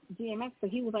disrespecting DMX,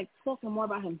 but he was like talking more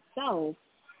about himself.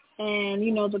 And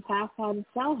you know, the pastor had to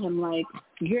tell him like,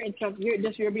 you're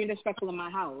being disrespectful in my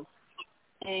house.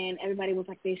 And everybody was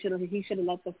like, he should have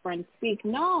let the friend speak.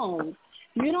 No,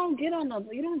 you don't do that at a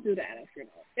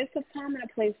funeral. It's a time and a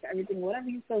place for everything. Whatever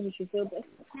you feel, what you feel, but it's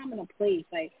a time and a place.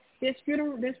 Like there's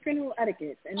funeral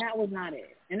etiquette, and that was not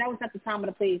it. And that was not the time and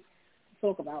the place to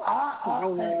talk about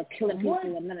corona, killing people,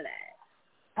 and none of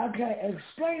that. Okay,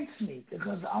 explain to me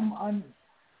because I'm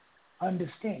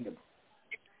understandable.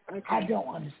 Okay. I don't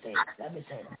understand. Let me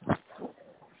say that.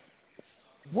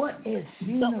 What is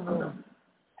funeral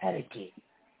etiquette?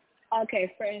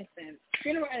 Okay, for instance,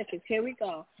 funeral etiquette. Here we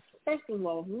go. First of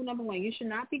all, rule number one, you should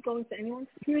not be going to anyone's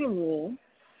funeral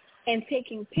and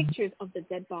taking pictures of the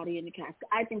dead body in the casket.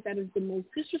 I think that is the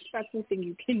most disrespectful thing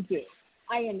you can do.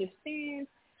 I understand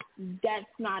that's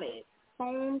not it.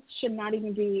 Phones should not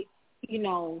even be, they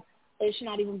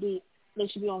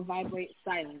should be on vibrate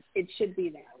silence. It should be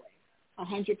that way,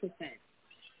 100%.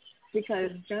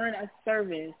 Because during a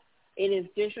service, it is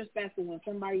disrespectful when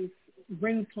somebody's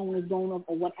ringtone is going up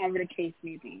or whatever the case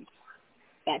may be.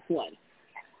 That's one.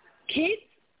 Kids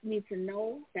need to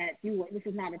know that this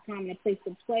is not a time and a place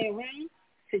to play around.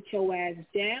 Sit your ass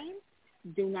down.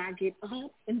 Do not get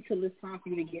up until it's time for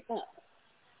you to get up.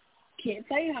 Can't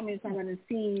tell you how many times I've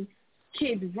seen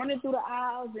kids running through the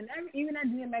aisles, and even at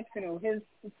DMX,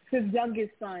 his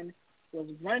youngest son was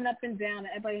running up and down, and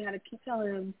everybody had to keep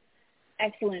telling him,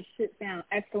 excellent, sit down,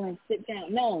 excellent, sit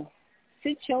down. No,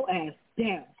 sit your ass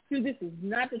down. This is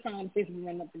not the time to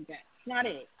run up and down. It's not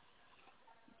it.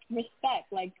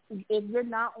 Respect. Like if you're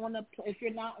not on the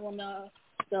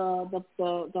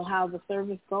how the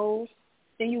service goes,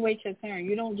 then you wait your turn.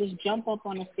 You don't just jump up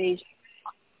on the stage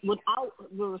without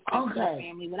the respect of the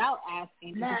family, without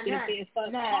asking.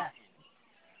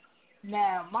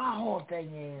 Now, my whole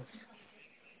thing is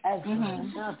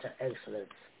excellence, not to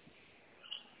excellence.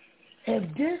 If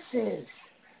this is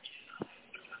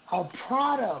a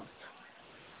product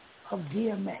of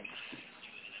DMX,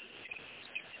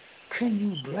 can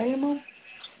you blame him?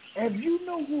 If you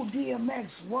know who DMX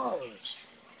was,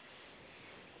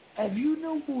 you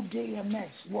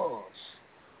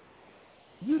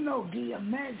know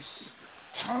DMX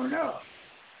turn up.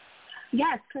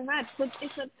 Yes, correct. But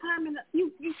it's a time and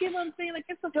you get what I'm saying? Like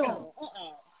it's a film.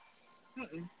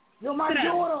 Yo, my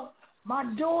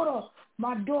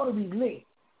daughter be lit.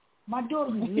 My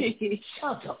daughter be lit.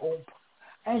 Shut up, Oprah.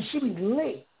 And she be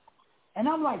lit. And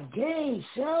I'm like, dang,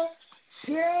 son,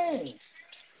 she ain't.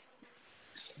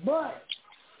 But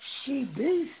she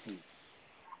beastie.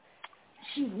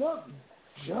 She look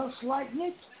just like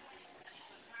Nicki.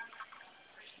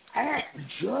 Act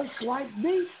just like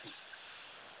Beastie.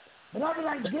 But I be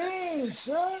like, dang,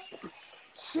 son,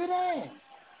 sit down.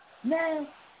 Now,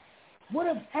 what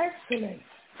if excellence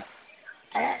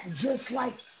act just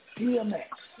like DMX?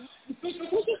 Which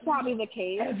is probably the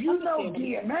case. If you know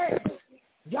DMX,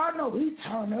 y'all know he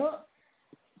turn up.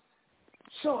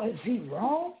 So is he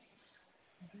wrong?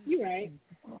 You're right.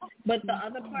 But the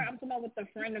other part, I'm talking about with the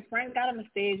friend. The friend got on the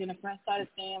stage, and the friend started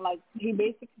saying, like, he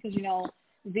basically, because, you know,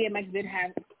 DMX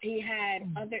he had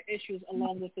other issues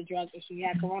along with the drug issue. He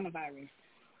had coronavirus.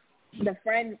 The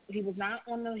friend, he was not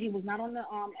on the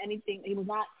anything. He was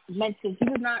not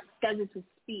scheduled to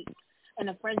speak. And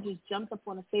the friend just jumped up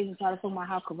on the stage and started talking about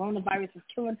how coronavirus is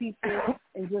killing people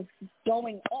and just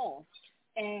going off.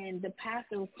 And the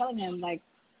pastor was telling him, like,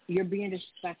 you're being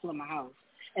disrespectful in my house.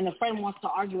 And the friend wants to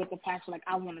argue with the pastor, like,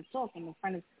 I want to talk. And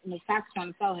the pastor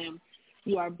trying to tell him,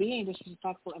 you are being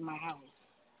disrespectful in my house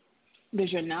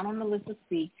because you're not on the list to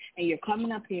speak, and you're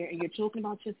coming up here and you're talking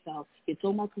about yourself. You're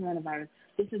talking about coronavirus.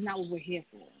 This is not what we're here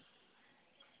for.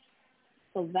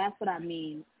 So that's what I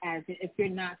mean. As if you're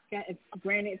not, if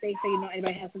granted, they say, you know,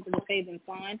 anybody has something to say, then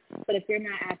fine. But if you're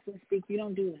not asked to speak, you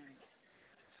don't do that.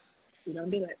 You don't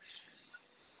do it.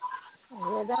 You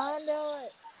don't do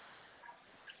it.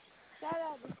 Shout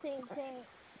out to Ting Ting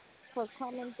for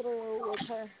coming through with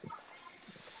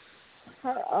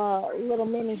her little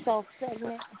mini soft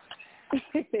segment.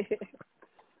 Rest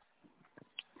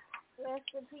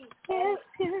in peace.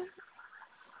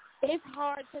 It's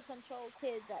hard to control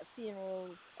kids at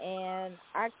funerals, and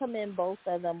I commend both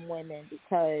of them women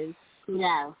because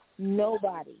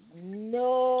nobody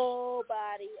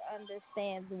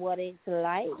understands what it's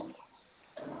like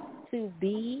to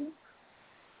be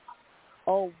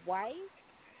a wife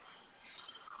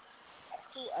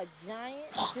to a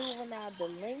giant juvenile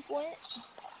delinquent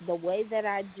the way that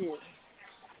I do.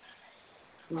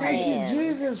 Thank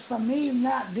you, Jesus, for me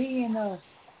not being a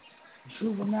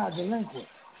juvenile delinquent.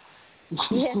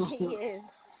 Yes, he is.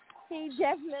 He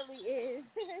definitely is.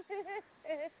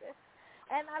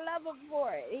 And I love him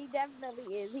for it. He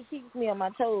definitely is. He keeps me on my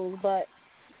toes, but,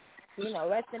 you know,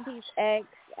 rest in peace, X.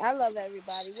 I love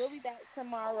everybody. We'll be back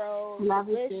tomorrow. Love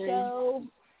you, Good show.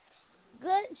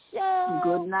 Good show.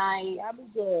 Good night. Y'all be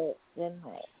good. Good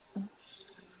night.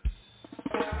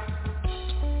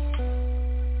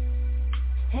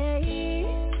 Hey,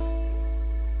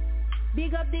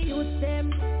 big up the youth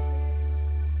them.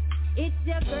 It's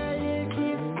your girl,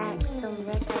 Lil Action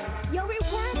Records. Yo, we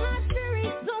work hard for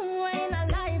it, somewhere in our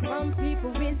life. From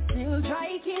people we still try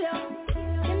to kill us.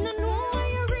 Them don't know why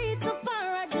you reach so far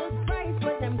at this price,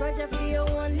 but them grudge feel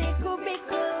one little bit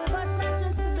cool. But that's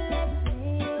just a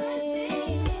blessing.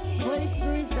 Holy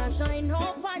Spirit shall shine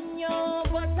upon you,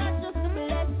 but that's just a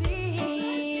blessing.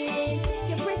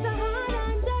 You pray so hard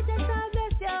and judge and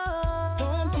salvation.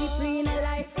 Some people in a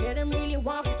life, yeah, them really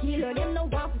want to kill you. Them no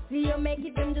want to see you make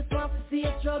it, them just want to see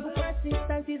you struggle.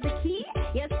 Persistence is the key.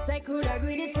 Yes, I could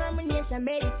agree. Determination,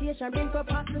 meditation, bring up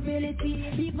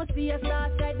possibility. People see us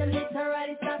outside, them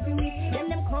literally stopping me. Them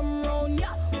come round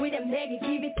ya with them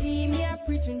negativity. Me a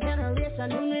preaching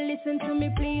generation, who listen to me,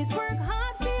 please. Work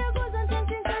hard for your goals and turn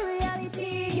into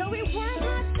reality. Yo, we work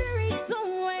hard for it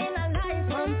somewhere in our life.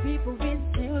 Some people we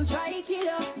still try to kill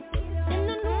us. Them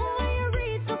don't know why you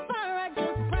reach so far at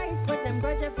just price, but them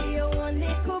grudge for you one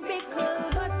little bit cool.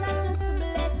 But that's just a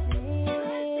blessing.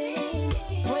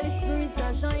 Holy Spirit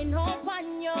shall shine upon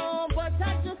you, but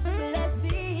that's just a blessing.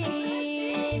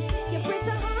 You pray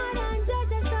so hard and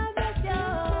judge and salvation.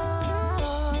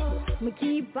 Me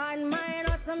keep on mind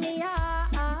what's on me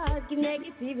heart. Give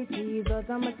negativity, but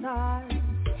I'm a thought.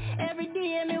 Every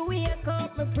day me wake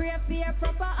up, me pray for your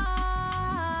proper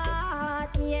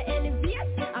heart. Me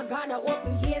elevate, I gotta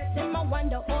open gates. Them I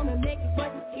wonder how me make it,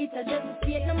 but it's a just a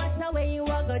state. No matter where you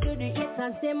are, go do the hits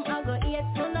and them I go eat.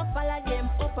 So no follow them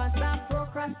up and start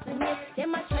procrastinate.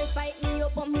 Them I try